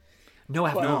 Biollante. No, I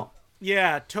have not.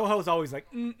 Yeah, Toho's always like,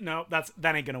 no, that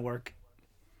ain't gonna work.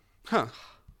 Huh.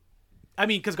 I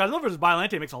mean, because Godzilla vs.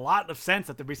 Biollante makes a lot of sense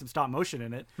that there be some stop motion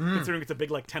in it, considering it's a big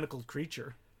like tentacled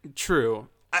creature. True.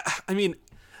 I mean,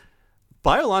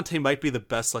 Biollante might be the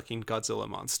best looking Godzilla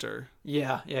monster.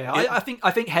 Yeah. I think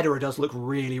Hedorah does look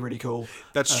really, really cool.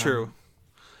 That's true.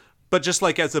 But just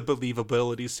like as a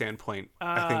believability standpoint,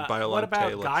 I think Biollante What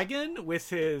about looks... Gigan with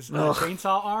his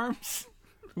chainsaw arms?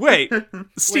 Wait,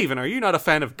 Steven, are you not a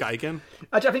fan of Gigan?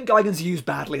 Actually, I think Gigan's used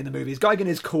badly in the movies. Gigan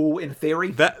is cool in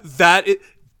theory.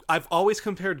 I've always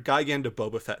compared Gigan to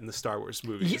Boba Fett in the Star Wars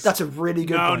movies. Yeah, that's a really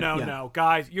good point. No,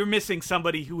 guys, you're missing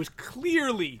somebody who is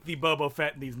clearly the Boba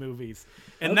Fett in these movies,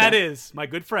 and that is my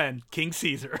good friend King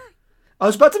Caesar. I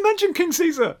was about to mention King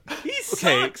Caesar. He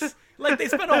sucks. Like, they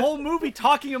spent a whole movie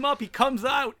talking him up. He comes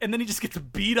out, and then he just gets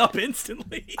beat up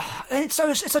instantly. And it's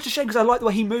such a shame because I like the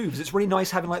way he moves. It's really nice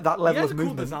having like that He level has of a cool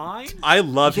movement. design. I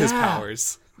love his Yeah.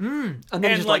 powers. And then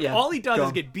And just like all he does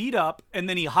is get beat up, and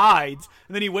then he hides,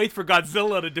 and then he waits for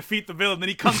Godzilla to defeat the villain. Then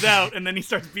he comes out, and then he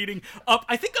starts beating up.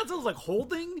 I think Godzilla's like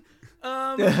holding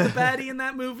the baddie in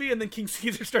that movie, and then King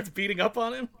Caesar starts beating up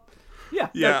on him. yeah,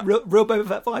 Yeah. real Boba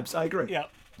Fett vibes. I agree. Yeah.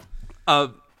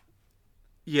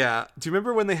 Yeah. Do you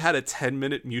remember when they had a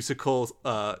 10-minute musical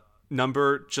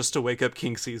number just to wake up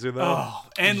King Caesar, though? Oh,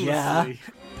 endlessly.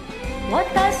 Yeah.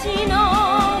 私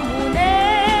の胸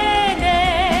で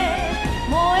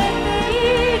燃えて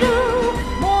いる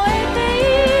燃えて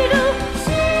いる小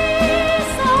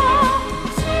さ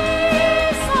小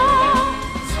さ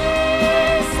小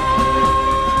さ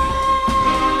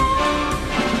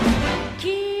キ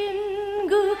ン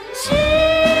グシ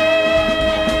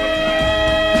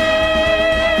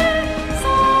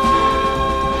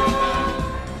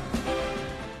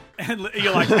And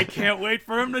you're like, I can't wait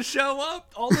for him to show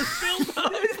up. All this build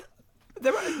up.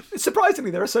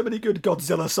 Surprisingly, there are so many good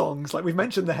Godzilla songs. Like we've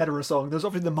mentioned the Hedorah song. There's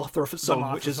obviously the Mothra song,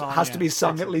 Mothra which is, song, has to yeah. be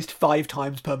sung at least 5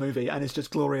 times per movie, and it's just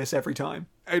glorious every time.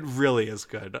 It really is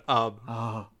good.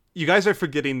 You guys are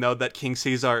forgetting, though, that King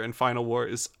Caesar in Final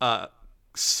Wars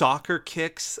soccer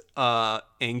kicks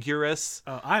Anguirus.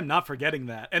 I'm not forgetting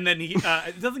that. And then he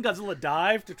doesn't Godzilla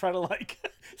dive to try to like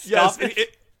stop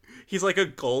it? He's like a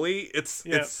goalie. It's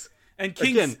And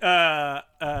King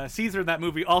Caesar in that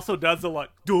movie also does the like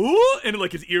duh, and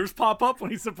like his ears pop up when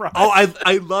he's surprised. Oh,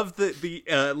 I love the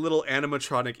little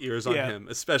animatronic ears on Yeah. him,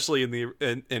 especially in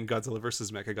Godzilla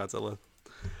versus Mechagodzilla.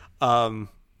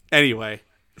 Anyway,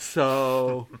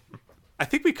 so I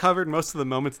think we covered most of the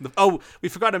moments in the. Oh, we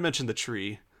forgot to mention the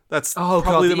tree. That's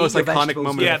probably the most eating the iconic vegetables.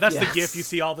 moment. Yeah, that's Yes. the gif you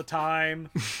see all the time.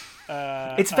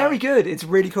 It's very good. It's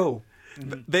really cool.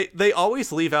 They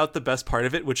always leave out the best part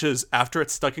of it, which is after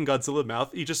it's stuck in Godzilla's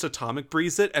mouth, you just atomic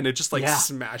breeze it, and it just like Yeah.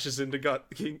 smashes into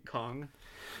King Kong.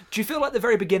 Do you feel like the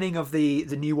very beginning of the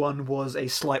new one was a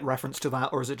slight reference to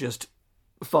that, or is it just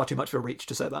far too much of a reach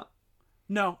to say that?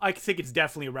 No, I think it's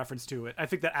definitely a reference to it. I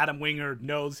think that Adam Wingard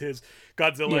knows his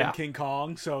Godzilla Yeah. and King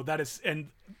Kong, so that is, and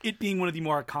it being one of the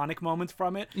more iconic moments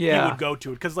from it, Yeah. he would go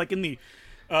to it. Because like in the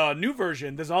new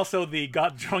version, there's also the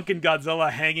drunken Godzilla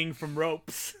hanging from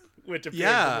ropes, which appears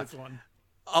Yeah. in this one.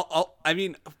 I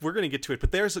mean, we're gonna get to it,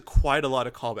 but there's quite a lot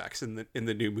of callbacks in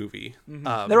the new movie.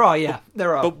 There are.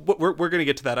 But we're gonna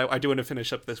get to that. I do want to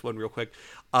finish up this one real quick.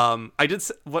 I did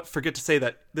forget to say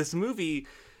that this movie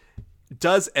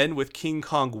does end with King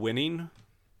Kong winning,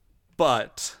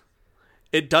 but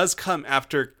it does come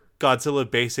after Godzilla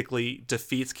basically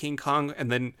defeats King Kong, and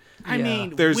then I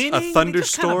mean, there's winning, a they just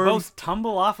thunderstorm. kind of both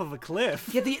tumble off of a cliff.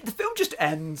 Yeah, the film just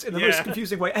ends in the Yeah. most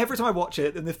confusing way. Every time I watch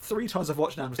it, and the 3 times I've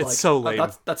watched it, I'm just like, so lame.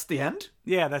 That's the end?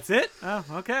 Yeah, that's it. Oh,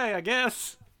 okay, I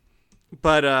guess.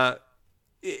 But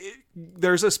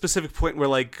there's a specific point where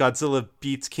like Godzilla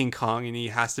beats King Kong, and he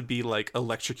has to be like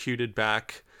electrocuted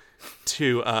back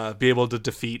to be able to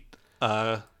defeat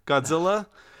Godzilla,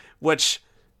 which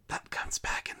that comes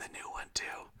back in the new one too,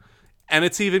 and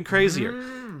it's even crazier.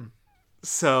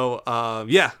 So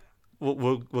yeah,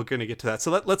 we're gonna get to that. So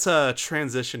let's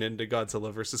transition into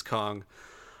Godzilla versus Kong.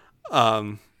 Now,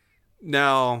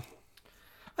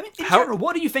 I mean, in general,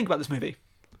 what do you think about this movie?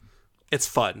 it's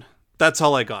fun. That's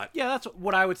all I got. Yeah, that's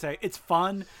what I would say. It's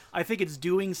fun. I think it's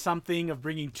doing something of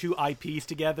bringing 2 IPs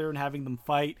together and having them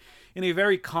fight in a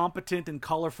very competent and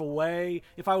colorful way.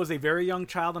 If I was a very young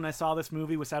child and I saw this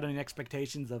movie without any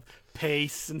expectations of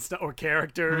pace and stuff or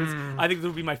characters, I think this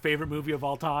would be my favorite movie of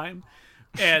all time.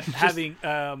 And having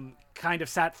kind of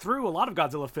sat through a lot of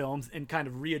Godzilla films and kind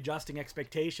of readjusting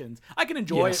expectations, I can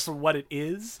enjoy Yes. it for what it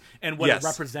is and what Yes. it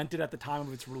represented at the time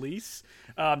of its release.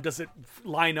 Does it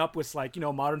line up with like,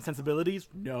 modern sensibilities?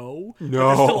 No. But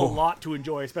there's still a lot to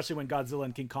enjoy, especially when Godzilla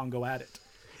and King Kong go at it.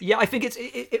 Yeah, I think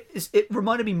it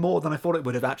reminded me more than I thought it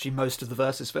would have actually most of the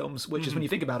Versus films, which is when you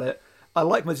think about it, I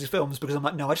like most of these films because I'm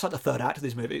like, no, I just like the third act of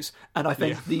these movies. And I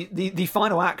think the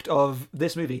final act of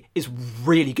this movie is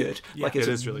really good. Like it's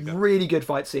it is really good. really good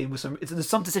fight scene with there's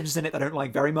some decisions in it that I don't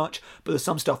like very much, but there's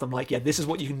some stuff I'm like, yeah, this is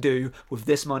what you can do with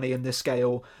this money and this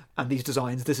scale and these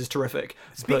designs. This is terrific.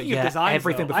 Speaking but, of designs,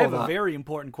 everything though, I before have that. a very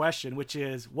important question, which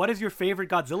is, what is your favorite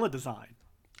Godzilla design?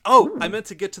 Oh, I meant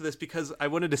to get to this because I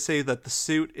wanted to say that the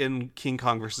suit in King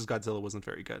Kong versus Godzilla wasn't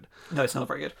very good. No, it's not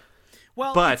very good.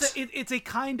 Well, But- it's a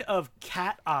kind of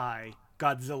cat eye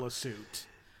Godzilla suit.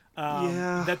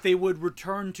 Yeah. That they would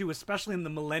return to, especially in the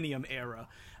Millennium era.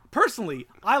 Personally,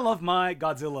 I love my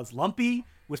Godzilla's lumpy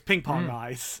with ping pong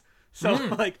eyes. So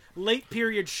like late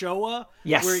period Showa,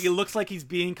 Yes. where he looks like he's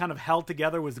being kind of held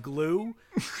together with glue.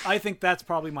 I think that's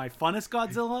probably my funnest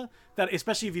Godzilla. That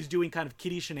especially if he's doing kind of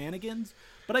kiddie shenanigans.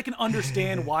 But I can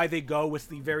understand why they go with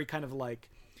the very kind of like,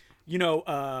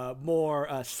 more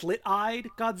slit-eyed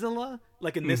Godzilla,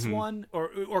 like in this one,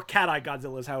 or cat-eyed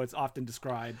Godzilla is how it's often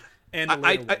described. And the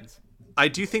later ones. I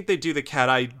do think they do the cat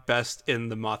eye best in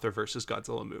the Mothra versus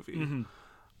Godzilla movie.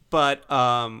 But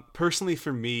personally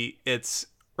for me, it's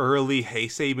early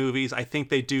Heisei movies. I think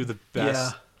they do the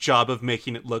best job of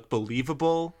making it look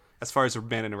believable as far as a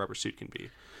man in a rubber suit can be.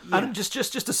 And just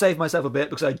to save myself a bit,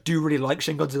 because I do really like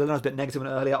Shin Godzilla, and I was a bit negative on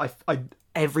it earlier.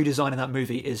 Every design in that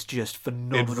movie is just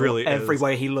phenomenal. It really Every is.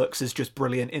 way he looks is just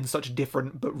brilliant in such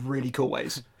different but really cool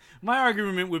ways. My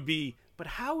argument would be, but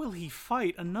how will he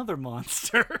fight another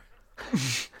monster?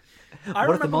 I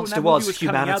What if the remember monster when that movie was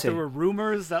coming out, humanity? there were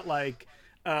rumors that like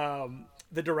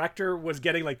the director was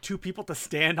getting like two people to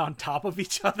stand on top of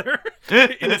each other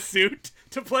in a suit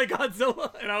to play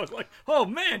Godzilla, and I was like, oh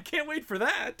man, can't wait for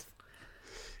that.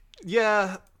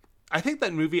 Yeah, I think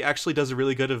that movie actually does a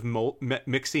really good of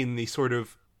mixing the sort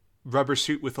of rubber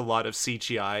suit with a lot of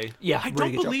CGI. Yeah, I really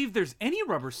don't good job. believe there's any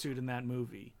rubber suit in that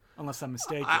movie, unless I'm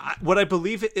mistaken. What I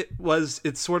believe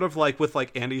it's sort of like with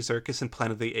like Andy Serkis and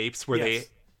Planet of the Apes, where Yes.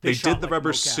 they They shot, did the like,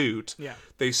 rubber mocap. suit. Yeah.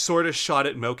 They sort of shot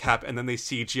it mocap and then they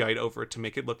CGI'd over it to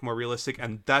make it look more realistic,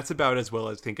 and that's about as well,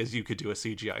 I think, as you could do a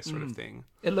CGI sort of thing.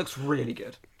 It looks really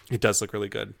good. It does look really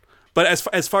good. But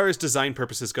as far as design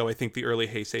purposes go, I think the early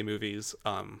Heisei movies,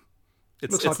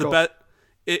 it's Looks the hardcore. best.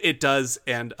 It does,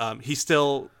 and he's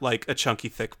still like a chunky,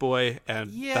 thick boy,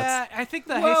 and Yeah, I think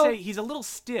that Well- Heisei, he's a little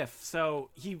stiff, so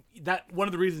that one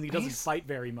of the reasons he doesn't fight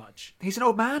very much. He's an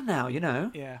old man now,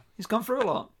 Yeah. He's gone through a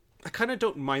lot. I kind of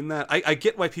don't mind that. I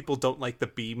get why people don't like the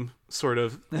beam sort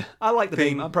of. I like the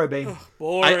Thing. beam. I'm pro beam.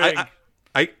 Boring.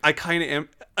 I kind of am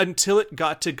until it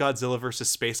got to Godzilla versus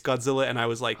Space Godzilla, and I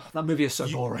was like, That movie is so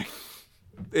boring.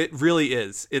 it really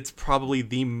is. It's probably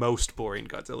the most boring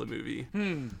Godzilla movie.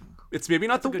 It's maybe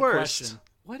not the Good worst. question.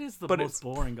 What is the but most it's-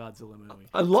 boring Godzilla movie?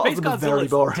 A lot Space of them are Godzilla very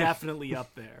is boring. definitely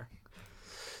up there.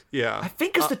 Yeah, I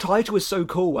think because the title is so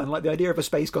cool, and like the idea of a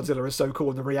space Godzilla is so cool,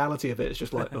 and the reality of it is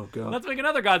just like, oh god. Let's make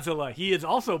another Godzilla. He is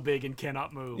also big and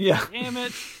cannot move. Yeah. Damn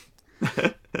it.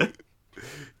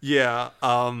 yeah.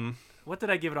 What did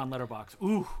I give it on Letterboxd?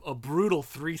 Ooh, a brutal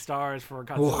 3 stars for a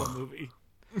Godzilla movie.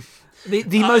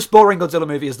 The most boring Godzilla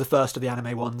movie is the first of the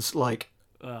anime ones. Like,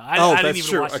 I didn't that's even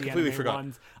true. watch I the completely anime forgot.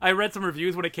 ones. I read some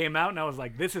reviews when it came out, and I was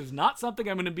like, this is not something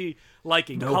I'm going to be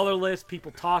liking. Colorless,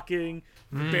 people talking,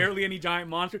 barely any giant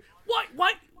monsters.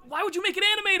 Why would you make it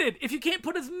animated if you can't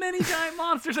put as many giant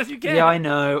monsters as you can? yeah, I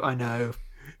know,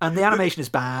 and the animation is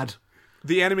bad.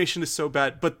 The animation is so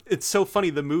bad, but it's so funny.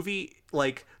 The movie,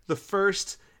 like the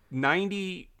first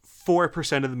 94%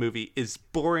 of the movie is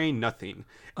boring nothing,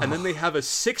 and then they have a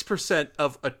 6%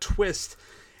 of a twist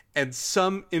and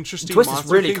some interesting. Twist is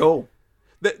monster really thing. cool.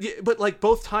 But like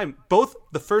both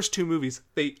the first two movies,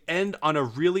 they end on a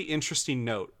really interesting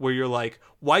note where you're like,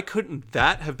 why couldn't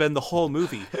that have been the whole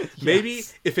movie? Maybe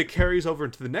if it carries over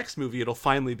into the next movie, it'll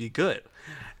finally be good.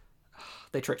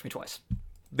 They tricked me twice.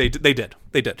 They did.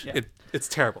 It's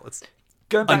terrible. It's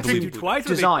Going back Tricked to you twice, or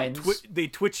designs. they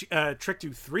tricked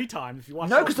you 3 times if you watch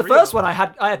No, all because the 3 of first them.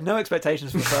 one I had no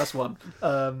expectations for the first one.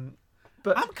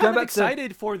 But I'm going kind of back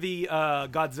excited for the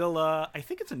Godzilla. I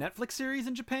think it's a Netflix series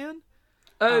in Japan.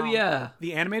 Oh yeah,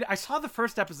 The animated. I saw the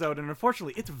first episode, and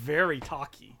unfortunately, it's very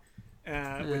talky,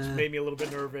 which made me a little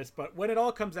bit nervous. But when it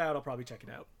all comes out, I'll probably check it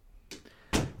out.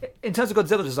 in terms of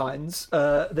Godzilla designs,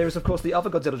 there is of course the other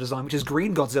Godzilla design, which is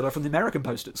Green Godzilla from the American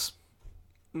posters,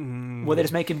 where they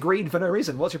just make him green for no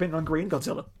reason. What's your opinion on Green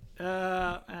Godzilla?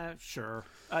 Sure.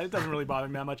 It doesn't really bother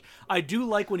me that much. I do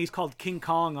like when he's called King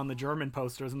Kong on the German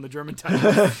posters and the German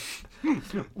titles.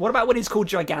 What about when he's called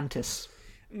Gigantus?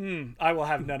 I will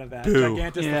have none of that. Boo.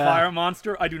 Gigantus the Yeah. fire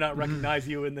monster. I do not recognize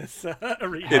you in this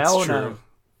arena. Hell it's true. no.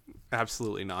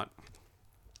 Absolutely not.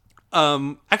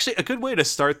 Actually, a good way to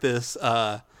start this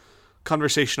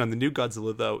conversation on the new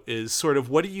Godzilla, though, is sort of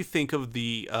what do you think of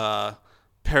the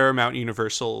Paramount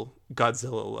Universal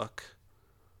Godzilla look?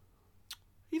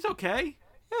 He's okay.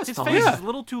 His fine. face Yeah. is a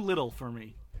little too little for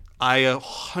me. I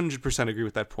 100% agree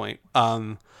with that point.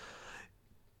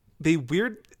 They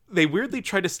weirdly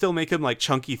try to still make him like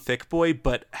chunky thick boy,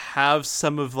 but have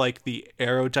some of like the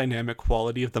aerodynamic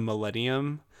quality of the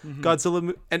Millennium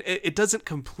Godzilla, and it doesn't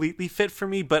completely fit for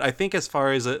me. But I think as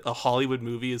far as a Hollywood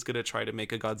movie is going to try to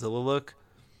make a Godzilla look,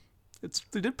 they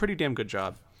did a pretty damn good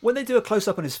job. When they do a close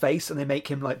up on his face and they make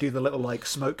him like do the little like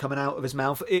smoke coming out of his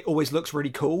mouth, it always looks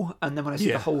really cool. And then when I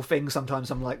see the whole thing,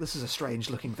 sometimes I'm like, this is a strange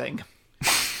looking thing.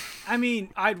 I mean,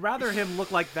 I'd rather him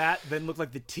look like that than look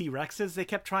like the T-Rexes they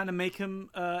kept trying to make him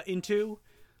into.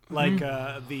 Like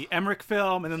the Emmerich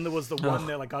film, and then there was the one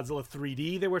that like Godzilla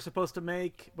 3D they were supposed to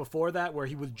make before that, where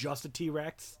he was just a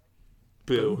T-Rex.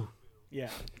 Boo. Yeah.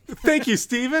 Thank you,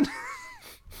 Steven.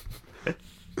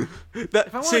 If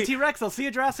I want a T-Rex, I'll see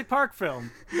a Jurassic Park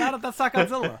film. That's not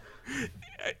Godzilla.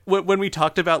 When we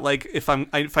talked about like if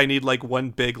I need like one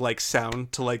big like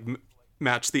sound to like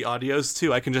match the audios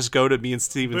to, I can just go to me and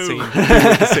Steven saying boo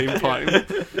at the same time.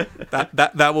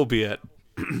 That will be it.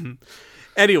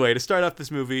 Anyway, to start off this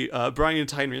movie, Brian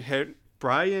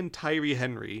Tyree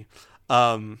Henry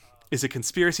is a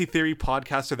conspiracy theory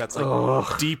podcaster that's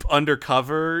like deep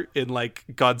undercover in like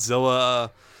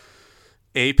Godzilla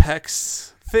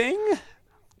Apex thing.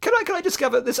 Can I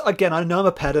discover this again? I know I'm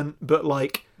a pedant, but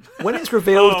like when it's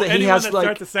revealed that he has that like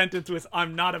starts a sentence with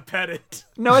 "I'm not a pedant."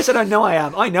 No, I said I know I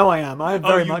am. I know I am. I am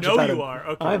very much a pedant. You are.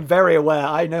 Okay. I am very aware.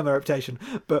 I know my reputation.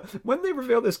 But when they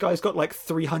reveal this guy's got like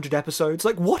 300 episodes,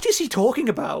 like what is he talking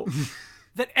about?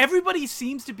 That everybody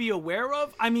seems to be aware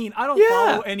of. I mean, I don't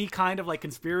follow any kind of like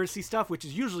conspiracy stuff, which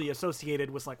is usually associated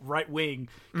with like right-wing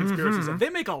conspiracy stuff. They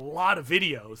make a lot of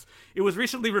videos. It was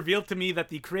recently revealed to me that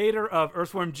the creator of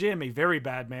Earthworm Jim, a very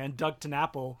bad man, Doug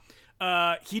TenNapel,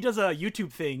 he does a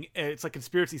YouTube thing. It's like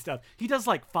conspiracy stuff. He does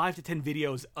like 5 to 10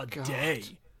 videos a day.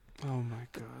 Oh my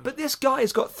god. But this guy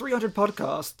has got 300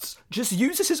 podcasts, just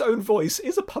uses his own voice,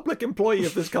 is a public employee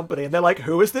of this company, and they're like,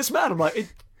 who is this man? I'm like,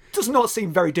 it does not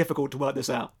seem very difficult to work this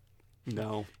out.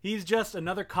 No. He's just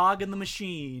another cog in the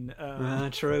machine.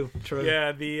 True.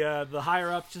 Yeah, the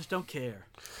higher-ups just don't care.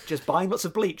 Just buying lots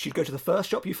of bleach. You go to the first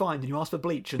shop you find and you ask for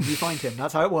bleach and you find him.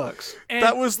 That's how it works. And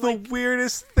that was the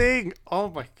weirdest thing. Oh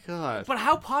my god. But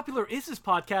how popular is this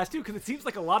podcast, too? Because it seems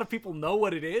like a lot of people know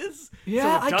what it is. Yeah, so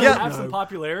it I does get have it. some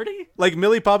popularity. Like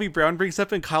Millie Bobby Brown brings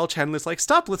up and Kyle Chandler's like,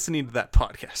 stop listening to that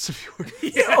podcast of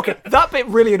yours. Yeah, okay, that bit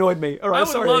really annoed me. All right, I would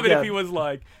sorry love again. it if he was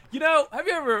like, you know, have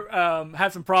you ever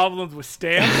had some problems with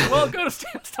stamps? Well, go to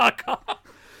stamps.com.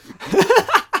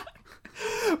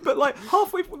 But like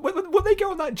halfway when they go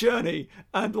on that journey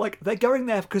and like they're going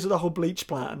there because of the whole bleach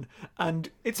plan, and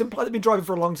it's implied they've been driving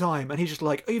for a long time, and he's just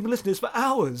like, oh, you've been listening to this for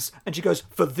hours, and she goes,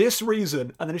 for this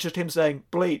reason, and then it's just him saying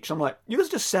bleach. I'm like, you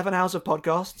listen to 7 hours of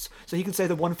podcasts so he can say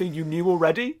the one thing you knew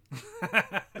already?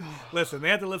 Listen, they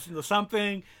had to listen to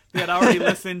something. They had already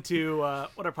listened to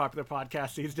what are popular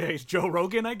podcasts these days? Joe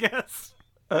Rogan, I guess.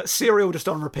 Serial just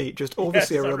on repeat, just all the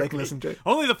serial they can listen to.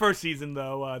 Only the first season,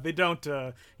 though. They don't,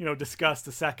 discuss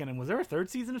the second. And was there a third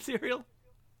season of Serial?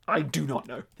 I do not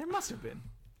know. There must have been.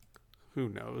 Who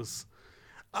knows?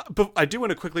 But I do want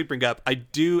to quickly bring up, I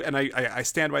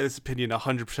stand by this opinion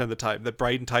 100% of the time, that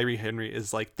Brian Tyree Henry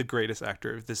is like the greatest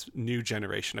actor of this new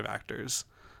generation of actors.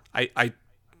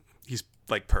 He's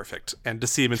like perfect, and to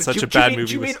see him in such a bad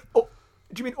movie. Do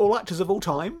you mean all actors of all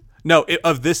time? No,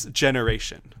 of this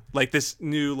generation, like this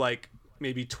new, like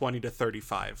maybe 20 to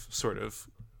 35 sort of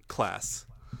class.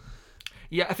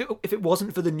 Yeah, if it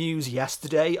wasn't for the news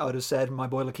yesterday, I would have said my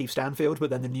boy Lakeith Stanfield, but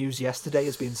then the news yesterday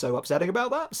has been so upsetting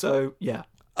about that, so yeah.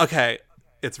 Okay,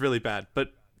 it's really bad,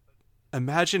 but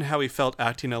imagine how he felt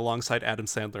acting alongside Adam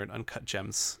Sandler in Uncut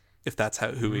Gems, if that's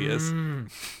who he is.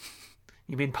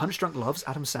 You mean Punch Drunk Love's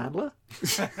Adam Sandler?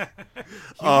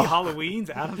 Hubie Halloween's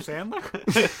Adam Sandler?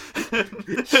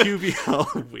 Hubie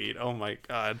Halloween, oh my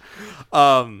god.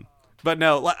 But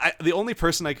no, the only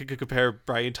person I could compare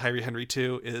Brian Tyree Henry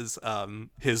to is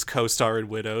his co-star in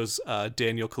Widows,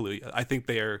 Daniel Kaluuya. I think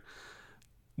they are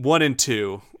 1 and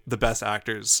 2 the best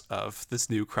actors of this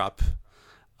new crop.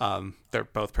 They're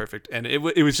both perfect, and it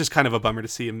was just kind of a bummer to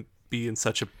see him be in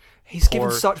such a He's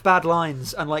given such bad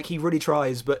lines, and like he really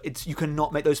tries, but you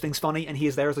cannot make those things funny, and he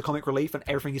is there as a comic relief, and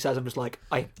everything he says, I'm just like,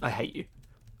 I hate you.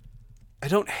 I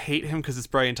don't hate him because it's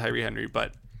Brian Tyree Henry,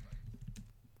 but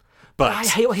I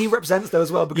hate what he represents though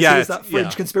as well, because he is that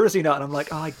fringe conspiracy nut, and I'm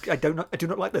like, I do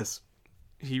not like this.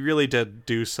 He really did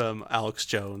do some Alex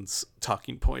Jones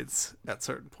talking points at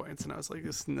certain points, and I was like,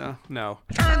 no.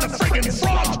 Turn the freaking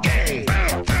frog gay.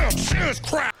 Serious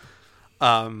crap.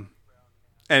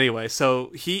 Anyway,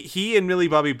 so he and Millie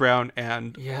Bobby Brown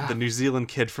and Yeah. the New Zealand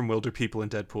kid from Wilder People in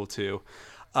Deadpool 2.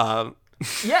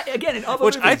 Yeah, again, in other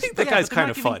Which movies. I think that guy's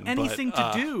kind of fun. Anything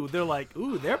to do. They're like,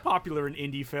 ooh, they're popular in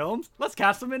indie films. Let's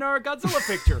cast them in our Godzilla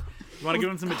picture. You want to give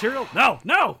them some material?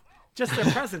 No. Just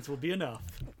their presence will be enough.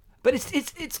 But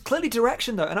it's clearly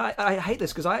direction though, and I hate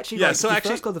this because I actually Yeah, like so the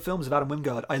actually- first couple of films of Adam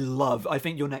Wingard. I love. I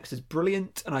think Your Next is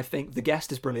brilliant, and I think The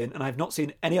Guest is brilliant, and I've not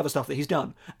seen any other stuff that he's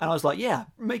done. And I was like, yeah,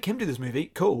 make him do this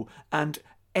movie, cool. And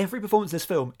every performance in this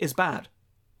film is bad,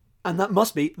 and that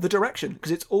must be the direction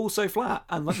because it's all so flat,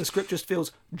 and like the script just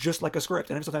feels just like a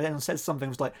script. And every time anyone says something,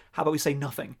 it's like, how about we say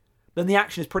nothing? Then the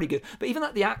action is pretty good, but even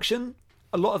like the action.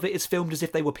 A lot of it is filmed as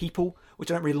if they were people,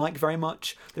 which I don't really like very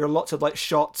much. There are lots of like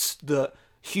shots that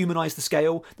humanize the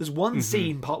scale. There's one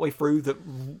scene partway through that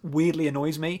weirdly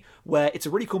annoys me, where it's a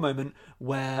really cool moment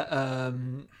where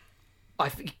I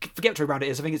forget which way around it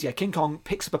is. I think it's King Kong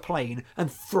picks up a plane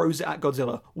and throws it at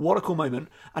Godzilla. What a cool moment!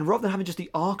 And rather than having just the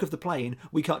arc of the plane,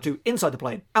 we cut to inside the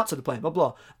plane, outside the plane, blah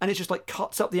blah, and it just like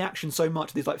cuts up the action so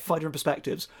much. These like 5 different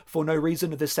perspectives for no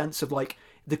reason. Of this sense of like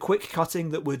the quick cutting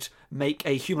that would make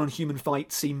a human on human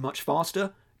fight seem much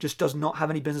faster. Just does not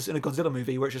have any business in a Godzilla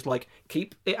movie where it's just like,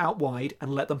 keep it out wide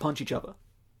and let them punch each other.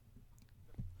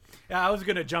 Yeah, I was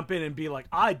going to jump in and be like,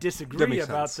 I disagree makes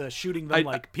about sense. the shooting them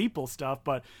like people stuff,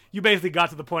 but you basically got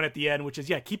to the point at the end, which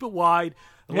is, keep it wide,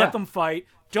 let them fight.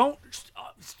 Don't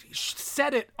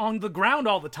set it on the ground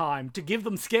all the time to give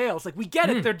them scale. It's like, we get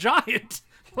it, they're giant.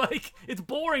 Like, it's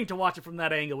boring to watch it from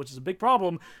that angle, which is a big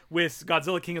problem with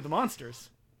Godzilla King of the Monsters.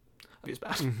 It's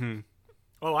bad.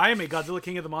 Oh, I am a Godzilla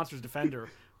King of the Monsters defender,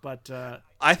 but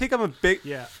I think I'm a big.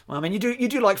 yeah. Well, I mean, you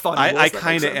do like Final Wars. I that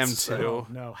kind of makes am sense. too. Oh,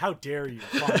 no, how dare you?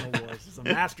 Final Wars is a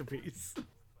masterpiece.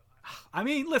 I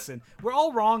mean, listen, we're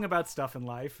all wrong about stuff in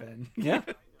life, and Yeah,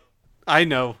 I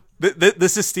know.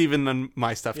 This is Steven and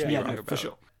my stuff to be yeah, wrong no, about. for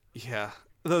sure. Yeah.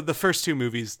 The first two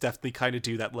movies definitely kind of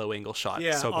do that low angle shot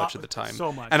Yeah, so much of the time.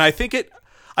 so much. And I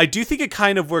do think it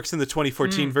kind of works in the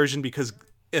 2014 version because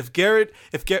it's Gareth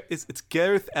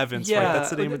Evans, right? That's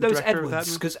the name of the those director of that Edwards,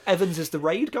 movie? because Evans is the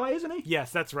raid guy, isn't he?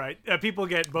 yes, that's right. People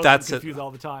get both That's it. confused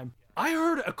all the time. I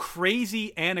heard a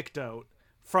crazy anecdote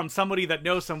from somebody that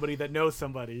knows somebody that knows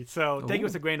somebody, so take it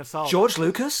with a grain of salt. George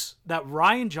Lucas. That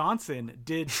Ryan Johnson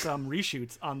did some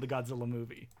reshoots on the Godzilla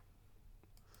movie.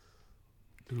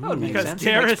 That would make Because sense.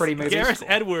 He makes pretty movies. Gareth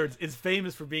Edwards is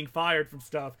famous for being fired from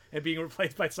stuff and being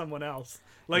replaced by someone else.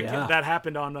 Like Yeah. that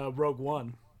happened on Rogue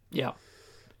One. Yeah.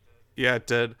 Yeah, it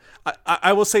did.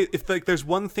 I will say, if like there's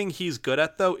one thing he's good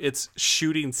at though, it's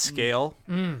shooting scale,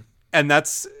 and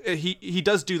that's he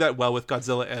does do that well with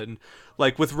Godzilla, and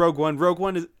like with Rogue One. Rogue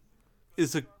One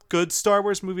is a good Star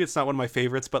Wars movie. It's not one of my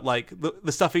favorites, but like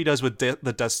the stuff he does with the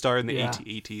Death Star and the Yeah.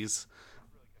 AT-ATs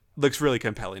looks really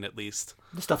compelling, at least.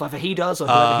 The stuff either he does or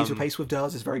whoever he's replaced with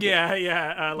does is very good.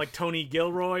 Yeah, like Tony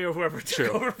Gilroy or whoever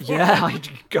took over for him. Yeah,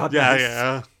 God knows.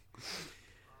 Yeah.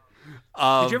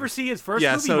 Did you ever see his first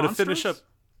movie, So Monsters? to finish up,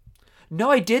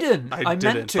 No, I didn't. I didn't,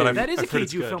 meant but to. That is a I've heard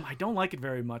it's Keiju good. film. I don't like it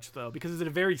very much though, because it's a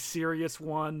very serious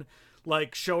one,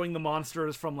 like showing the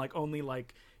monsters from like only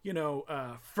like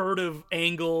furtive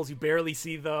angles. You barely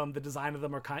see them. The design of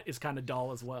them is kind of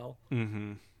dull as well.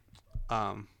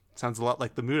 sounds a lot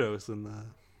like the Mutos in the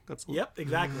Godzilla. Yep,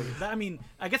 exactly. I mean,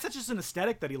 I guess that's just an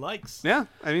aesthetic that he likes. Yeah,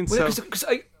 I mean, Well, so because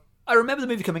I remember the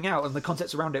movie coming out and the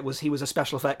context around it was he was a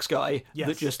special effects guy Yes.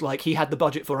 that just like he had the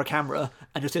budget for a camera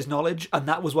and just his knowledge, and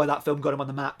that was why that film got him on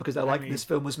the map, because they're like, mean- this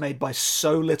film was made by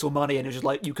so little money and it's just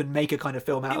like you can make a kind of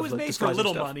film out It of was the made for disguising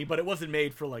little stuff. money, but it wasn't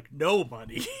made for like no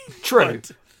money. True.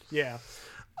 But, yeah.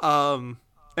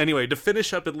 anyway, to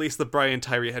finish up at least the Brian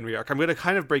Tyree Henry arc, I'm going to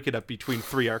kind of break it up between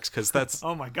 3 arcs because that's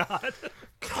Oh my god.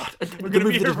 The gonna movie be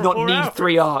that here does for not 4 need hours.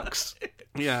 3 arcs.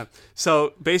 yeah.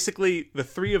 So basically, the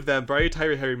 3 of them: Brian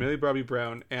Tyree Henry, Millie Bobby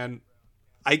Brown, and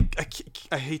I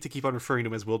hate to keep on referring to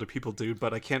him as Wilder People Dude,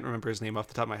 but I can't remember his name off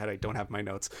the top of my head. I don't have my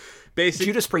notes. Basically,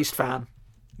 Judas Priest fan.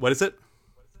 what is it?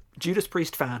 Judas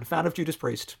Priest fan of Judas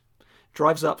Priest.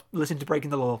 Drives up, listening to Breaking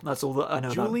the Law. That's all that I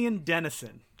know about. Julian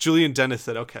Dennison. Julian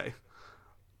Dennison. Okay.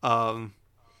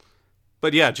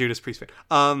 But yeah, Judas Priest fan.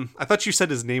 I thought you said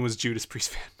his name was Judas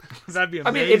Priest fan. That'd be I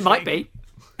amazing. mean, it might be.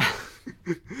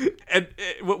 And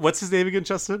what's his name again,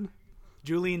 Justin?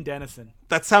 Julian Dennison.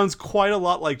 That sounds quite a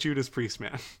lot like Judas Priest,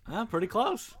 man. Pretty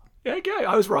close. Yeah, okay,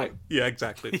 I was right. Yeah,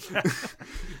 exactly.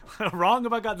 Wrong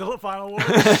about Godzilla Final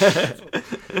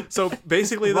War. So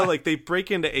basically, though, like they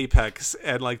break into Apex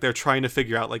and like they're trying to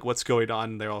figure out like what's going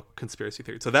on. They're all conspiracy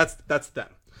theories. So that's them.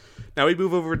 Now we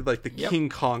move over to like the King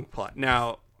Kong plot.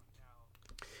 Now,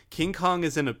 King Kong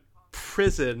is in a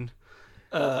prison.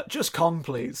 Just Kong,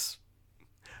 please.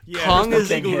 Yeah, Kong for is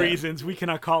legal here. reasons. We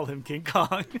cannot call him King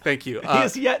Kong. Thank you. He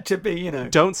has yet to be,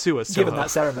 Don't sue us, given Toho. that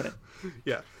ceremony.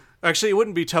 Yeah. Actually, it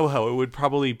wouldn't be Toho. It would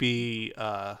probably be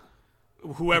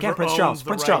Whoever Again, Prince owns Charles. the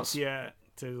Prince rights, Charles. yeah,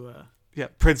 to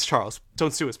Prince Charles.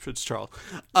 Don't sue us, Prince Charles.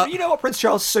 You know what, Prince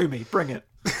Charles? Sue me. Bring it.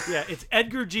 Yeah, it's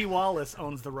Edgar G. Wallace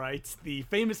owns the rights, the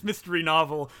famous mystery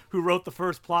novel who wrote the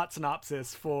first plot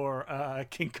synopsis for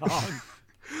King Kong.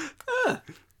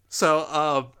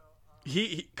 So,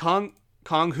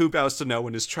 Kong Who Bows to No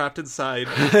One is trapped inside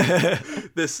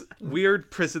this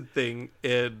weird prison thing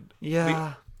in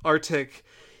the Arctic.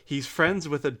 He's friends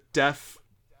with a deaf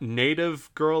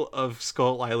native girl of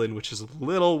Skull Island, which is a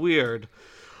little weird.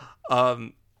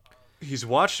 He's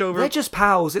watched over... They're just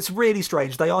pals. It's really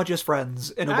strange. They are just friends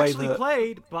in a way Actually that...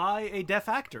 played by a deaf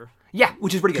actor. Yeah,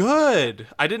 which is really good. Good.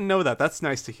 I didn't know that. That's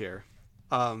nice to hear.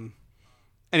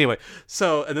 Anyway,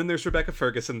 so, and then there's Rebecca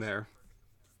Ferguson there.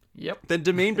 Yep. Then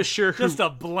Demaine Bashir, who... Just a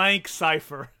blank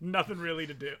cipher. Nothing really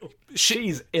to do.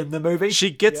 She's in the movie. She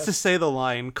gets to say the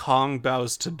line, Kong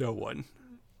bows to no one.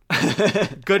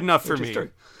 Good enough for me.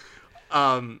 True.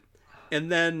 And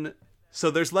then,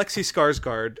 so there's Lexi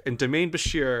Skarsgård and Demaine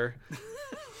Bashir.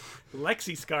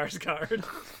 Lexi Skarsgård.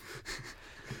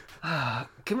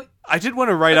 Can we... I did want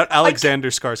to write out Alexander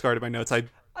Skarsgård in my notes.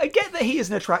 I get that he is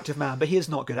an attractive man, but he is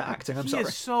not good at acting. I'm He sorry.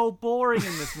 is so boring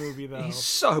in this movie, though. He's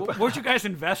so bad. Weren't you guys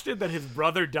invested that his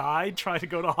brother died trying to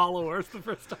go to Hollow Earth the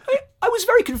first time? I was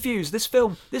very confused. This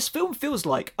film feels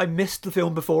like I missed the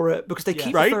film before it because they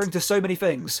keep Right? referring to so many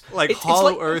things. Like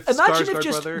Hollow Earth, Imagine Skarsgård if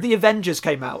just brother. the Avengers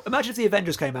came out. Imagine if the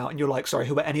Avengers came out and you're like, sorry,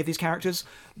 who are any of these characters?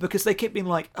 Because they keep being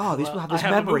like, oh, these people have this I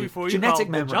have a memory, movie for you genetic called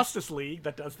memory. The Justice League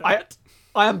that does that.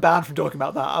 I am banned from talking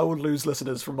about that. I will lose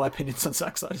listeners from my opinions on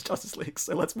Zack Snyder's Justice League.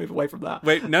 So let's move away from that.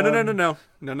 Wait, no.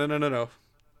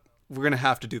 We're gonna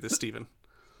have to do this, Stephen.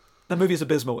 The movie is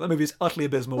abysmal. The movie is utterly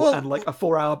abysmal, Well, and like a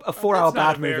four-hour That's bad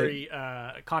not a movie.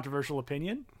 very controversial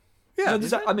opinion. Yeah,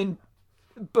 I mean,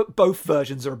 both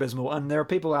versions are abysmal, and there are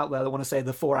people out there that want to say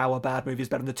the 4-hour bad movie is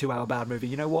better than the 2-hour bad movie.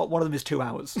 You know what? One of them is 2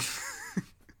 hours.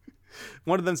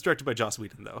 one of them's directed by Joss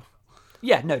Whedon, though.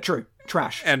 Yeah, no, true.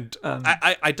 Trash. And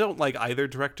I don't like either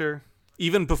director.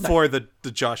 Even before the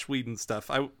Josh Whedon stuff.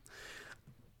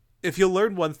 If you'll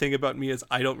learn one thing about me is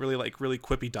I don't really like really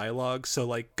quippy dialogue. So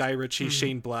like Guy Ritchie,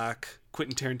 Shane Black,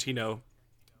 Quentin Tarantino,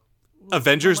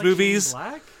 Avengers Like movies. Shane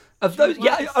Black? Of those,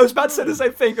 yeah, I was about to say the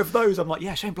same thing. Of those, I'm like,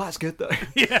 yeah, Shane Black's good though.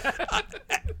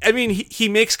 I mean, he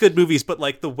makes good movies, but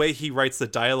like the way he writes the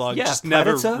dialogue Yeah, just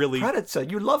Predator, never really. Predator.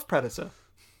 You love Predator.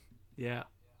 Yeah.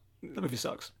 The movie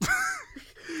sucks.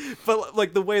 But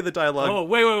like the way the dialogue. Oh,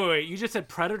 wait. You just said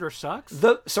Predator sucks?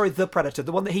 The Predator,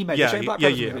 the one that he made. the Shane Black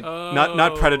Predator movie.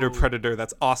 Not Predator.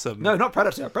 That's awesome. No, not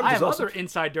Predator. I Predator's have awesome. other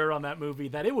inside dirt on that movie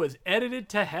that it was edited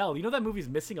to hell. You know that movie's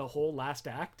missing a whole last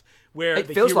act where It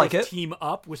the feels heroes like it. team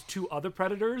up with 2 other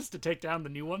Predators to take down the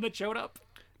new one that showed up?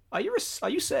 Are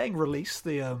you saying release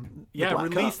the Yeah, black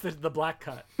release cut? the black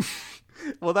cut.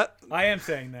 Well, that I am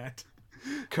saying that.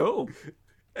 Cool.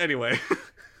 anyway.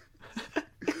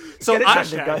 So Get it I,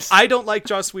 trending, guys. I don't like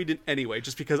Joss Whedon anyway,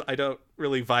 just because I don't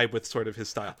really vibe with sort of his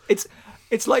style.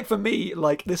 It's like for me,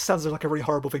 like this sounds like a really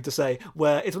horrible thing to say,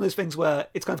 where it's one of those things where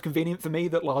it's kind of convenient for me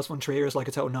that Lars von Trier is like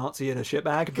a total Nazi and a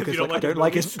shitbag because you don't like,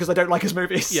 like his movies? because I don't like his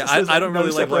movies. Yeah, So there's, I don't no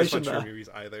really like Lars separation von Trier there. movies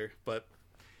either, but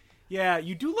Yeah,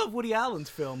 you do love Woody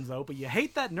Allen's films though, but you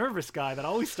hate that nervous guy that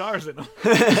always stars in them.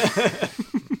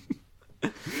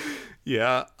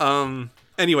 yeah.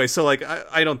 Anyway, so like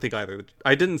I don't think either.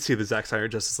 I didn't see the Zack Snyder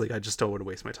Justice League. I just don't want to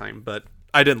waste my time. But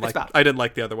I didn't It's bad.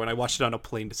 like the other one. I watched it on a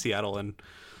plane to Seattle, and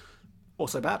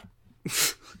Also bad.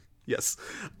 yes.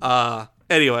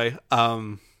 Anyway,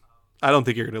 I don't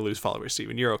think you're going to lose followers,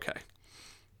 Steven. You're okay.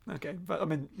 Okay, but I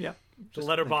mean, yeah. The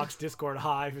Letterboxd Discord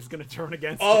hive is going to turn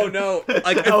against Oh him. no!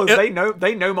 Like Oh,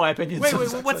 they know my opinions. Wait, on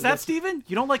Zack what's Snyder. that, Steven?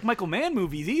 You don't like Michael Mann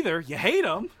movies either. You hate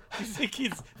him. You think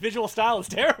his visual style is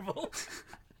terrible.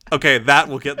 okay, that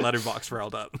will get Letterboxd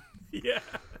riled up. Yeah.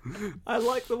 I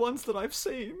like the ones that I've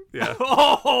seen. Yeah.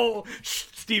 Oh,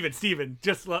 Steven,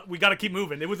 just we got to keep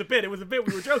moving. It was a bit. We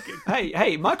were joking.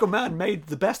 Hey, Michael Mann made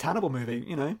the best Hannibal movie.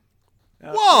 You know.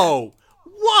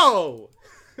 Whoa!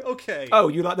 Okay. Oh,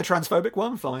 you like the transphobic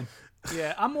one? Fine.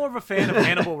 Yeah, I'm more of a fan of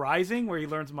Hannibal Rising, where he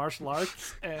learns martial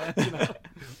arts. And, you know.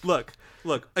 Look.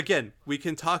 Again, we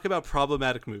can talk about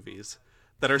problematic movies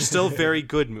that are still very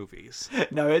good movies.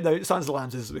 No, Silence of the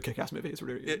Lambs is a kick-ass movie. It's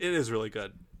really It is really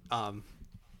good.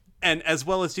 And as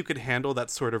well as you could handle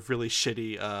that sort of really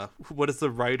shitty, what is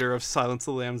the writer of Silence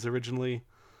of the Lambs originally?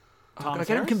 I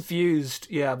get him confused,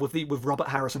 with Robert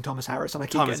Harris and Thomas Harris, and I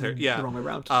keep Thomas getting Harris, yeah. the wrong way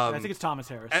around. I think it's Thomas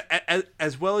Harris.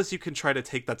 As well as you can try to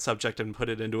take that subject and put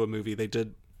it into a movie, they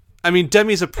did. I mean,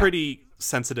 Demi's a pretty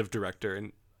sensitive director,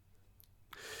 and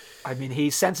I mean, he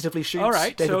sensitively shoots All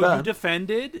right, David so Byrne. you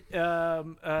defended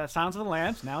Sounds of the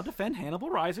Lambs. Now defend Hannibal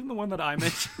Rising, the one that I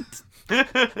mentioned.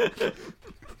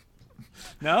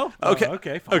 No? Okay. Oh,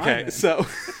 okay. Fine, okay. then. So,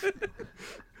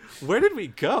 where did we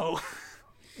go?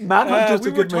 Manhunter's we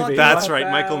a were good movie. talking That's about-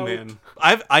 right, Michael Mann.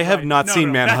 I have Right. not No, seen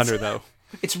no, Manhunter that's- though.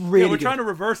 It's Yeah, really we're good. trying to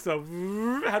reverse though.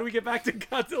 How do we get back to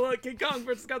Godzilla, King Kong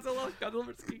versus Godzilla, Godzilla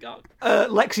versus King Kong?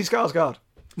 Lexi Skarsgård.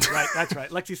 Right, that's right.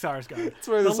 Lexi Sarsgaard. That's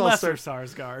where the this all lesser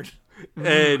Sarsgaard.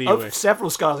 Anyway, Of several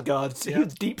Skarsgårds. He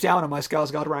was deep down on my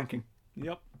Skarsgård ranking.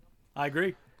 Yep, I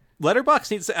agree. Letterboxd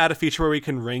needs to add a feature where we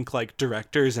can rank like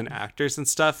directors and actors and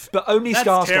stuff. But only That's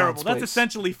Skarsgård. terrible. That's please.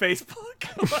 essentially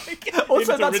Facebook, like, Also, in its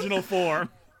that's- original form.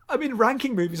 I mean,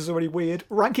 ranking movies is already weird.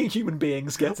 Ranking human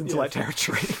beings gets into like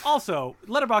territory. Also,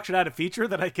 Letterboxd should add a feature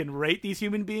that I can rate these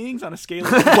human beings on a scale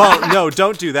of Well, no,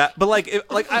 don't do that. But like,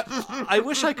 I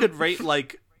wish I could rate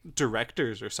like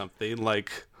directors or something.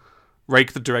 Like,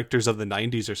 rank the directors of the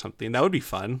 '90s or something. That would be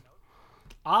fun.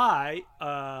 I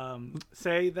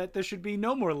say that there should be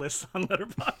no more lists on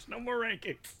Letterboxd, no more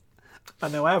rankings.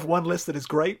 And now I have one list that is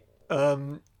great,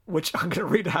 which I'm going to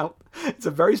read out. It's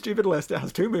a very stupid list. It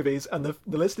has 2 movies, and the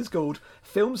list is called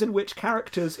Films in Which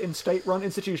Characters in State-Run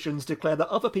Institutions Declare That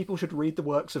Other People Should Read the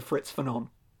Works of Fritz Fanon.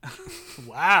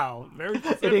 Wow, very It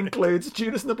specific. includes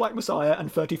Judas and the Black Messiah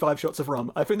and 35 Shots of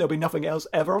Rum. I think there'll be nothing else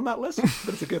ever on that list,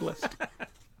 but it's a good list.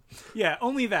 Yeah,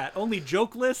 only that. Only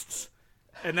joke lists,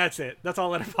 and that's it. That's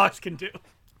all Letterboxd can do.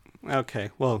 Okay,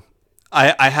 well,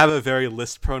 I have a very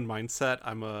list prone mindset.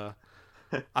 I'm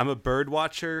a bird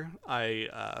watcher.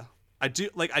 I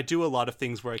do a lot of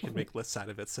things where I can make lists out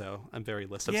of it, so I'm very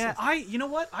list obsessed. Yeah, you know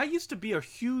what? I used to be a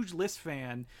huge list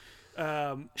fan when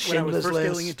I was Schindler's first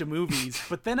List. getting into movies,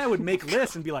 but then I would make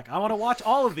lists and be like, I want to watch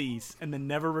all of these, and then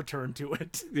never return to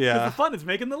it. 'Cause Yeah. the fun is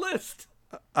making the list.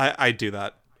 I do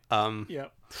that. Yeah.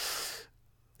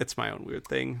 It's my own weird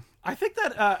thing. I think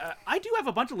that I do have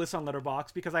a bunch of lists on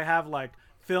Letterboxd because I have like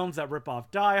films that rip off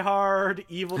Die Hard,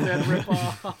 Evil Dead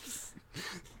rip-offs.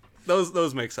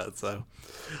 Those make sense though.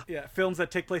 Yeah, films that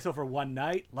take place over one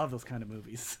night. Love those kind of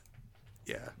movies.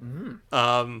 Yeah.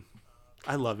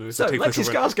 I love movies So, that take Lexi place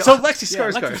over. Skarsgård. So Lexi Yeah,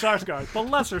 Skarsgård. Lexi Sarsgaard, the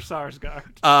lesser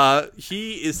Sarsgaard.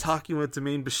 He is talking with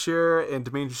Domaine Bashir, and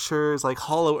Domaine Bashir is like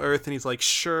Hollow Earth, and he's like,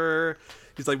 sure.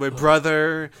 He's like, my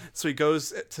brother. So he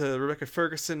goes to Rebecca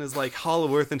Ferguson, is like,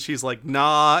 Hollow Earth, and she's like,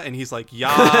 nah, and he's like,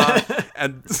 yeah.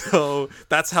 And so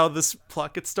that's how this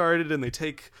plot gets started, and they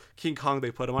take King Kong,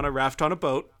 they put him on a raft on a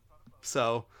boat.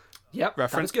 So Yep,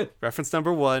 that was good. reference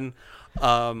number 1.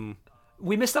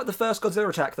 We missed out the first Godzilla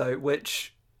attack, though,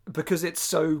 which, because it's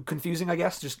so confusing, I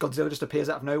guess, just Godzilla just appears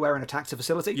out of nowhere and attacks a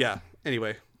facility. Yeah.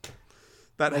 Anyway,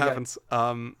 that There you go. happens.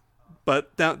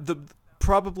 But now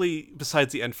probably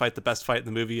besides the end fight, the best fight in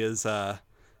the movie is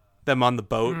them on the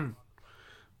boat,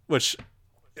 which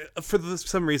for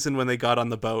some reason when they got on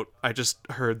the boat, I just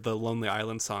heard the Lonely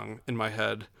Island song in my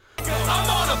head. I'm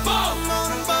on a boat.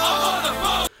 I'm on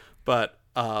a boat. But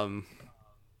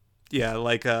yeah,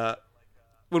 like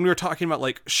when we were talking about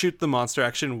like shoot the monster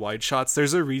action wide shots,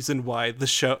 there's a reason why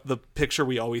the picture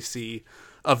we always see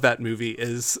of that movie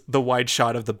is the wide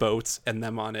shot of the boats and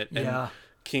them on it, and Yeah.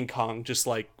 King Kong just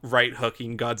like right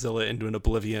hooking Godzilla into an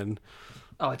oblivion.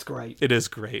 Oh, it's great. It is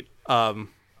great.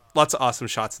 Lots of awesome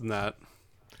shots in that.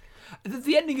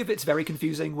 The ending of it's very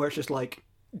confusing, where it's just like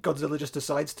Godzilla just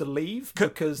decides to leave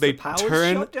because They the power's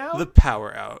turn shut down. the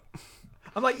power out.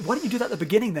 I'm like, why don't you do that at the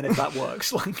beginning then if that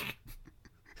works? Like,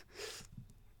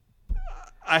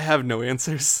 I have no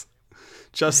answers.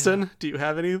 Justin, do you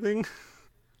have anything?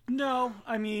 No,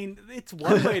 I mean, it's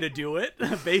one way to do it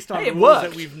based on Hey, it rules worked.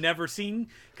 that we've never seen.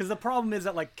 Because the problem is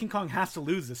that, like, King Kong has to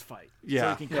lose this fight.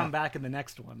 Yeah. So he can come back in the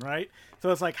next one, right?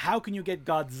 So it's like, how can you get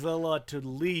Godzilla to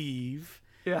leave?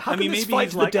 Yeah, how I can mean, this maybe fight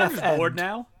he's to the like, I'm death just bored end?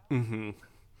 now. Mm-hmm.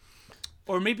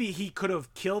 Or maybe he could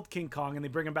have killed King Kong and they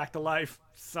bring him back to life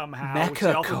somehow, which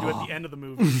they also do at Mecha the end of the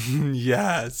movie.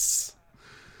 Yes.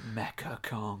 Mecha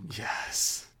Kong.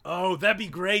 Yes. Oh, that'd be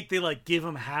great. They, like, give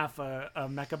him half a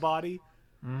mecha body.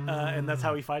 And that's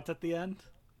how he fights at the end.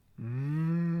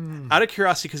 Out of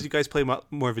curiosity, because you guys play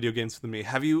more video games than me,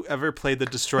 have you ever played the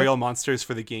Destroy All Monsters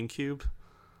for the GameCube?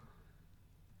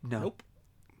 No. Nope.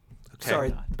 Okay.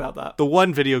 Sorry about that. The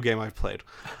one video game I've played.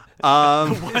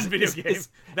 One video game.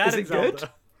 That is and it good?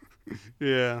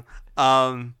 Zelda.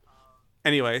 Yeah.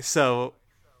 Anyway, so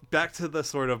back to the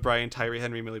sort of Brian Tyree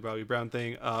Henry Millie Bobby Brown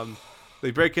thing. They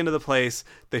break into the place.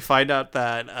 They find out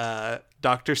that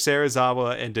Dr.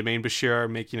 Serizawa and Domaine Bashir are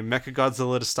making a Mecha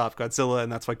Godzilla to stop Godzilla,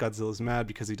 and that's why Godzilla's mad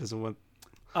because he doesn't want.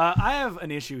 I have an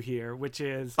issue here, which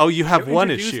is Oh, you have they're one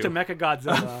introduced issue. to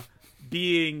Mechagodzilla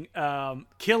being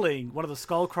killing one of the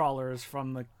skull crawlers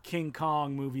from the King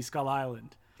Kong movie Skull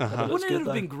Island. Wouldn't it good, have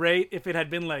though. been great if it had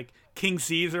been like King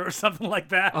Caesar or something like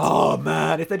that? Oh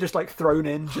man, if they're just like thrown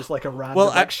in, just like a random Well,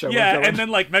 like, show. yeah, villain. and then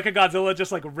like Mechagodzilla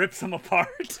just like rips him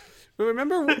apart.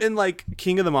 Remember in like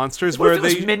King of the Monsters What where if it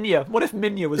was they Minya? What if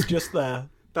Minya was just there?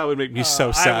 that would make me so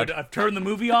I sad. would have turned the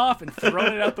movie off and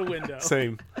thrown it out the window.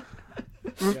 Same.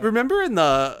 Remember in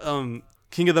the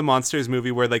King of the Monsters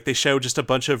movie where like they show just a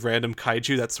bunch of random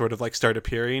kaiju that sort of like start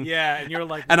appearing? Yeah, and you're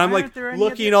like, And I'm why like aren't there any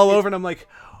looking of the- all over, and I'm like,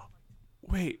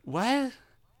 wait, what?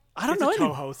 I don't It's know. a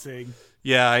any- Toho thing.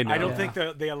 Yeah, I know. I don't think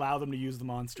that they allow them to use the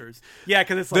monsters. Yeah,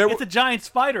 because it's like, There it's a giant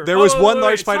spider. There was Oh, one wait,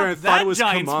 large it's spider, not and I thought that it was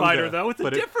giant Kamanga, spider, though. It's a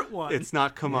but different one. It's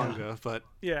not Kamanga, but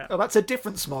Yeah. Oh, that's a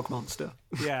different smog monster.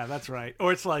 Yeah, that's right.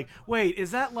 Or it's like, wait,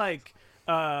 is that like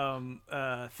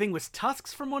thing with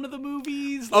tusks from one of the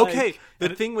movies? okay. Like, The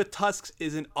thing with tusks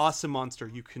is an awesome monster.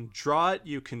 You can draw it,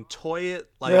 you can toy it.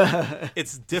 Like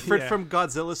it's different Yeah. from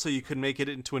Godzilla, so you can make it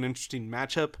into an interesting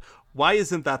matchup. Why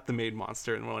isn't that the main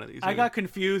monster in one of these? I got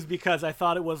confused because I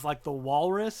thought it was like the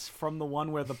walrus from the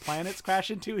one where the planets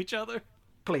crash into each other.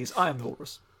 Please, I am the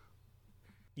walrus.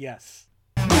 Yes.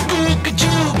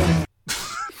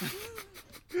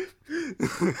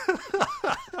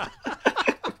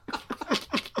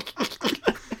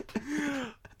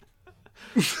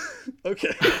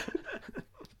 Okay.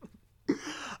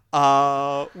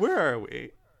 Where are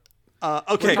we?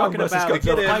 Okay. Talking versus about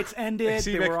Godzilla. the fights ended.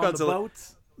 See They were on the Mechagodzilla.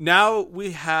 boats. Now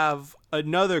we have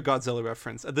another Godzilla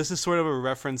reference. This is sort of a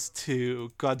reference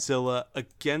to Godzilla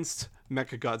against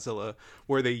Mechagodzilla,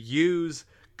 where they use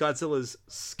Godzilla's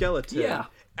skeleton Yeah.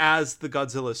 as the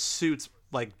Godzilla suit's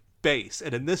like base,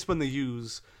 and in this one they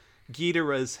use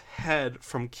Ghidorah's head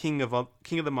from King of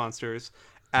the Monsters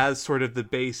as sort of the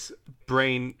base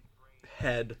brain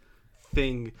head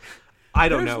thing. I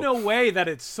don't There's know. no way that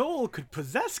its soul could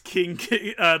possess the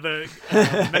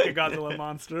Mechagodzilla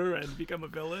monster and become a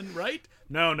villain, right?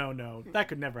 No. That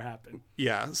could never happen.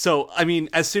 Yeah. So I mean,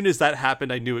 as soon as that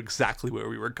happened, I knew exactly where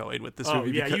we were going with this Oh,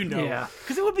 movie. yeah, because- you know. Yeah.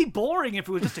 Because it would be boring if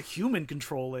it was just a human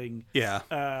controlling Yeah.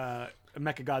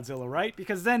 Mechagodzilla, right?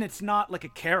 Because then it's not like a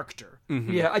character.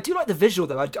 Yeah, I do like the visual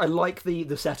though. I like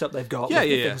the setup they've got. Yeah, with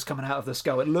the yeah. things coming out of the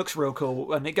skull. It looks real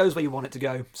cool, and it goes where you want it to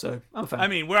go. So I'm a fan. I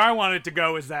mean, where I wanted to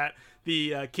go is that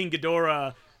the King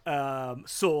Ghidorah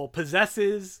soul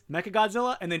possesses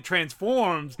Mechagodzilla and then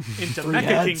transforms into Mecha King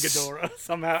heads. Ghidorah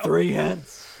somehow. 3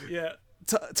 heads. Yeah.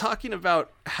 Talking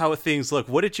about how things look,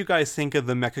 what did you guys think of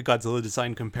the Mechagodzilla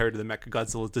design compared to the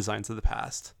Mechagodzilla designs of the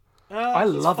past? I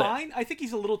He's love it. fine. I think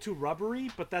he's a little too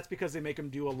rubbery, but that's because they make him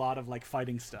do a lot of like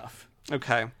fighting stuff.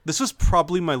 Okay, this was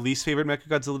probably my least favorite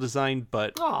Mechagodzilla design,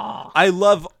 but Aw. I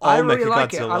love all I really Mechagodzilla.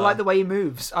 like it. I like the way he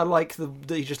moves. I like the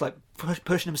he's just like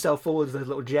pushing himself forward with those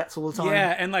little jets all the time.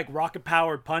 Yeah, and like rocket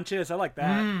powered punches. I like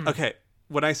that. Okay,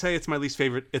 when I say it's my least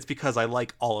favorite, it's because I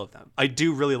like all of them. I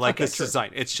do really like Okay, this true.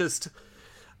 design. It's just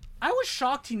I was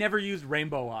shocked he never used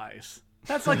rainbow eyes.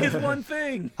 That's like his one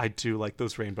thing. I do like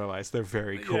those rainbow eyes. They're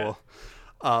very cool.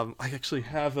 Yeah. I actually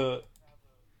have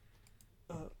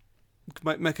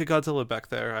my Mechagodzilla back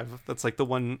there. That's like the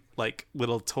one like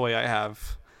little toy I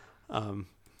have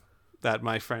that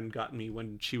my friend got me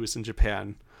when she was in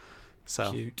Japan.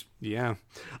 So Cute. yeah,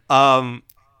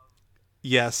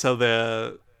 yeah. So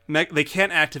they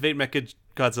can't activate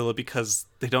Mechagodzilla because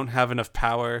they don't have enough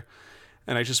power,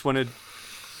 and I just wanted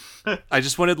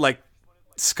like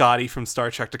Scotty from Star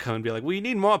Trek to come and be like, "We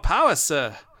need more power,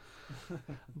 sir."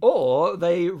 Or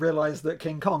they realize that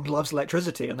King Kong loves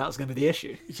electricity, and that's going to be the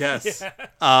issue. Yes.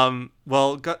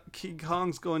 Well, King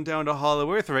Kong's going down to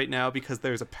Hollow Earth right now because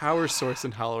there's a power source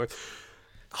in Hollow Earth.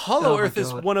 Hollow Oh my Earth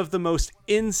is God. one of the most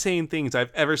insane things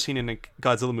I've ever seen in a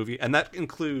Godzilla movie, and that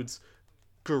includes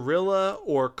gorilla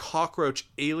or cockroach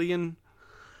alien.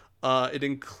 It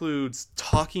includes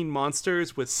talking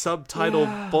monsters with subtitle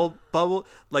bubble.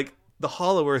 Like, the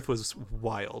Hollow Earth was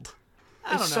wild.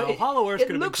 I don't So know. Hollow Earth it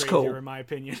could have been looks crazier, cool. in my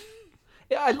opinion.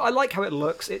 Yeah, I like how it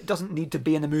looks. It doesn't need to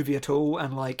be in the movie at all.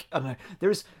 And like, I don't know,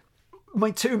 there's my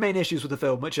two main issues with the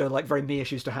film, which are like very me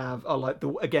issues to have, are like the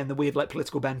weird like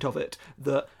political bent of it.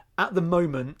 That at the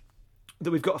moment that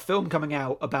we've got a film coming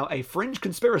out about a fringe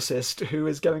conspiracist who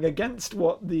is going against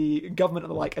what the government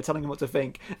and the like are telling him what to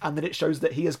think, and that it shows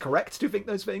that he is correct to think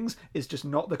those things is just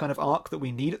not the kind of arc that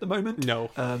we need at the moment.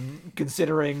 No.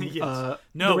 Considering Yes. the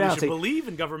No, we reality. should believe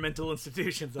in governmental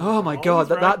institutions. Oh my Always god,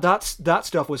 right. that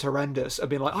stuff was horrendous. I've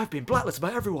been like, I've been blacklisted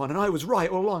by everyone, and I was right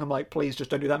all along. I'm like, please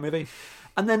just don't do that movie.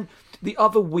 And then the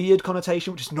other weird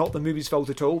connotation, which is not the movie's fault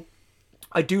at all.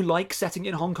 I do like setting it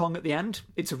in Hong Kong at the end.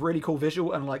 It's a really cool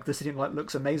visual, and like the city like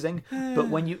looks amazing. But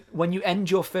when you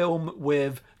end your film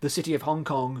with the city of Hong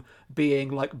Kong being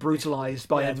like brutalized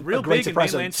by It's a real big greater in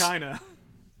mainland presence, China.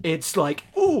 it's like,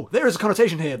 ooh, there is a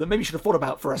connotation here that maybe you should have thought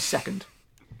about for a second.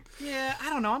 Yeah, Yeah, I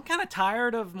don't know. I'm kind of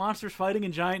tired of monsters fighting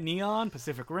in giant neon.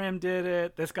 Pacific Rim did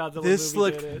it. This Godzilla This movie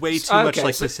looked did it. way too much Okay,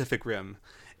 like so- Pacific Rim.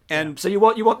 And So you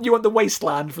want the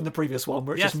wasteland from the previous one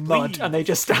where it's Yes, just mud please. and they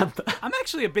just stand there. I'm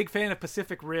actually a big fan of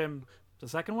Pacific Rim. The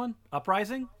second one,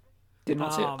 Uprising. Did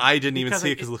not see it. I didn't even Because see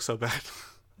it it- because it looked so bad.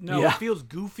 No, Yeah. it feels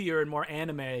goofier and more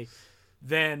anime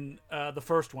than the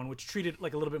first one, which treated it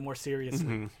like a little bit more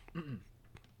seriously.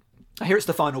 I hear it's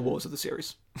the final wars of the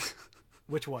series.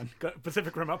 Which one?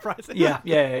 Pacific Rim Uprising? Yeah.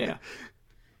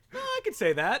 I could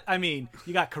say that. I mean,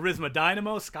 you got Charisma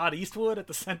Dynamo, Scott Eastwood at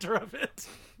the center of it.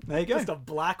 There you go. Just a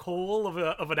black hole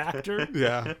of an actor.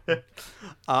 Yeah.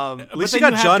 At least then you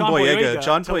you got have John John Boyega. Boyega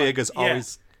John to, like, Boyega's yeah.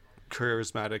 always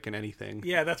charismatic in anything.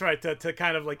 Yeah, that's right. To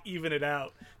kind of like even it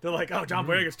out. They're like, oh, John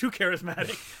Boyega's too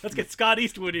charismatic. Let's get Scott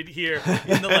Eastwood in here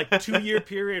in the like 2-year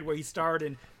period where he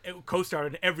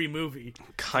co-starred in every movie.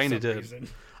 Kind of for some did.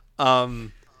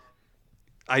 reason.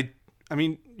 I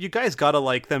mean, you guys gotta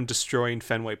like them destroying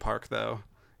Fenway Park though,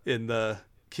 in the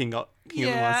King of the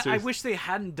Yeah, Monsters. I wish they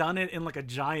hadn't done it in like a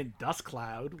giant dust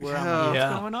cloud where I'm Yeah. like, what's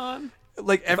Yeah. going on?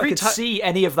 Like If I every could time, see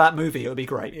any of that movie, it would be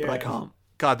great, but I Yeah. can't.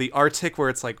 God, the Arctic where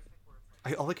it's like,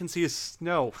 all I can see is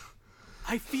snow.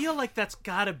 I feel like that's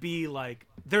gotta be like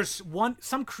there's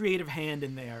some creative hand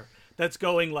in there that's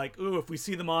going like, ooh, if we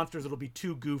see the monsters, it'll be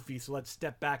too goofy, so let's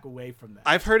step back away from that.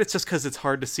 I've heard it's just because it's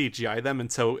hard to CGI them,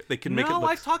 and so they can make it No, look.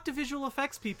 I've talked to visual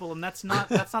effects people, and that's not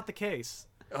the case.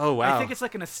 Oh wow, I think it's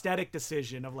like an aesthetic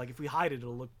decision of like if we hide it,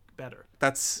 it'll look better.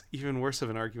 that's even worse of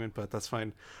an argument, but that's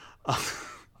fine.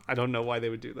 I don't know why they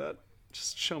would do that.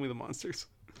 Just show me the monsters.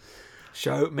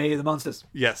 Show me the monsters.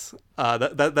 Yes,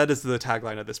 that is the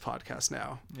tagline of this podcast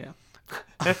now. Yeah.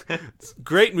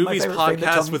 Great My movies favourite thing that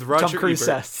podcast Tom- with Roger Tom Cruise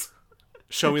Ebert. says.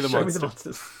 Show me the Show me monsters.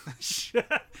 the monsters.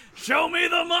 Show me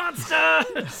the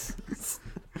monsters.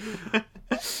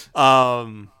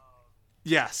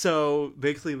 Yeah, so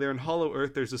basically they're in Hollow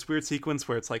Earth. There's this weird sequence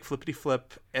where it's like flippity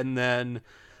flip, and then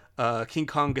King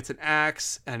Kong gets an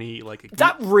axe, and he like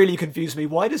That really confused me.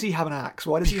 Why does he have an axe?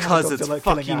 Why does he have a because it's Godzilla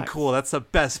killing fucking axe? cool. That's the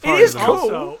best part. is of the cool.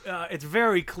 movie. Also, it's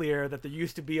very clear that there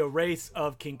used to be a race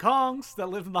of King Kongs that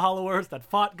lived in the Hollow Earth that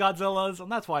fought Godzillas, and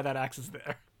that's why that axe is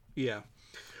there. Yeah.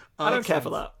 I don't care for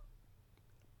that.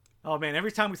 Oh man,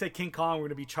 every time we say King Kong, we're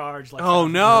gonna be charged like. Oh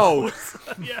no.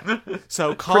 Yeah.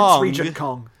 So Prince Kong. Regent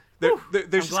Kong. There's I'm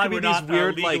just glad gonna we're be these not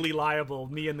weird legally like liable,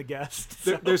 me and the guest.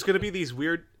 there's gonna be these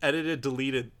weird edited,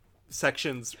 deleted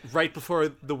sections right before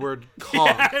the word Kong.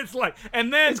 Yeah, it's like,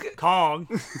 and then Kong.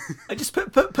 I just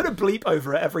put a bleep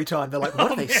over it every time. They're like,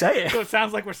 what are they saying? So it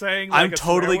sounds like we're saying. Like, I'm a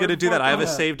totally swear gonna word do that. I have a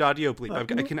before saved audio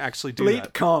bleep. I can actually do Bleep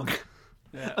that. Kong.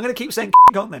 I'm gonna keep saying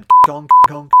Kong then. Kong.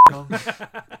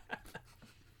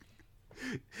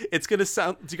 It's gonna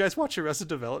sound. Do you guys watch Arrested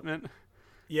Development?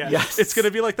 Yeah. Yes. It's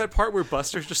gonna be like that part where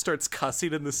Buster just starts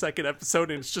cussing in the second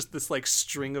episode, and it's just this like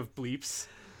string of bleeps.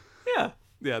 Yeah.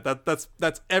 Yeah,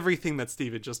 that's everything that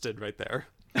Steven just did right there.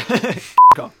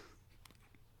 Kong.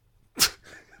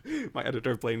 My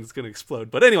editor brain is gonna explode.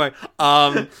 But anyway,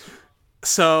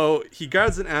 so he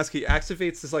guards an axe. He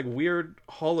activates this like weird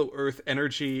Hollow Earth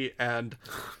energy, and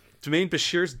Jermaine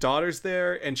Bashir's daughter's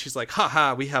there, and she's like,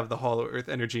 haha, we have the Hollow Earth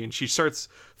energy, and she starts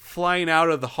flying out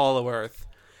of the Hollow Earth,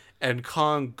 and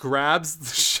Kong grabs the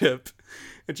ship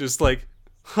and just like,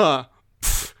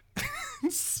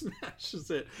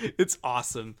 smashes it. It's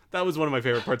awesome. That was one of my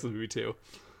favorite parts of the movie too.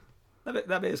 That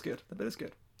bit is good. That bit is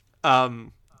good.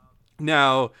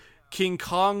 Now, King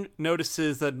Kong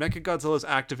notices that Mechagodzilla is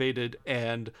activated,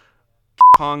 and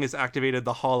Kong has activated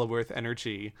the Hollow Earth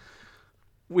energy.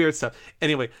 Weird stuff.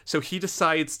 Anyway, so he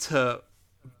decides to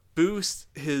boost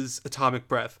his atomic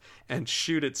breath and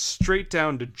shoot it straight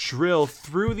down to drill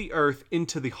through the Earth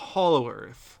into the Hollow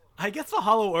Earth. I guess the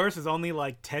Hollow Earth is only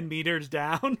like 10 meters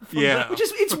down. From Yeah. Which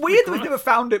is, it's weird that we've never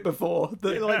found it before.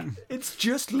 That, like, it's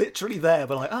just literally there,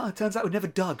 but like, it turns out we never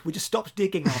dug. We just stopped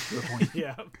digging after a point.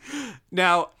 Yeah.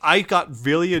 Now, I got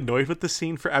really annoyed with the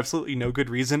scene for absolutely no good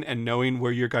reason, and knowing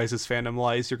where your guys' fandom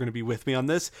lies, you're going to be with me on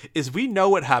this, is we know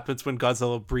what happens when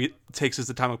Godzilla takes his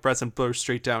atomic breath and blows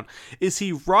straight down, is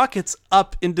he rockets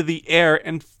up into the air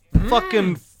and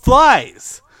fucking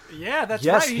flies. Yeah, that's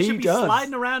Yes, right. He he should be does.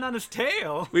 sliding around on his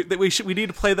tail. We need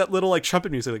to play that little like trumpet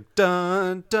music, like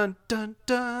dun dun dun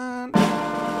dun.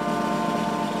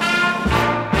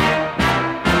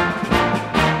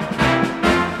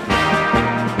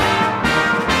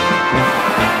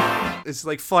 It's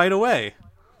like flying away.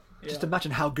 Just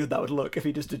imagine how good that would look if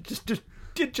he just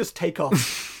did take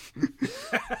off.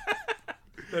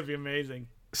 That'd be amazing.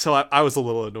 So I was a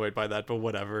little annoyed by that, but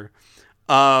whatever.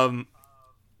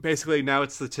 Basically, now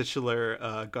it's the titular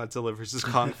Godzilla versus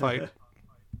Kong fight.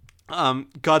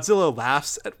 Godzilla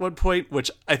laughs at one point,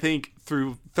 which I think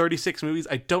through 36 movies,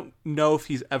 I don't know if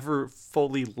he's ever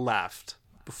fully laughed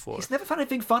before. He's never found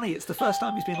anything funny. It's the first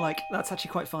time he's been like, that's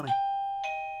actually quite funny.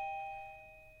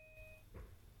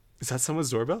 Is that someone's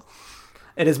doorbell?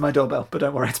 It is my doorbell, but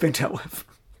don't worry, it's being dealt with.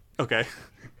 Okay.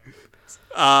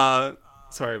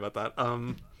 Sorry about that.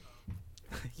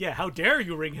 Yeah, how dare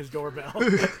you ring his doorbell?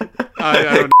 I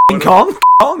don't King Kong?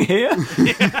 Kong here?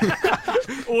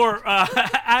 Or,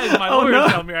 as my lawyer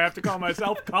tell me, I have to call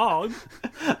myself Kong.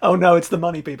 Oh no, it's the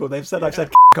money people. They've said I've said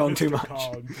Kong too much.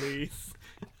 Kong, please.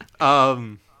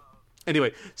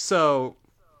 Anyway, so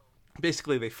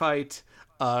basically they fight.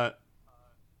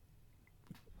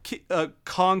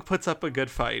 Kong puts up a good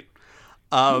fight.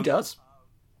 He does.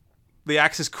 The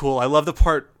axe is cool. I love the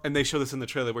part, and they show this in the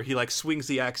trailer, where he like swings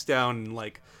the axe down and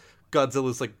like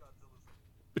Godzilla's like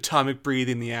atomic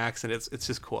breathing the axe, and it's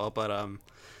just cool. But I'm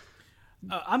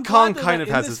Kong glad that, kind of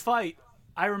in has this his fight.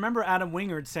 I remember Adam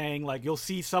Wingard saying, like, you'll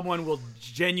see someone will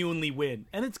genuinely win.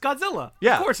 And it's Godzilla.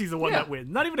 Yeah. Of course he's the one Yeah. that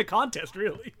wins. Not even a contest,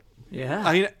 really. Yeah.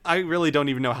 I mean, I really don't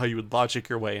even know how you would logic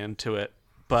your way into it,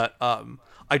 but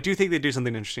I do think they do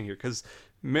something interesting here, because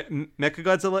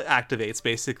Mechagodzilla activates,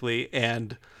 basically,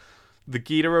 and the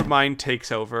Ghidorah mind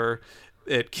takes over.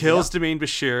 It kills Demain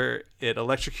Bashir, it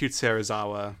electrocutes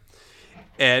Serizawa,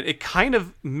 and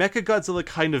Mechagodzilla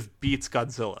kind of beats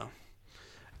Godzilla.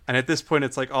 And at this point,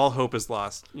 it's like all hope is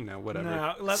lost. You know, whatever.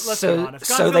 No, let's be So- honest.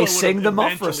 so Godzilla they would sing have the Mothra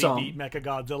eventually song. beat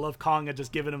Mechagodzilla if Kong had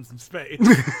just given him some space.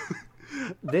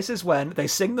 This is when they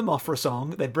sing the Mothra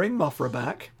song, they bring Mothra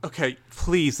back. Okay,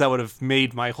 please, that would have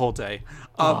made my whole day.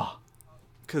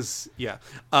 Because, yeah.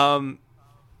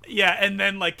 Yeah, and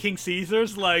then, like, King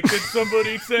Caesar's like, did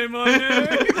somebody say my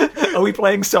name? Are we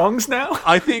playing songs now?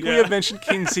 I think we have mentioned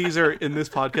King Caesar in this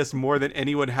podcast more than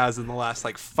anyone has in the last,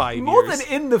 like, 5 More years. than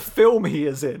in the film he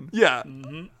is in. Yeah.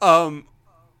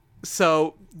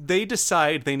 So they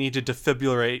decide they need to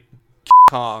defibrillate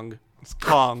Kong.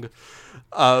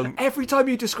 Every time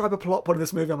you describe a plot point in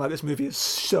this movie, I'm like, this movie is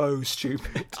so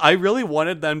stupid. I really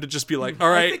wanted them to just be like, all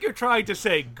I right. think you're trying to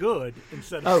say good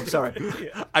instead of Oh, sorry.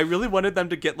 Yeah. I really wanted them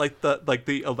to get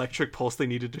the electric pulse they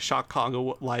needed to shock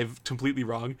Kong live completely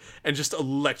wrong and just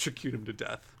electrocute him to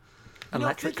death.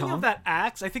 Electric Thinking Kong? of that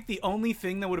axe, I think the only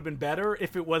thing that would have been better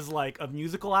if it was like a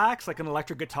musical axe, like an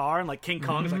electric guitar, and like King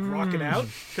Kong is like rocking out.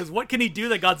 Because what can he do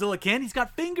that Godzilla can't? He's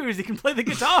got fingers. He can play the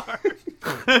guitar.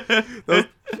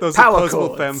 Those Power opposable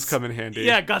chords. femmes come in handy.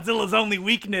 Yeah, Godzilla's only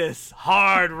weakness: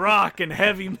 hard rock and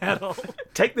heavy metal.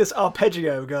 Take this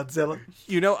arpeggio, Godzilla.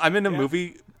 You know, I'm in a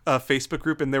movie Facebook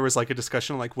group, and there was like a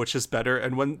discussion like which is better,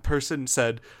 and one person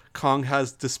said Kong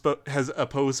has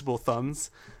opposable thumbs,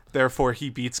 therefore he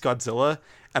beats Godzilla,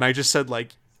 and I just said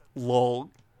like,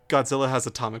 lol, Godzilla has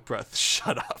atomic breath.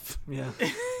 Shut up. Yeah.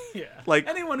 Yeah. Like-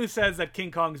 anyone who says that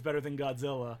King Kong's better than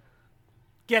Godzilla,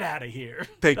 get out of here.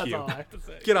 Thank That's you. all I have to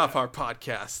say. Get off our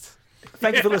podcast.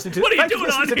 Thank you for listening to What are you thank doing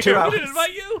for on listening here? to 2 We didn't hours.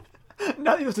 invite you.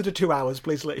 Now you listened to 2 hours,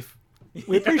 please leave.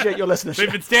 We appreciate your listenership.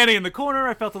 They've been standing in the corner.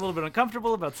 I felt a little bit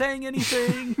uncomfortable about saying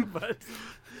anything, but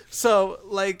So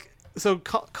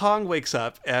Kong wakes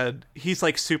up and he's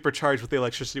like supercharged with the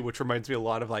electricity, which reminds me a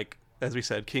lot of like, as we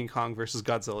said, King Kong versus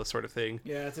Godzilla sort of thing.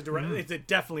 yeah, it's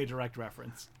definitely a direct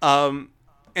reference. And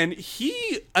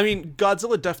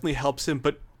Godzilla definitely helps him,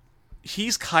 but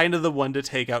he's kind of the one to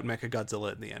take out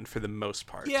Mechagodzilla in the end for the most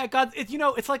part. Yeah,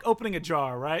 it's like opening a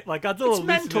jar, right? Like Godzilla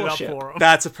loosens it up mentorship. for him.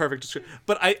 That's a perfect description.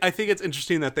 But I think it's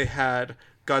interesting that they had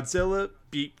Godzilla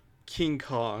beat King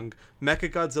Kong,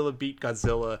 Mechagodzilla beat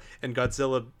Godzilla,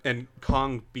 and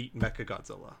Kong beat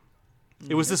Mechagodzilla.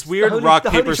 It was this weird rock,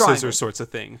 the holy paper, triangle. scissors sorts of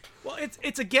thing. Well,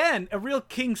 it's again a real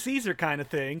King Caesar kind of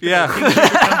thing. Yeah. King Caesar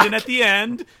comes in at the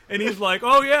end, and he's like,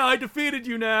 "Oh yeah, I defeated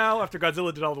you now." After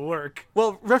Godzilla did all the work.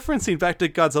 Well, referencing back to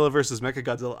Godzilla versus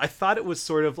Mechagodzilla, I thought it was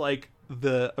sort of like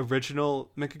the original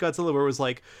Mechagodzilla, where it was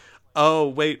like, oh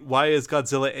wait, why is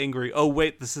Godzilla angry? Oh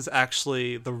wait, this is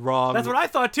actually the wrong. That's what I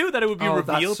thought too. That it would be Oh, that's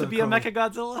revealed so to be cool. a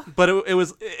Mechagodzilla. But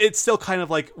it's still kind of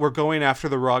like we're going after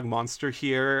the wrong monster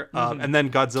here, and then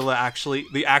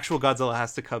the actual Godzilla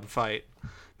has to come fight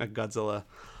Mechagodzilla.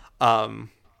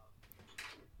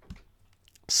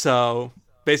 So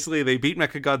basically, they beat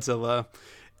Mechagodzilla,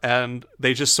 and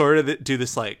they just sort of do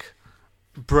this like,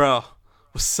 bro,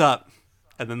 what's up?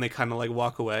 And then they kind of like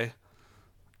walk away,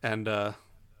 and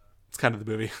it's kind of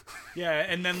the movie. Yeah,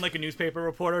 and then like a newspaper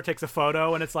reporter takes a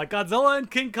photo, and it's like Godzilla and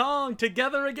King Kong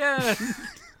together again.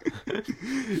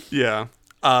 Yeah.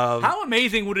 How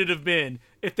amazing would it have been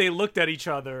if they looked at each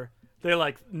other, they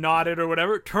like nodded or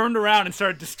whatever, turned around and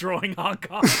started destroying Hong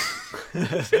Kong?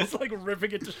 It's like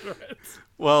ripping it to shreds.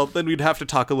 Well, then we'd have to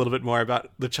talk a little bit more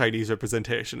about the Chinese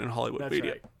representation in Hollywood That's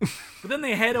media. right. But then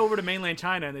they head over to mainland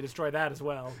China and they destroy that as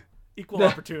well. Equal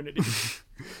opportunity.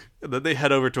 And then they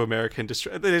head over to America and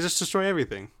they just destroy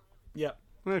everything. Yep.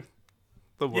 Eh,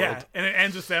 the world. Yeah, and it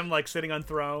ends with them like sitting on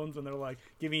thrones and they're like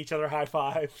giving each other high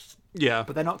fives. Yeah.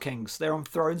 But they're not kings. They're on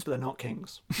thrones, but they're not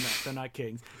kings. No, they're not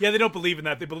kings. Yeah, they don't believe in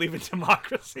that. They believe in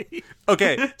democracy.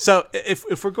 Okay, so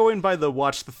if we're going by the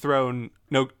watch the throne,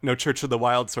 no Church of the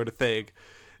Wild sort of thing,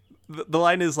 the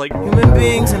line is like, Human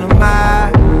beings in a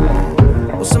mob.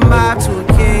 What's a mob to a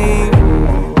king?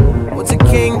 What's a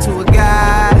king to a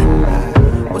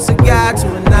god? What's a god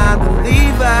to a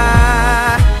non-believer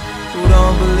who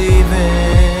don't believe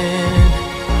in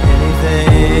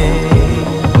anything?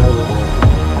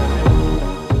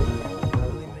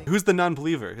 who's the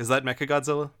non-believer? Is that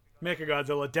Mechagodzilla?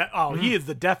 Mechagodzilla. He is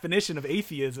the definition of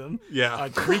atheism. Yeah. A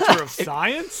creature of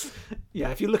science. Yeah,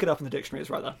 if you look it up in the dictionary, it's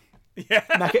right there. Yeah.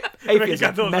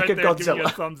 Atheism, Mechagodzilla's right there giving you a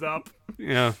Mechagodzilla. thumbs up.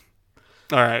 Yeah.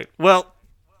 All right. Well,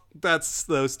 that's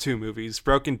those two movies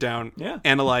broken down, Yeah.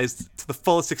 analyzed to the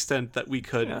fullest extent that we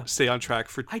could stay on track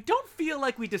for. I don't feel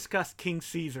like we discussed King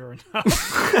Caesar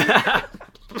enough.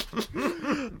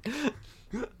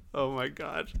 Oh my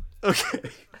god. Okay.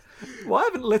 Why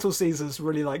haven't Little Caesars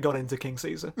really got into King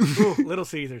Caesar? Ooh, Little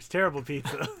Caesars, terrible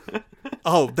pizza.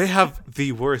 Oh, they have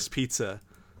the worst pizza.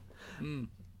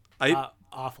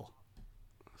 Awful.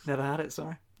 Never had it.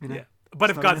 Sorry. You know. Yeah. But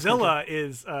if not an instant Godzilla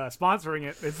is sponsoring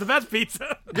it, it's the best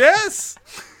pizza. Yes.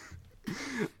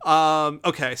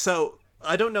 Okay, so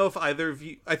I don't know if either of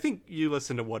you. I think you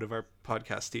listen to one of our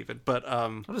podcasts, Steven. But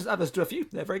I'll just do a few.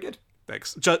 They're very good.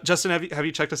 thanks, Justin. Have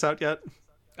you checked us out yet?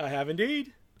 I have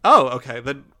indeed. Oh, okay.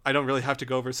 Then I don't really have to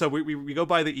go over. So we go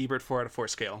by the Ebert 4 out of 4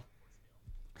 scale.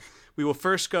 We will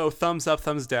first go thumbs up,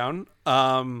 thumbs down.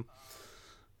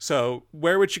 So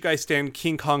where would you guys stand?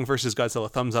 King Kong versus Godzilla.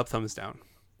 Thumbs up, thumbs down.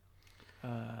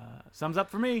 Thumbs up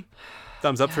for me.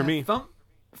 Thumbs up for me.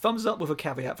 Thumbs up with a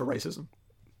caveat for racism.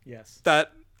 Yes.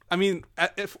 That I mean,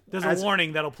 if There's as, a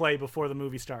warning that'll play before the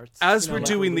movie starts. as You know, we're like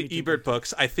doing Looney the Tunes. Ebert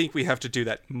books, I think we have to do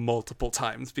that multiple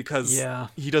times because Yeah.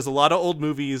 he does a lot of old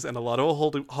movies and a lot of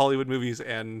old Hollywood movies,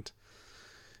 and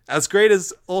as great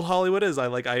as old Hollywood is, I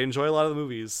enjoy a lot of the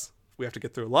movies. We have to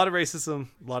get through a lot of racism,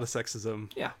 a lot of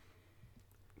sexism, Yeah.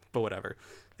 but whatever.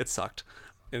 It sucked.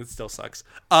 And it still sucks.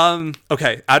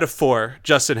 Okay, out of 4,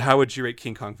 Justin, how would you rate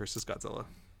King Kong versus Godzilla?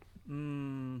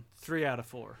 3 out of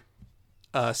 4.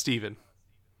 Steven.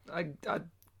 I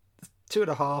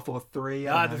 2.5 or 3.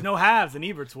 I don't There's know. no halves in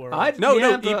Ebert's world. No,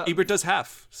 but- Ebert does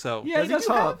half. So Yeah, he Does does he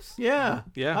do half. halves? Yeah.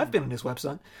 Yeah. I've been on his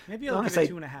website. Maybe I'm I'll gonna give say it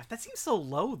 2.5. That seems so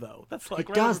low, though. That's like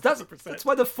it does. That's 50%.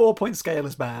 why the 4-point scale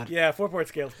is bad. Yeah, 4-point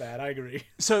scale's bad. I agree.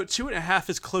 So 2.5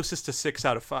 is closest to 6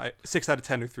 out of 5, 6 out of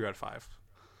 10, or 3 out of 5.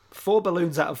 4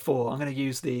 balloons out of 4. I'm going to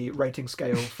use the rating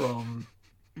scale from,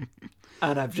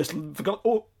 and I've just forgotten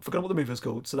what the movie was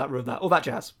called. So that ruined that. All that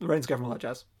jazz. The rating scale from all that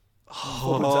jazz. 4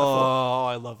 points out of 4. Oh,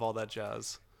 I love all that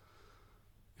jazz.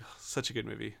 Such a good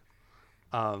movie.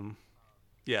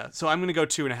 Yeah. So I'm gonna go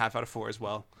 2.5 out of 4 as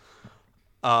well.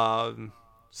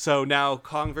 So now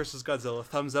Kong versus Godzilla.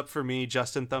 Thumbs up for me.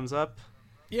 Justin, thumbs up.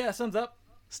 Yeah, thumbs up.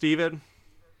 Steven?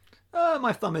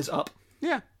 My thumb is up.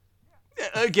 Yeah.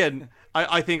 Again,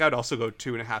 I think I'd also go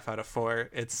 2.5 out of 4.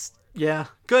 It's Yeah.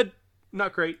 good,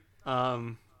 not great.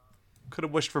 Could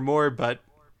have wished for more, but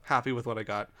happy with what I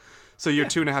got. So you're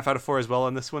 2.5 out of 4 as well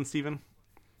on this one, Steven?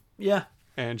 Yeah.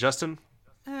 And Justin?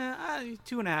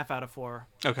 2.5 out of 4.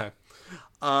 Okay.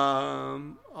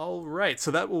 All right. So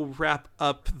that will wrap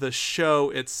up the show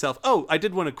itself. Oh, I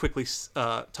did want to quickly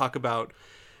talk about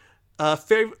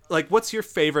what's your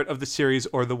favorite of the series,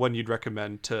 or the one you'd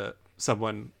recommend to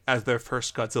someone as their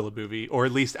first Godzilla movie, or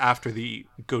at least after the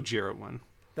Gojira one.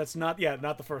 That's not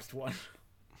the first one.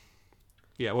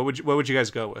 Yeah. What would you guys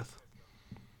go with?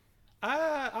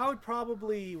 I would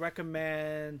probably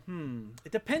recommend.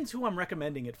 It depends who I'm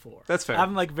recommending it for. That's fair.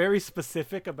 I'm very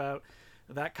specific about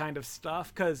that kind of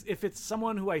stuff, because if it's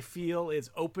someone who I feel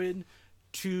is open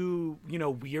to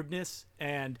weirdness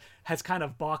and has kind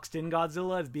of boxed in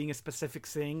Godzilla as being a specific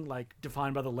thing, like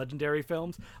defined by the legendary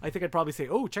films, I think I'd probably say,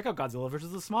 oh, check out Godzilla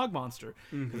versus the Smog Monster,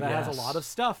 because that has a lot of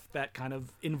stuff that kind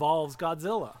of involves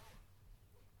Godzilla.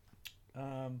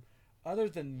 Other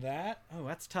than that,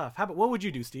 that's tough. How about, what would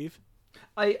you do, Steve?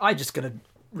 I just going to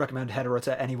recommend Hedorah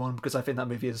to anyone, because I think that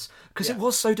movie is, because it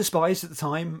was so despised at the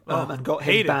time, and got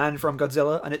him hated. banned from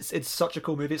Godzilla, and it's such a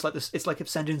cool movie. It's like if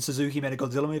Senjin Suzuki made a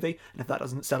Godzilla movie, and if that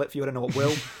doesn't sell it for you, I don't know what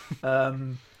will.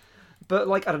 But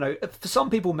like, I don't know. For some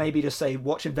people, maybe just say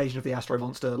watch Invasion of the Astro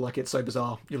Monster. Like, it's so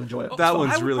bizarre, you'll enjoy it. That I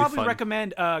one's would really probably fun.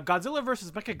 recommend Godzilla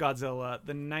vs. Mechagodzilla,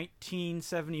 the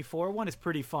 1974 one is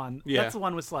pretty fun. Yeah. That's the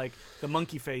one with like the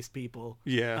monkey faced people.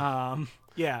 Yeah.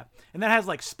 Yeah, and that has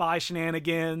like spy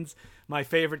shenanigans. My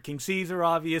favorite, King Caesar,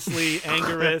 obviously,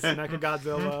 Anguirus,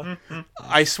 Mechagodzilla.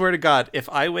 I swear to God, if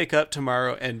I wake up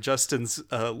tomorrow and Justin's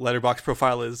letterbox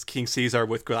profile is King Caesar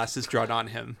with glasses drawn on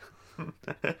him.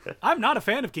 I'm not a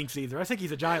fan of King Caesar. I think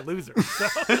he's a giant loser. So.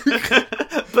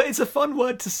 But it's a fun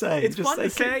word to say. It's fun to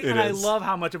say, and I is. love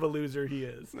how much of a loser he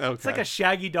is. Okay. It's like a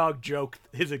Shaggy Dog joke,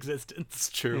 his existence.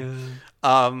 True.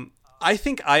 I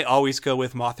think I always go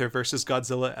with Mothra versus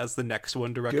Godzilla as the next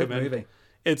one to recommend. Good movie.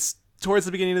 It's towards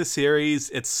the beginning of the series.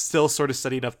 It's still sort of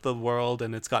setting up the world,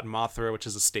 and it's got Mothra, which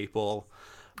is a staple.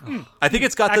 I think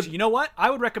it's got Actually, you know what? I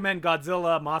would recommend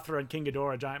Godzilla, Mothra, and King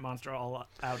Ghidorah, Giant Monster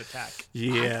All-Out Attack.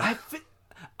 Yeah.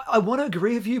 I want to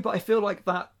agree with you, but I feel like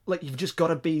that, like, you've just got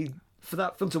to be, for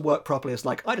that film to work properly, it's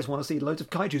like, I just want to see loads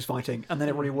of kaijus fighting, and then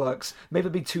it really works. Maybe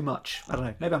it'd be too much. I don't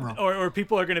know. Maybe I'm wrong. Or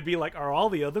people are going to be like, are all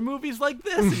the other movies like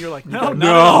this? And you're like, no,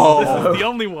 No. this is the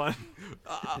only one.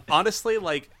 Honestly,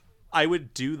 like, I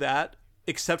would do that,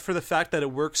 except for the fact that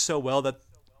it works so well that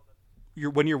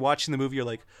when you're watching the movie, you're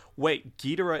like, wait,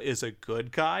 Ghidorah is a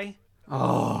good guy?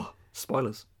 Oh,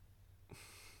 spoilers.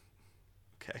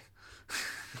 Okay.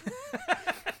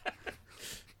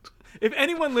 If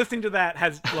anyone listening to that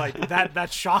has like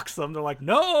that shocks them, they're like,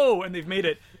 no, and they've made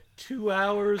it 2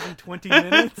 hours and 20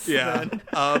 minutes. Yeah.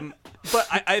 then- But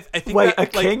I think Wait,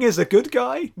 that, a king is a good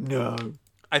guy? No.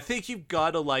 I think you've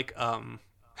got to like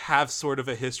have sort of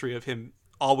a history of him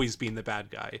always being the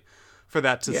bad guy for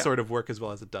that to sort of work as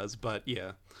well as it does. But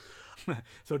yeah.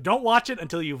 So don't watch it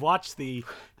until you've watched the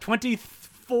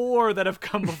 24 that have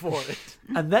come before it.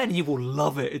 And then you will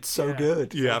love it. It's so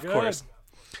good. Yeah, of good. course.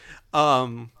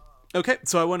 Okay,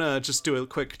 so I want to just do a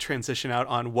quick transition out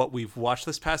on what we've watched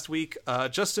this past week.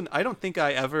 Justin, I don't think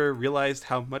I ever realized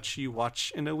how much you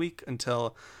watch in a week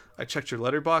until I checked your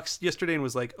letterbox yesterday and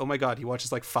was like, oh my God, he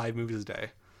watches like 5 movies a day.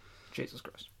 Jesus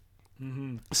Christ.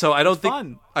 So I don't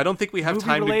fun. think we have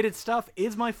time to. Movie-related stuff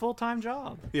is my full-time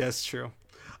job. Yeah, it's true.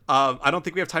 I don't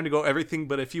think we have time to go everything,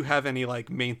 but if you have any like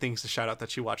main things to shout out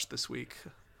that you watched this week.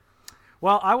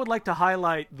 Well, I would like to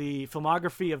highlight the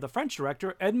filmography of the French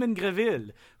director Edmond Greville,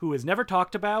 who is never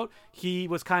talked about. He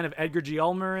was kind of Edgar G.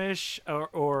 Ulmer-ish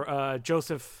or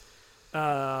Joseph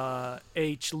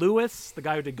H. Lewis, the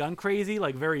guy who did Gun Crazy,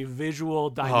 like very visual,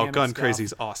 dynamic Oh, Gun stuff.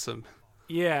 Crazy's awesome.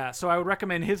 Yeah, so I would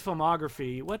recommend his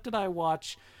filmography. What did I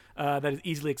watch that is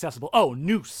easily accessible? Oh,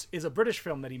 Noose is a British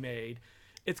film that he made.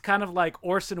 It's kind of like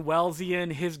Orson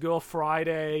Wellesian, His Girl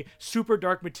Friday, super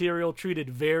dark material, treated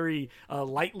very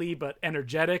lightly but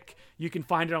energetic. You can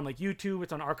find it on like YouTube.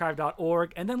 It's on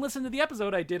archive.org. And then listen to the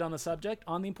episode I did on the subject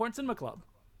on the Important Cinema Club.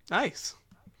 Nice.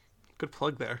 Good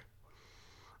plug there.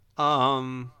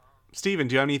 Steven,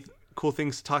 do you have any cool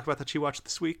things to talk about that you watched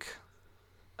this week?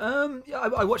 Yeah,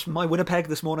 I watched My Winnipeg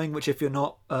this morning, which if you're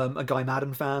not a Guy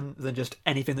Madden fan, then just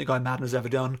anything that Guy Madden has ever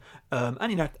done.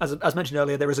 And, you know, as mentioned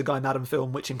earlier, there is a Guy Madden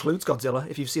film which includes Godzilla.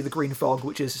 If you see The Green Fog,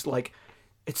 which is like...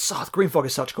 The Green Fog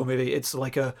is such a cool movie. It's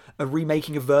like a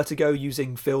remaking of Vertigo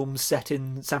using films set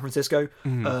in San Francisco.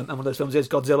 And one of those films is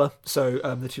Godzilla, so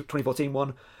the 2014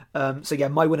 one. So yeah,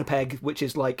 My Winnipeg, which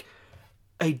is like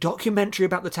a documentary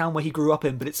about the town where he grew up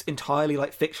in, but it's entirely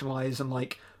like fictionalized and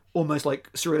like almost like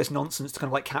surrealist nonsense to kind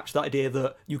of like capture that idea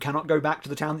that you cannot go back to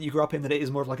the town that you grew up in, that it is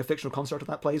more of like a fictional construct of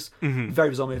that place. Very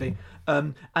bizarre movie.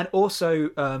 And also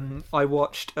I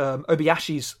watched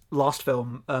Obayashi's last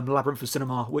film, Labyrinth of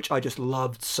Cinema, which I just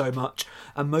loved so much.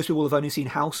 And most people have only seen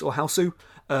House or Houseu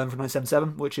from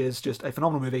 1977, which is just a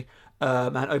phenomenal movie.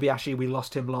 And Obayashi, we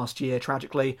lost him last year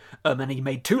tragically, and he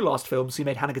made 2 last films. He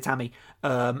made Hanagatami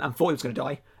and thought he was going to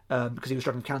die. Because he was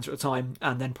struggling with cancer at the time,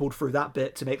 and then pulled through that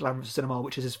bit to make Labyrinth of Cinema,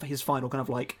 which is his final kind of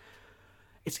like...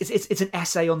 It's an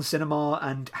essay on cinema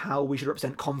and how we should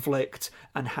represent conflict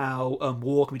and how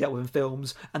war can be dealt with in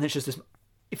films. And it's just this...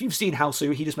 If you've seen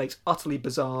Houseu, he just makes utterly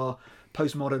bizarre,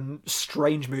 postmodern,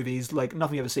 strange movies like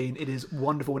nothing you've ever seen. It is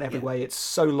wonderful in every way. It's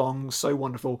so long, so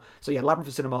wonderful. So yeah, Labyrinth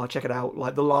of Cinema, check it out.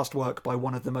 Like the last work by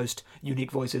one of the most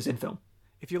unique voices in film.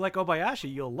 If you like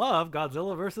Obayashi, you'll love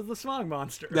Godzilla versus the Smog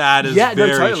Monster. That is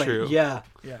very true. Yeah.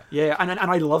 And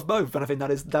I love both, and I think that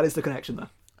is the connection there.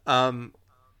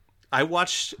 I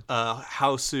watched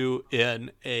Houseu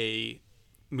in a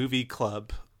movie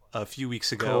club a few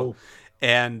weeks ago, Cool.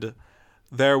 and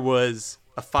there was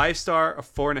a 5-star, a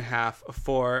 4.5, a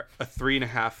 4, a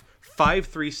 3.5,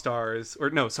 5 3-stars, or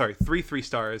no, sorry, 3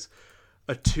 3-stars,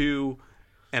 a 2,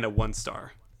 and a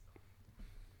 1-star.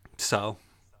 So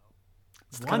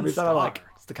It's the kind of movie that I like.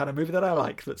 It's the kind of movie that I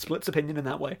like, that splits opinion in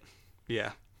that way.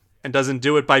 Yeah. And doesn't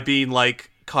do it by being,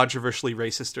 like, controversially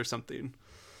racist or something.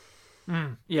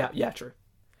 Yeah, true.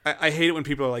 I hate it when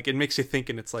people are like, it makes you think,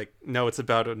 and it's like, no, it's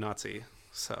about a Nazi.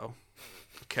 So,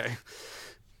 okay.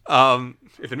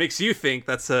 If it makes you think,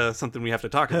 that's something we have to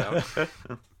talk about.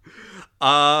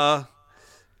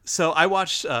 So I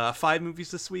watched 5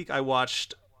 movies this week. I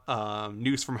watched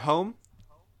News from Home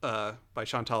by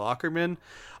Chantal Akerman.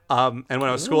 And when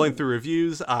I was scrolling through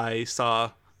reviews, I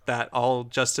saw that all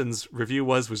Justin's review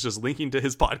was just linking to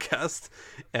his podcast.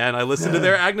 And I listened to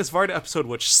their Agnes Varda episode,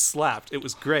 which slapped. It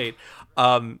was great.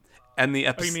 And the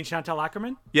episode... Oh, you mean Chantal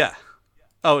Akerman? Yeah.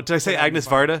 Oh, did I say Agnes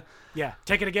Varda? Yeah.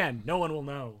 Take it again. No one will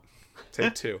know.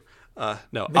 Take 2.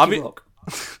 No. Mickey Rourke.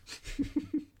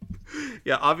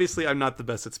 Yeah, obviously I'm not the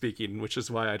best at speaking, which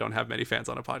is why I don't have many fans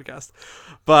on a podcast.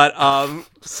 But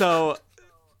so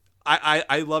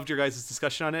I loved your guys'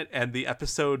 discussion on it, and the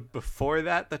episode before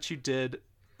that you did,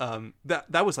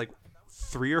 that was like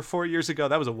 3 or 4 years ago.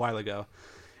 That was a while ago.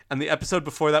 And the episode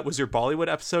before that was your Bollywood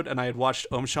episode, and I had watched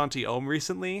Om Shanti Om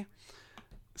recently.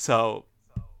 So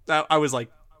I was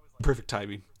like, perfect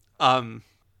timing. And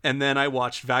then I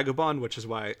watched Vagabond, which is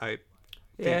why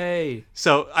Yay.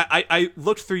 So I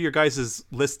looked through your guys'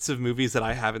 lists of movies that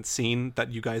I haven't seen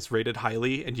that you guys rated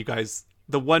highly, and you guys,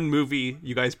 the one movie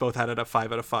you guys both had it a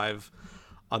 5 out of 5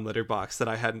 on Letterboxd that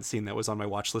I hadn't seen that was on my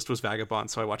watch list was Vagabond,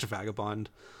 so I watched Vagabond.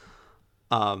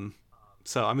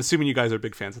 So I'm assuming you guys are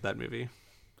big fans of that movie.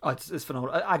 Oh, it's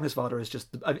phenomenal. Agnes Varda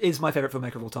is my favorite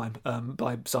filmmaker of all time,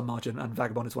 by some margin, and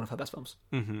Vagabond is one of her best films.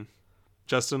 Mm-hmm.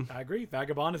 Justin? I agree.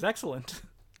 Vagabond is excellent.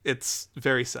 It's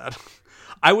very sad.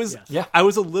 I was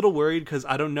a little worried because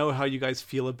I don't know how you guys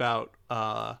feel about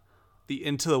the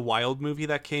Into the Wild movie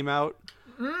that came out,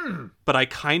 but I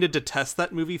kind of detest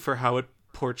that movie for how it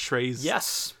portrays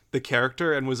the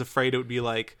character, and was afraid it would be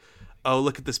like, oh,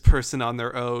 look at this person on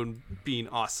their own being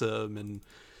awesome, and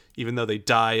even though they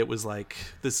die, it was like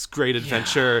this great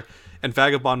adventure. And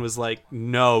Vagabond was like,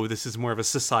 no, this is more of a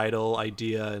societal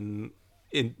idea, and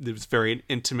it was very an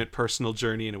intimate personal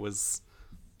journey, and it was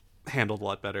handled a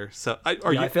lot better. So I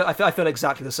feel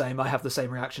exactly the same. I have the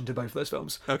same reaction to both of those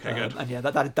films. Okay, good. And yeah,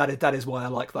 that is why I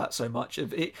like that so much.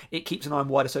 It keeps an eye on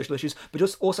wider social issues, but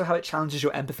just also how it challenges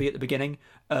your empathy at the beginning,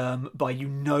 by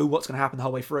what's going to happen the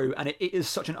whole way through, and it is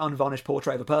such an unvarnished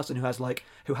portrait of a person who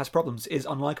has problems, is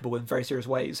unlikable in very serious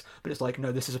ways. But it's like,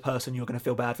 no, this is a person, you're going to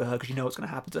feel bad for her because you know what's going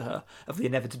to happen to her, of the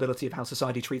inevitability of how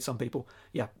society treats some people.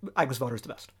 Yeah, Agnes Varda is the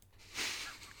best.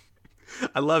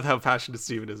 I love how passionate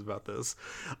Steven is about this.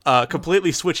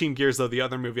 Completely switching gears, though, the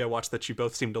other movie I watched that you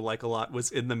both seemed to like a lot was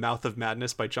In the Mouth of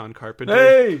Madness by John Carpenter.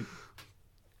 Hey!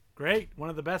 Great. One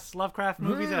of the best Lovecraft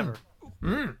movies ever.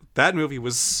 That movie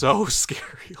was so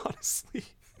scary, honestly.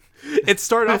 It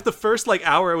started off the first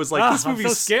hour. It was like, this movie's I'm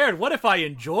so scared. What if I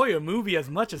enjoy a movie as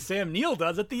much as Sam Neill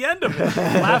does at the end of it?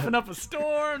 Laughing up a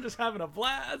storm, just having a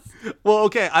blast. Well,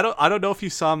 okay. I don't know if you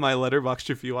saw my Letterboxd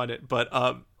review on it, but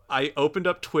I opened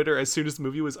up Twitter as soon as the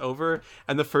movie was over,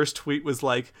 and the first tweet was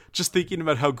like, just thinking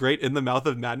about how great In the Mouth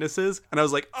of Madness is, and I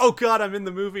was like, oh god, I'm in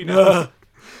the movie now.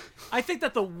 I think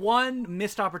that the one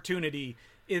missed opportunity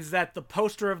is that the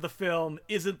poster of the film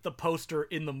isn't the poster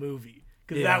in the movie,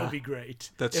 because that would be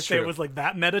great. That's if true. there was like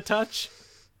that meta touch.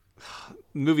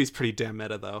 The movie's pretty damn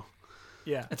meta, though.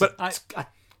 Yeah, it's a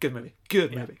good movie.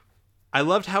 Good movie. I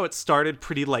loved how it started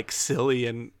pretty silly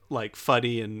and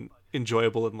funny and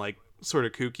enjoyable and sort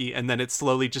of kooky, and then it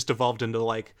slowly just evolved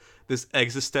into this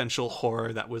existential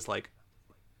horror that was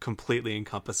completely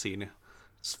encompassing.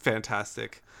 It's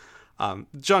fantastic.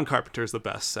 John Carpenter's the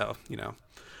best, so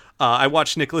I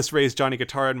watched Nicholas Ray's Johnny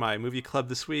Guitar in my movie club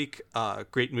this week.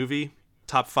 Great movie,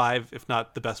 top 5 if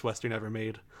not the best Western ever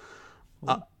made.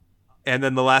 And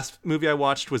then the last movie I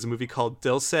watched was a movie called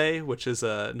Dilse, which is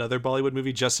another Bollywood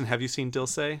movie. Justin, have you seen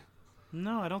Dilse?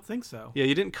 No, I don't think so. Yeah,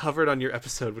 you didn't cover it on your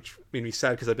episode, which made me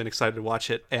sad because I've been excited to watch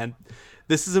it. And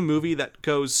this is a movie that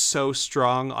goes so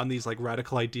strong on these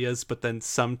radical ideas, but then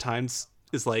sometimes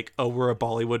is oh, we're a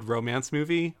Bollywood romance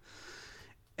movie.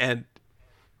 And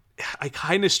I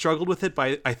kind of struggled with it,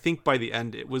 but I think by the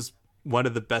end it was one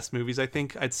of the best movies I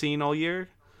think I'd seen all year.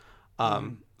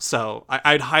 So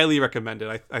I'd highly recommend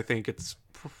it. I think it's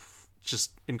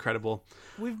just incredible.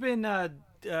 We've been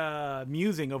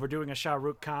musing over doing a Shah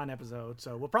Rukh Khan episode,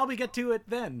 so we'll probably get to it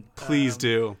then. Please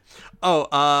do.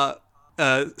 So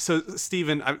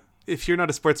Steven, if you're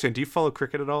not a sports fan, do you follow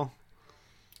cricket at all?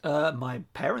 My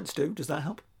parents do. Does that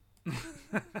help?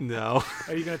 No.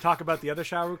 Are you going to talk about the other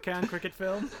Shah Rukh Khan cricket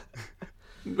film?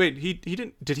 Wait, he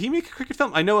didn't. Did he make a cricket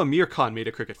film? I know Amir Khan made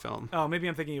a cricket film. Oh, maybe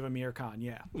I'm thinking of Amir Khan.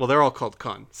 Yeah. Well, they're all called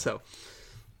Khan, so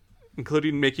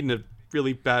including making a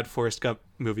really bad Forrest Gump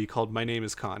movie called My Name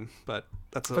is Khan. But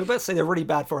that's I was about to say they're really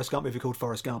bad Forrest Gump movie called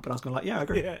Forrest Gump, and I was going to yeah, I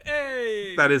agree. Yeah.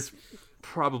 Hey. that is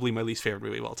probably my least favorite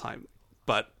movie of all time.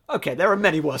 But Okay, there are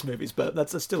many worse movies, but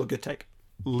that's still a good take.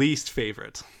 least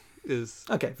favorite is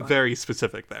Okay, fine. very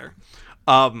specific there.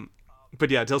 But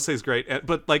yeah, Dilsey's great.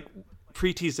 But like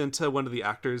Preeti Zinta, one of the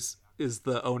actors, is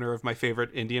the owner of my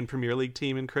favorite Indian Premier League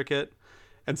team in cricket.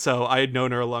 And so I had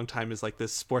known her a long time as like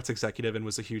this sports executive and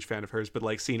was a huge fan of hers. But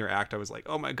like seeing her act, I was like,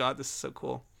 oh my God, this is so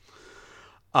cool.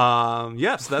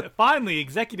 Yeah, so that Finally,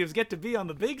 executives get to be on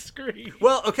the big screen.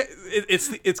 well, okay,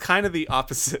 it's kind of the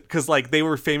opposite because like they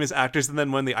were famous actors, and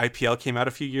then when the IPL came out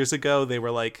a few years ago, they were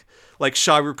like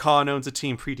Shah Rukh Khan owns a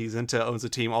team, Preeti Zinta owns a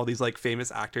team, all these like famous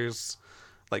actors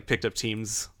like picked up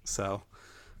teams, so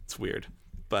it's weird,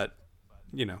 but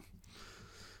you know,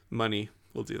 money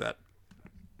will do that.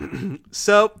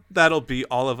 So that'll be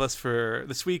all of us for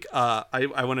this week.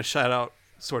 I want to shout out,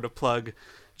 sort of plug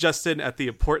Justin at the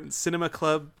Important Cinema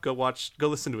Club. Go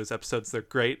listen to his episodes. They're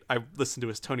great. I listened to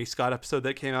his Tony Scott episode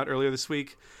that came out earlier this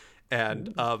week,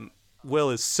 and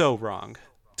Will is so wrong.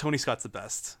 Tony Scott's the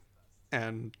best,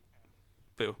 and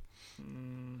boo.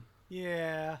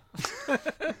 Yeah.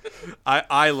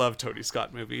 I love Tony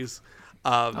Scott movies.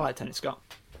 I like Tony Scott.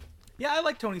 Yeah, I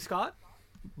like Tony Scott.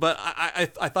 But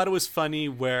I thought it was funny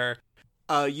where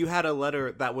you had a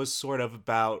letter that was sort of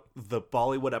about the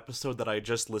Bollywood episode that I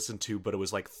just listened to, but it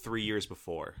was like 3 years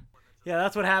before. Yeah,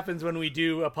 that's what happens when we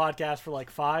do a podcast for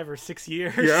like 5 or 6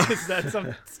 years. Yeah. Is that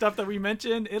some stuff that we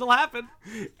mentioned? It'll happen.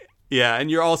 Yeah, and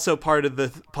you're also part of the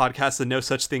podcast, the No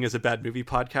Such Thing as a Bad Movie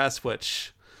podcast,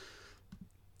 which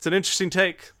it's an interesting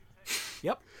take.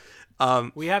 Yep.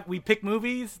 We pick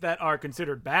movies that are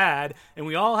considered bad, and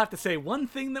we all have to say one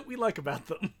thing that we like about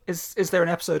them. Is there an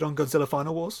episode on Godzilla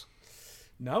Final Wars?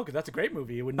 No, because that's a great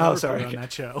movie. It would never sorry. be on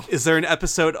that show. Is there an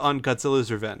episode on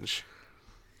Godzilla's Revenge?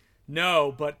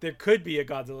 No, but there could be a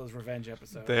Godzilla's Revenge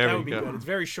episode. There that we would be go. good. It's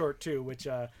very short too, which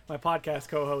my podcast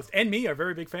co-host and me are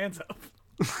very big fans of.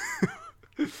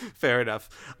 Fair enough.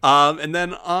 And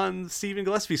then on Stephen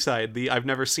Gillespie's side, the I've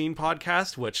Never Seen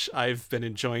podcast, which I've been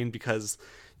enjoying because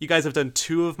you guys have done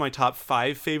 2 of my top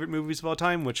 5 favorite movies of all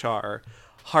time, which are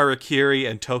Harakiri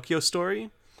and Tokyo Story.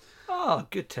 Oh,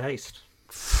 good taste.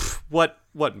 What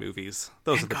movies?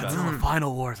 Those are the best. Godzilla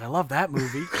Final Wars. I love that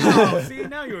movie. Oh, see,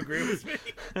 now you agree with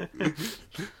me.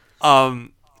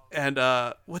 And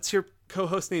what's your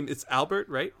co-host name? It's Albert,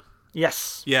 right?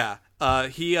 Yes. Yeah.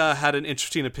 He had an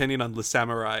interesting opinion on Le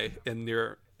Samurai in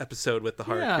your episode with the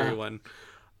Harakiri one.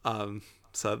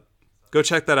 So go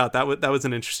check that out. That was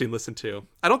an interesting listen too.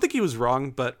 I don't think he was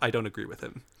wrong, but I don't agree with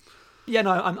him. Yeah,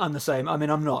 no, I'm the same. I mean,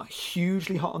 I'm not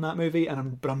hugely hot on that movie,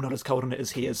 but I'm not as cold on it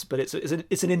as he is. But it's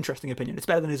an interesting opinion. It's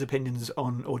better than his opinions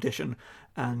on Audition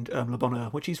and Le Bonheur,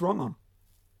 which he's wrong on.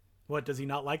 What, does he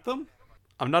not like them?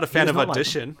 I'm not a fan does of not like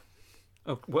Audition.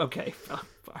 Oh, well, okay.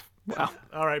 Wow.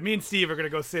 All right, me and Steve are going to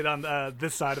go sit on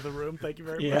this side of the room. Thank you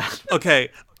very Yeah. much. Okay,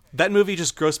 that movie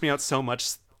just grossed me out so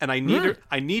much, and I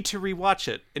need to rewatch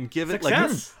it and give it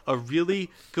Success. like a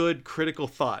really good critical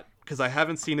thought, because I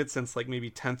haven't seen it since like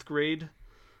maybe 10th grade,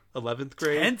 11th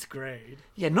grade. 10th grade.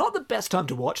 Yeah, not the best time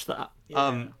to watch that.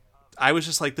 I was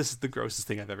just like, this is the grossest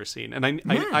thing I've ever seen, and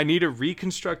I need to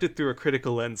reconstruct it through a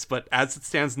critical lens, but as it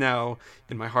stands now,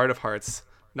 in my heart of hearts,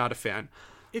 not a fan.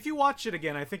 If you watch it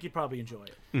again, I think you'd probably enjoy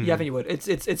it. Yeah, I think you would.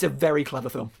 It's a very clever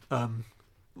film.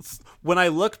 When I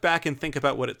look back and think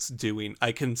about what it's doing,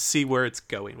 I can see where it's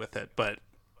going with it, but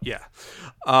yeah.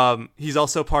 He's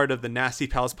also part of the Nasty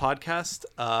Pals podcast,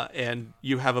 and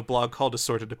you have a blog called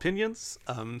Assorted Opinions,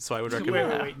 so I would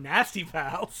recommend Wait, Nasty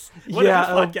Pals? What Yeah,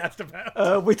 is this podcast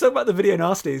about? We talk about the video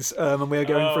nasties, and we are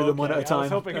going through them one at a time. I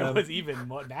was hoping it was even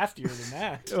more nastier than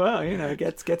that. Well, it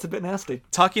gets a bit nasty.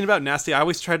 Talking about nasty, I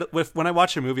always try to, when I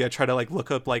watch a movie, I try to like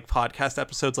look up like podcast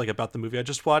episodes like about the movie I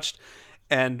just watched,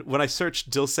 and when I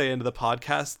searched Dilsey into the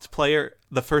podcast player,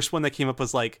 the first one that came up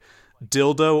was like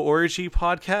Dildo Orgy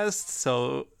podcast,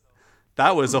 so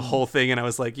that was a whole thing, and I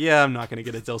was like, yeah, I'm not going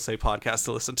to get a Dilsey podcast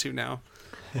to listen to now.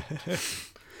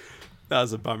 That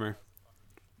was a bummer.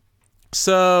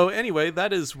 So anyway,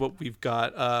 that is what we've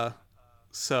got.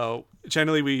 So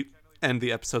generally we end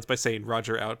the episodes by saying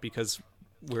Roger out because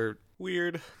we're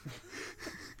weird.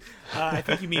 I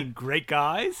think you mean great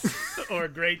guys or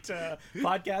great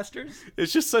podcasters.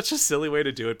 It's just such a silly way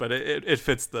to do it, but it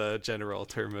fits the general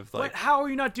term of like. But how are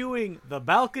you not doing the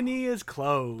balcony is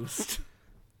closed?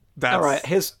 That's, All right,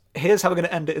 here's how we're going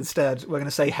to end it instead. We're going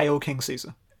to say Hail King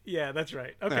Caesar. Yeah, that's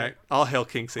right. Okay. All right, I'll hail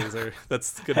King Caesar.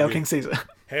 That's good. Hail King Caesar.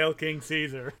 Hail King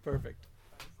Caesar. Perfect.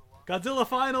 Godzilla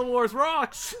Final Wars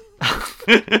rocks.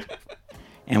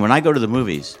 And when I go to the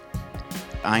movies,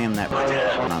 I am that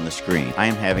person on the screen. I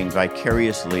am having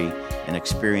vicariously an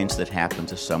experience that happened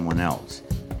to someone else.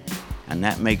 And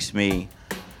that makes me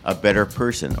a better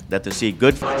person. That to see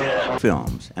good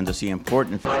films and to see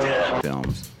important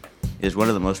films is one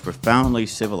of the most profoundly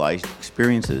civilized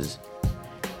experiences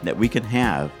that we can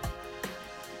have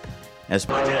as...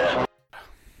 All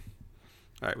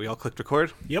right, we all clicked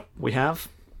record. Yep. We have.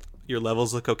 Your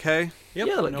levels look okay. Yep.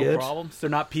 Yeah, they look no good. problems. They're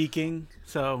not peaking,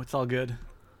 so it's all good.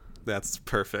 That's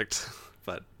perfect.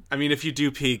 But I mean, if you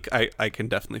do peak, I can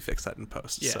definitely fix that in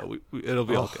post. Yeah. So it'll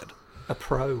be all good. A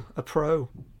pro.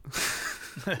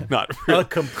 Not A really.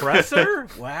 compressor?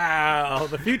 Wow,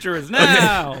 the future is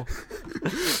now.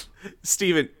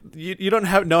 Steven, you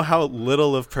don't know how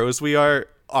little of pros we are.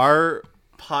 Our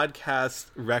podcast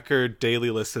record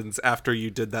daily listens after you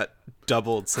did that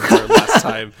doubled since our last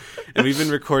time, and we've been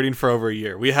recording for over a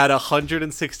year. We had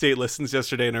 168 listens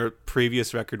yesterday, and our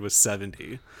previous record was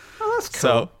 70. Oh, that's cool.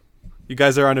 So you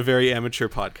guys are on a very amateur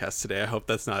podcast today. I hope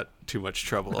that's not too much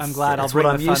trouble. I'm glad. I'll That's bring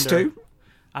what I'm the used thunder. to.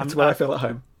 That's where I feel at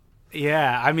home.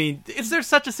 Yeah, I mean, is there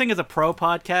such a thing as a pro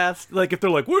podcast? Like, if they're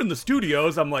like, we're in the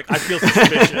studios, I'm like, I feel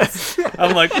suspicious.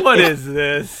 I'm like, what is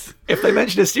this? If they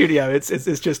mention a studio, it's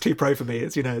just too pro for me.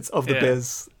 It's it's of the Yeah.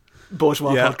 biz,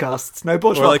 bourgeois Yeah. podcasts. No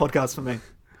bourgeois like- podcasts for me.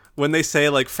 When they say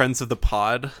like friends of the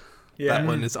pod, Yeah. that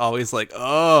one is always like,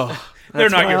 oh, They're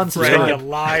That's not why your I'm friend, you subscribed.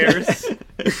 liars.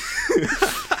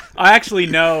 I actually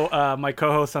know my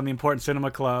co-host on the Important Cinema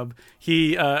Club. He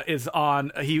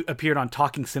he appeared on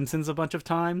Talking Simpsons a bunch of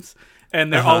times,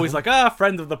 and they're always like,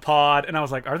 friends of the pod. And I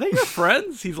was like, are they your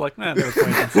friends? He's like, man, they're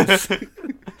acquaintances.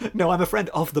 No, I'm a friend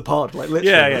of the pod. Like literally.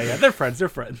 yeah. They're friends. They're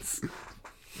friends.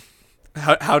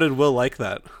 how did Will like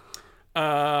that?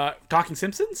 Talking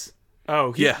Simpsons?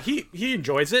 Oh, Yeah. he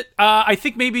enjoys it. I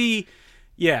think maybe,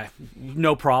 yeah,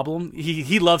 no problem.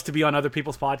 He loves to be on other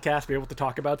people's podcasts, be able to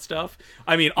talk about stuff.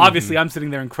 I mean, obviously, I'm sitting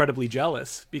there incredibly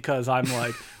jealous because I'm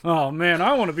like, oh man,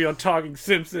 I want to be on Talking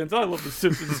Simpsons. I love the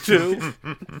Simpsons too.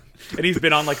 And he's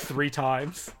been on like 3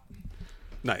 times.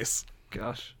 Nice.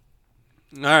 Gosh.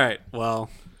 All right. Well,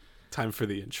 time for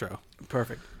the intro.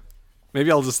 Perfect. Maybe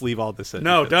I'll just leave all this in.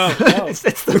 No, because- don't. No. It's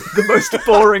the most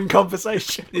boring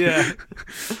conversation. Yeah.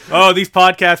 Oh, these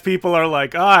podcast people are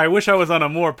like, I wish I was on a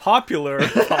more popular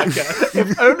podcast.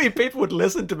 If only people would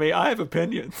listen to me. I have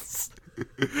opinions.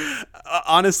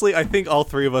 Honestly, I think all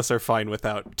 3 of us are fine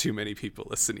without too many people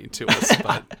listening to us,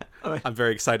 but I'm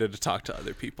very excited to talk to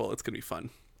other people. It's going to be fun.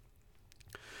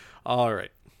 All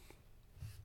right.